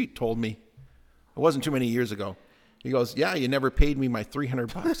Keith Street told me. It wasn't too many years ago. He goes, "Yeah, you never paid me my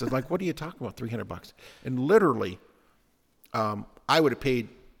 $300." I was like, "What are you talking about, $300?" And literally, I would have paid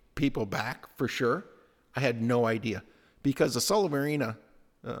people back for sure. I had no idea, because the Sullivan Arena,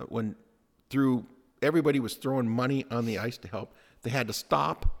 everybody was throwing money on the ice to help. They had to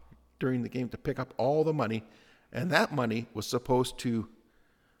stop during the game to pick up all the money, and that money was supposed to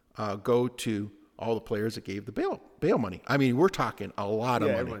go to all the players that gave the bail money. I mean, we're talking a lot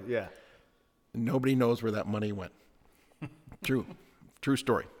of money. Nobody knows where that money went. True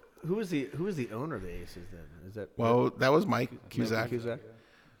story. Who was the owner of the Aces then? Is that That was Mike Cusack.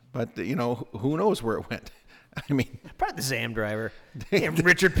 But who knows where it went? I mean, probably the Zam driver. Damn,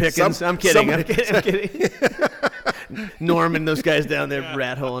 Richard Pickens. I'm kidding. I'm kidding. Norman, those guys down there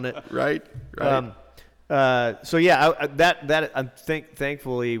rat holing it. Right. So yeah,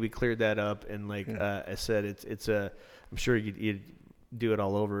 thankfully we cleared that up, and like I said, it's I'm sure you'd do it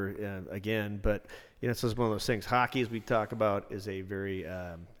all over again, but it's just one of those things. Hockey, as we talk about, is a very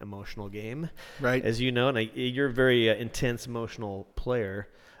emotional game, right? As you know, and you're a very intense, emotional player.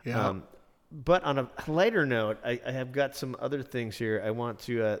 Yeah. But on a lighter note, I have got some other things here I want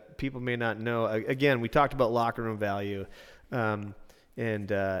to. People may not know. Again, we talked about locker room value, and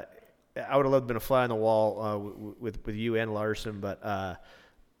I would have loved to been a fly on the wall with you and Larson, but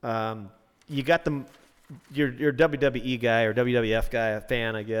you got you're a WWE guy or WWF guy, a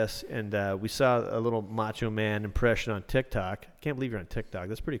fan, I guess, and we saw a little Macho Man impression on TikTok. I can't believe you're on TikTok.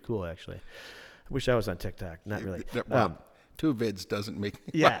 That's pretty cool, actually. I wish I was on TikTok. Not really. Well, 2 vids doesn't make.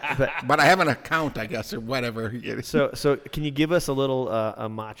 Yeah, but I have an account, I guess, or whatever. So can you give us a little a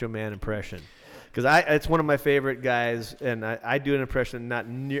Macho Man impression? Because it's one of my favorite guys, and I do an impression.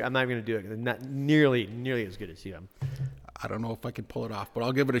 I'm not even going to do it. Not nearly as good as you. I don't know if I can pull it off, but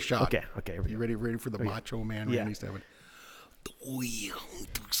I'll give it a shot. Okay. You ready for the Macho Man Yeah. Randy Savage? Oh yeah, I'm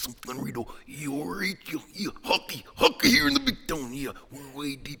doing something, Rito. You alright? Yeah, hockey here in the big town. Yeah, we're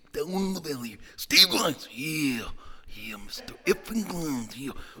way deep down in the valley. Steve Glines, yeah, Mr. Effing Glines,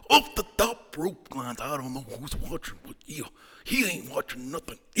 yeah. Off the top rope, Glines. I don't know who's watching, but yeah, he ain't watching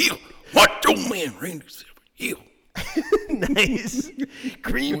nothing. Yeah, Macho Man Randy Savage, yeah. Nice.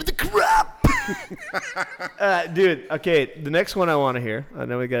 Cream of the crop. Dude, okay, the next one I want to hear. I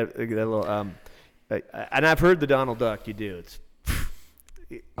know we got a little, and I've heard the Donald Duck you do. It's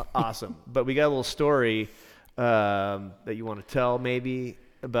awesome. But we got a little story that you want to tell maybe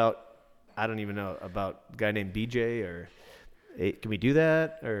about, I don't even know, about a guy named BJ or, can we do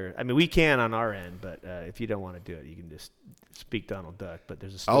that? Or, I mean, we can on our end, but if you don't want to do it, you can just speak Donald Duck. But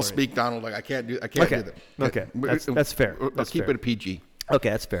there's a story. I'll speak Donald Duck. I can't do that. Okay, that's fair. I'll That's keep fair. it a PG. Okay,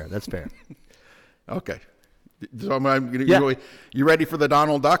 that's fair. Okay. So you ready for the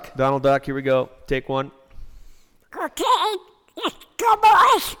Donald Duck? Donald Duck, here we go. Take one. Okay, let's go,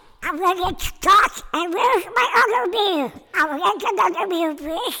 boys. I'm ready to start. And where's my other beer? I'll get another beer,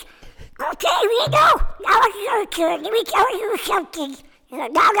 please. Okay, Rito. Now it's your turn. Let me tell you something. Now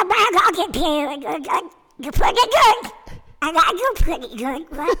the bag I'll get here. You're pretty good. And I do pretty good,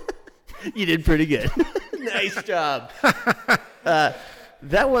 right? You did pretty good. Nice job.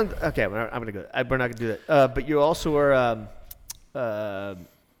 That one, okay, I'm gonna go. We're not gonna do that. But you also are.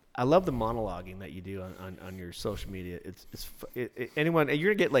 I love the monologuing that you do on your social media. Anyone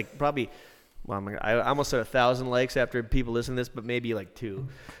you're gonna get like probably. Well, I almost said 1,000 likes after people listen to this, but maybe like 2,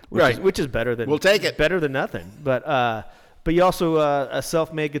 which is better than We'll take it. Better than nothing. But you also a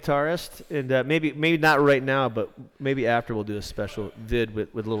self-made guitarist, and maybe not right now, but maybe after we'll do a special vid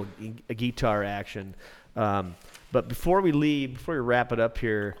with a little guitar action. But before we wrap it up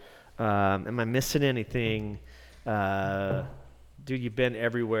here, am I missing anything? Dude, you've been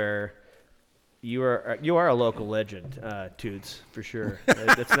everywhere. You are a local legend, Toots, for sure.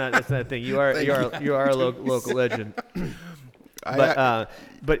 That's not a thing. You are a local legend. But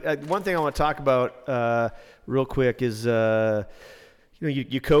one thing I want to talk about real quick is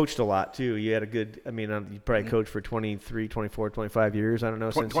you coached a lot too. You had a good. I mean, you probably coached for 23, 24, 25 years. I don't know.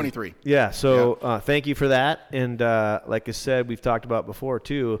 23. Yeah. So thank you for that. And like I said, we've talked about before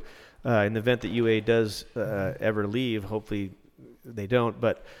too. In the event that UA does ever leave, hopefully they don't.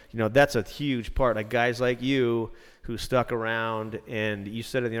 But that's a huge part. Like guys like you who stuck around, and you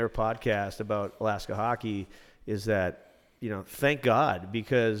said in the other podcast about Alaska hockey, is that thank God,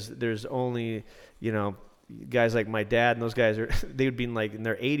 because there's only guys like my dad and those guys they would be in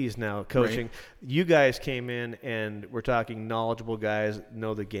their 80s now coaching. Right. You guys came in and we're talking knowledgeable guys,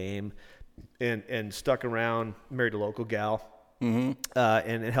 know the game, and stuck around, married a local gal, and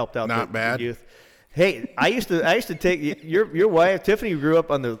it helped out the youth. Hey, I used to take your wife Tiffany grew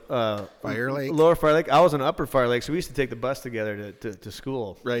up on the Fire Lake, Lower Fire Lake. I was on Upper Fire Lake, so we used to take the bus together to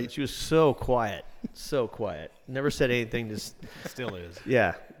school. Right. She was so quiet, Never said anything. Just Still is.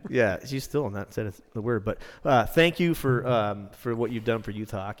 Yeah. She's still not said the word, but thank you for what you've done for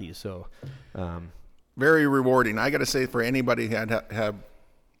youth hockey. So very rewarding. I got to say, for anybody who had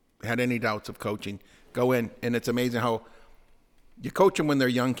any doubts of coaching, go in, and it's amazing how you coach them when they're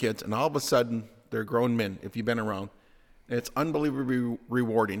young kids, and all of a sudden they're grown men. If you've been around, and it's unbelievably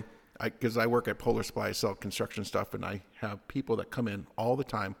rewarding. Because I work at Polar Supply, I sell construction stuff, and I have people that come in all the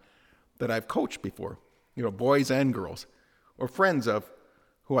time that I've coached before, boys and girls, or friends of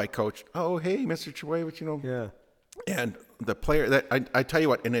who I coached. Oh, hey, Mr. Chewavich, Yeah. And the player that I tell you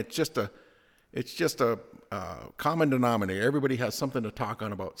what, and it's just a common denominator. Everybody has something to talk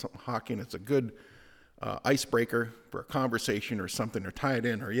on about something hockey, and it's a good icebreaker for a conversation or something, or tie it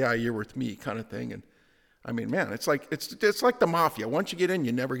in, or you're with me kind of thing. And I mean, man, it's like the mafia. Once you get in,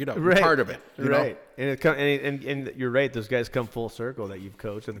 you never get out. You're part of it, you know? And you're right. Those guys come full circle that you've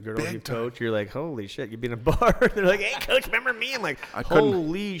coached, and the girls you've coached. You're like, holy shit! You've been in a bar. They're like, hey, coach, remember me? I'm like,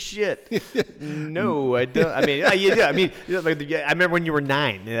 holy shit! No, I don't. I mean, you do. I mean, I remember when you were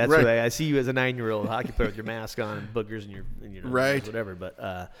 9. That's right. what I see you as a 9-year-old hockey player with your mask on and boogers in your right, whatever.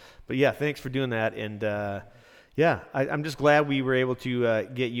 But yeah, thanks for doing that. And I'm just glad we were able to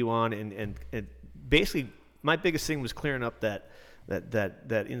get you on and basically, my biggest thing was clearing up that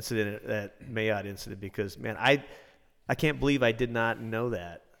incident, that Mayotte incident, because man, I can't believe I did not know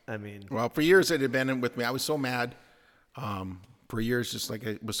that. I mean, well, for years it had been with me. I was so mad for years, just like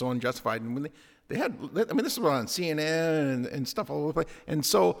it was so unjustified. And when they had, I mean, this was on CNN and stuff all over the place. And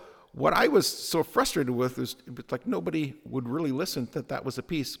so what I was so frustrated with is like nobody would really listen that was a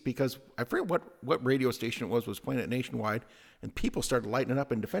piece, because I forget what radio station it was playing it nationwide, and people started lighting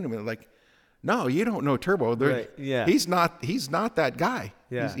up and defending me. Like, No, you don't know Turbo. Right, yeah. He's not that guy.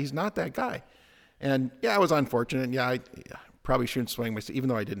 Yeah. He's not that guy. And yeah, I was unfortunate. Yeah, I probably shouldn't swing my stick. Even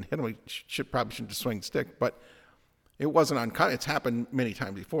though I didn't hit him, I probably shouldn't just swing the stick. But it wasn't uncut. It's happened many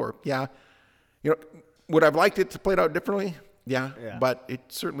times before. Yeah. You know, would I have liked it to play it out differently? Yeah. But it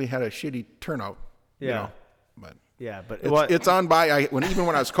certainly had a shitty turnout. Yeah. You know? But yeah, but it's on by. Even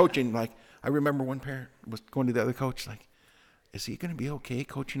when I was coaching, like I remember one parent was going to the other coach, like, is he going to be okay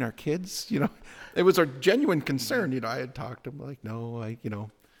coaching our kids? You know, it was a genuine concern. You know, I had talked to him like, no,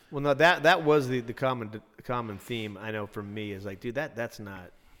 Well, no, that was the common theme. I know from me is like, dude, that's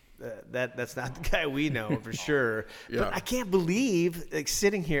not the guy we know for sure. Yeah. But I can't believe, like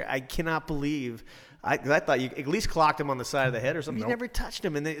sitting here, I cannot believe. I thought you at least clocked him on the side of the head or something. Nope. You never touched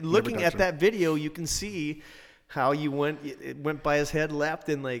him. And then looking at that video, you can see how it went by his head left,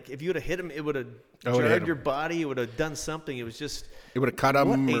 and like if you would have hit him, it would have jarred your body. It would have done something. It was just it would have cut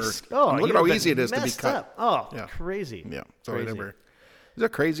him. Look at how easy it is to be cut. Up. Oh, yeah. Crazy. Yeah. So crazy. It's a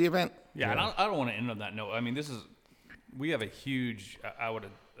crazy event. Yeah, and I don't want to end on that note. I mean, we have a huge, I would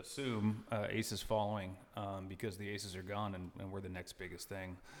assume, Aces following because the Aces are gone and we're the next biggest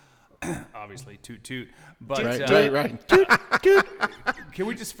thing. Obviously, toot. But right. Dude. Can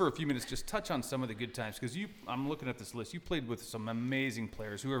we just for a few minutes just touch on some of the good times? Because I'm looking at this list. You played with some amazing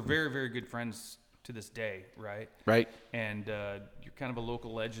players who are very, very good friends to this day, right? Right. And you're kind of a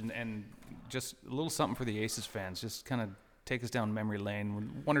local legend, and just a little something for the Aces fans. Just kind of take us down memory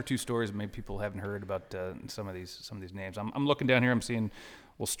lane. One or two stories maybe people haven't heard about some of these names. I'm looking down here. I'm seeing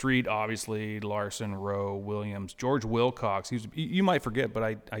Street, obviously, Larson, Rowe, Williams, George Wilcox. You might forget,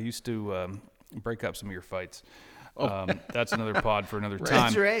 but I used to break up some of your fights. That's another pod for another time.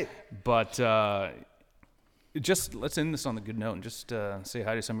 That's right. But just let's end this on the good note and just say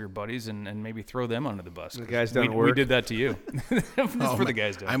hi to some of your buddies and maybe throw them under the bus. The guys down at we work. did that to you. For the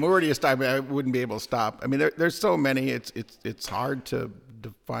guys down. I'm already a stop. I wouldn't be able to stop. I mean, there's so many. It's hard to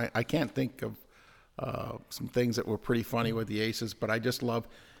define. I can't think of some things that were pretty funny with the Aces, but I just love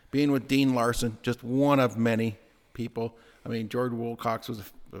being with Dean Larson, just one of many people. I mean, George Wilcox was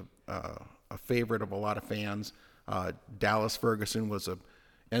a favorite of a lot of fans. Dallas Ferguson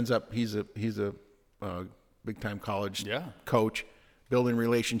he's a big time college coach, building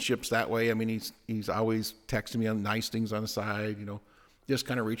relationships that way. I mean, he's always texting me on nice things on the side, you know, just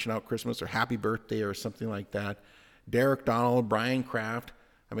kind of reaching out Christmas or happy birthday or something like that. Derek Donald, Brian Kraft.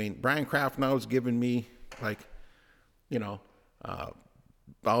 I mean, Brian Kraft now is giving me like, you know,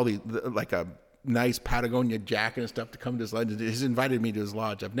 all like a nice Patagonia jacket and stuff to come to his lodge. He's invited me to his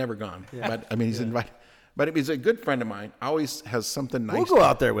lodge. I've never gone, but I mean, he's invited. But he's a good friend of mine. Always has something nice. We'll go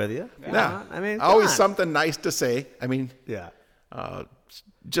out there with you. Yeah, I mean, always something nice to say. I mean,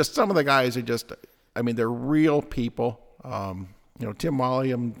 just some of the guys are just. I mean, they're real people. You know, Tim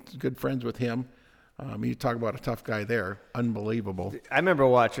Wally. I'm good friends with him. You talk about a tough guy there. Unbelievable. I remember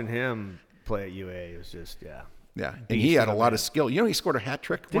watching him play at UA. It was just Yeah, and he had a lot of skill. You know, he scored a hat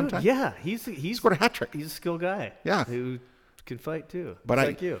trick one time. Yeah, he's scored a hat trick. He's a skill guy. Yeah, who can fight too. But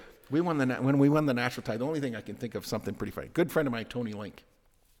like you. When we won the national title, the only thing I can think of something pretty funny. Good friend of mine, Tony Link.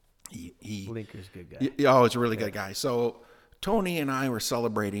 Linker's a good guy. He's a really good guy. So Tony and I were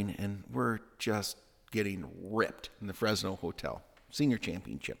celebrating, and we're just getting ripped in the Fresno Hotel, senior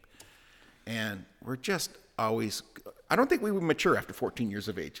championship. And we're just always, I don't think we would mature after 14 years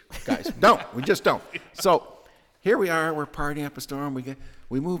of age, guys. We just don't. So here we are, we're partying up a storm.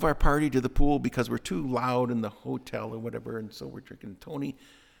 We move our party to the pool because we're too loud in the hotel or whatever. And so we're drinking. Tony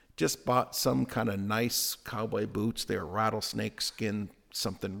just bought some kind of nice cowboy boots. They're rattlesnake skin,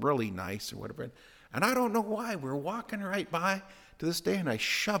 something really nice or whatever. And I don't know why. We're walking right by to this day, and I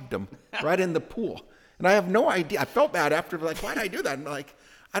shoved them right in the pool. And I have no idea. I felt bad after, like, why did I do that? And like,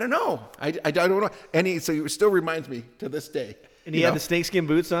 I don't know. I don't know. And so it still reminds me to this day. And he had the snakeskin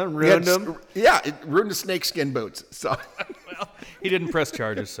boots on, ruined them? Yeah, it ruined the snakeskin boots. So, well, he didn't press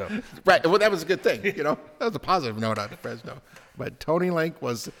charges, so. Right. Well, that was a good thing. You know, that was a positive note on Fresno. But Tony Link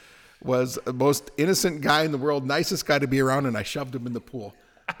was the most innocent guy in the world, nicest guy to be around, and I shoved him in the pool.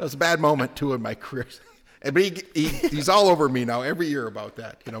 That was a bad moment, too, in my career. But he's all over me now every year about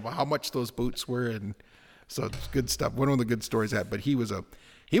that, you know, about how much those boots were. And so it's good stuff. One of the good stories I had. But he was a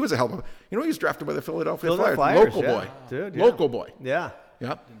hell of a, you know, he was drafted by the Philadelphia Flyers. Local boy. Dude, Local boy. Yeah.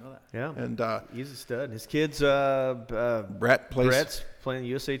 Yep. Didn't know that. Yeah. And he's a stud. His kids, Brett's playing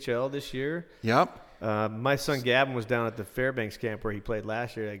USHL this year. Yep. My son Gavin was down at the Fairbanks camp where he played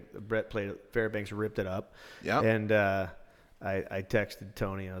last year. Brett played at Fairbanks, ripped it up. Yep. And I texted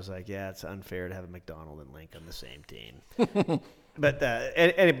Tony. I was like, yeah, it's unfair to have a McDonald and Link on the same team. But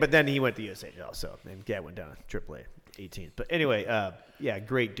then he went to USHL, so and Gavin went down to AAA. 18th. But anyway, yeah,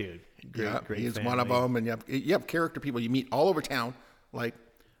 great dude. Great he's family. one of them, and you have character people you meet all over town, like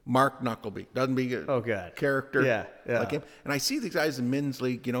Mark Knuckleby. Doesn't be a God. character Yeah. like him. And I see these guys in men's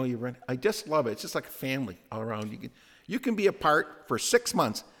league. You know, you run. I just love it. It's just like a family all around. You can be apart for 6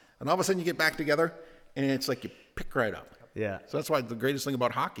 months, and all of a sudden you get back together, and it's like you pick right up. Yeah. So that's why the greatest thing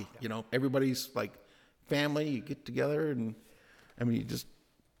about hockey. You know, everybody's like family. You get together, and I mean, you just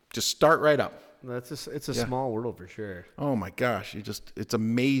start right up. It's a small world for sure. Oh my gosh, it's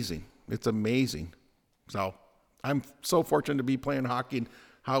amazing. It's amazing. So I'm so fortunate to be playing hockey, and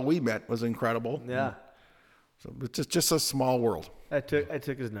how we met was incredible. Yeah. So it's just a small world. I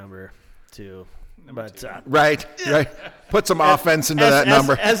took his number too. But Right. Put some offense into that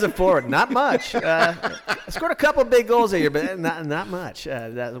number. As a forward, not much. I scored a couple big goals that year, but not much.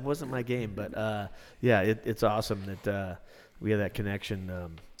 That wasn't my game. But yeah, it's awesome that we have that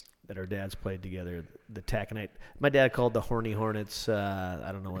connection. That our dads played together, the Taconite. My dad called the Horny Hornets.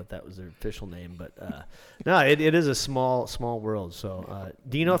 I don't know what that was their official name, but no, it is a small world. So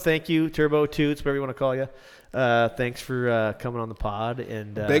Dino, thank you. Turbo Toots, whatever you want to call you. Thanks for coming on the pod.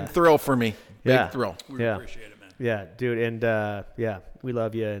 And big thrill for me. Big thrill. We appreciate it, man. Yeah, dude, and yeah, we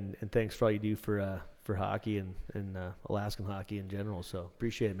love you, and thanks for all you do for hockey and Alaskan hockey in general. So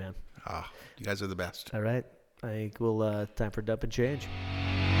appreciate it, man. You guys are the best. All right, I think we'll time for Dump and Change.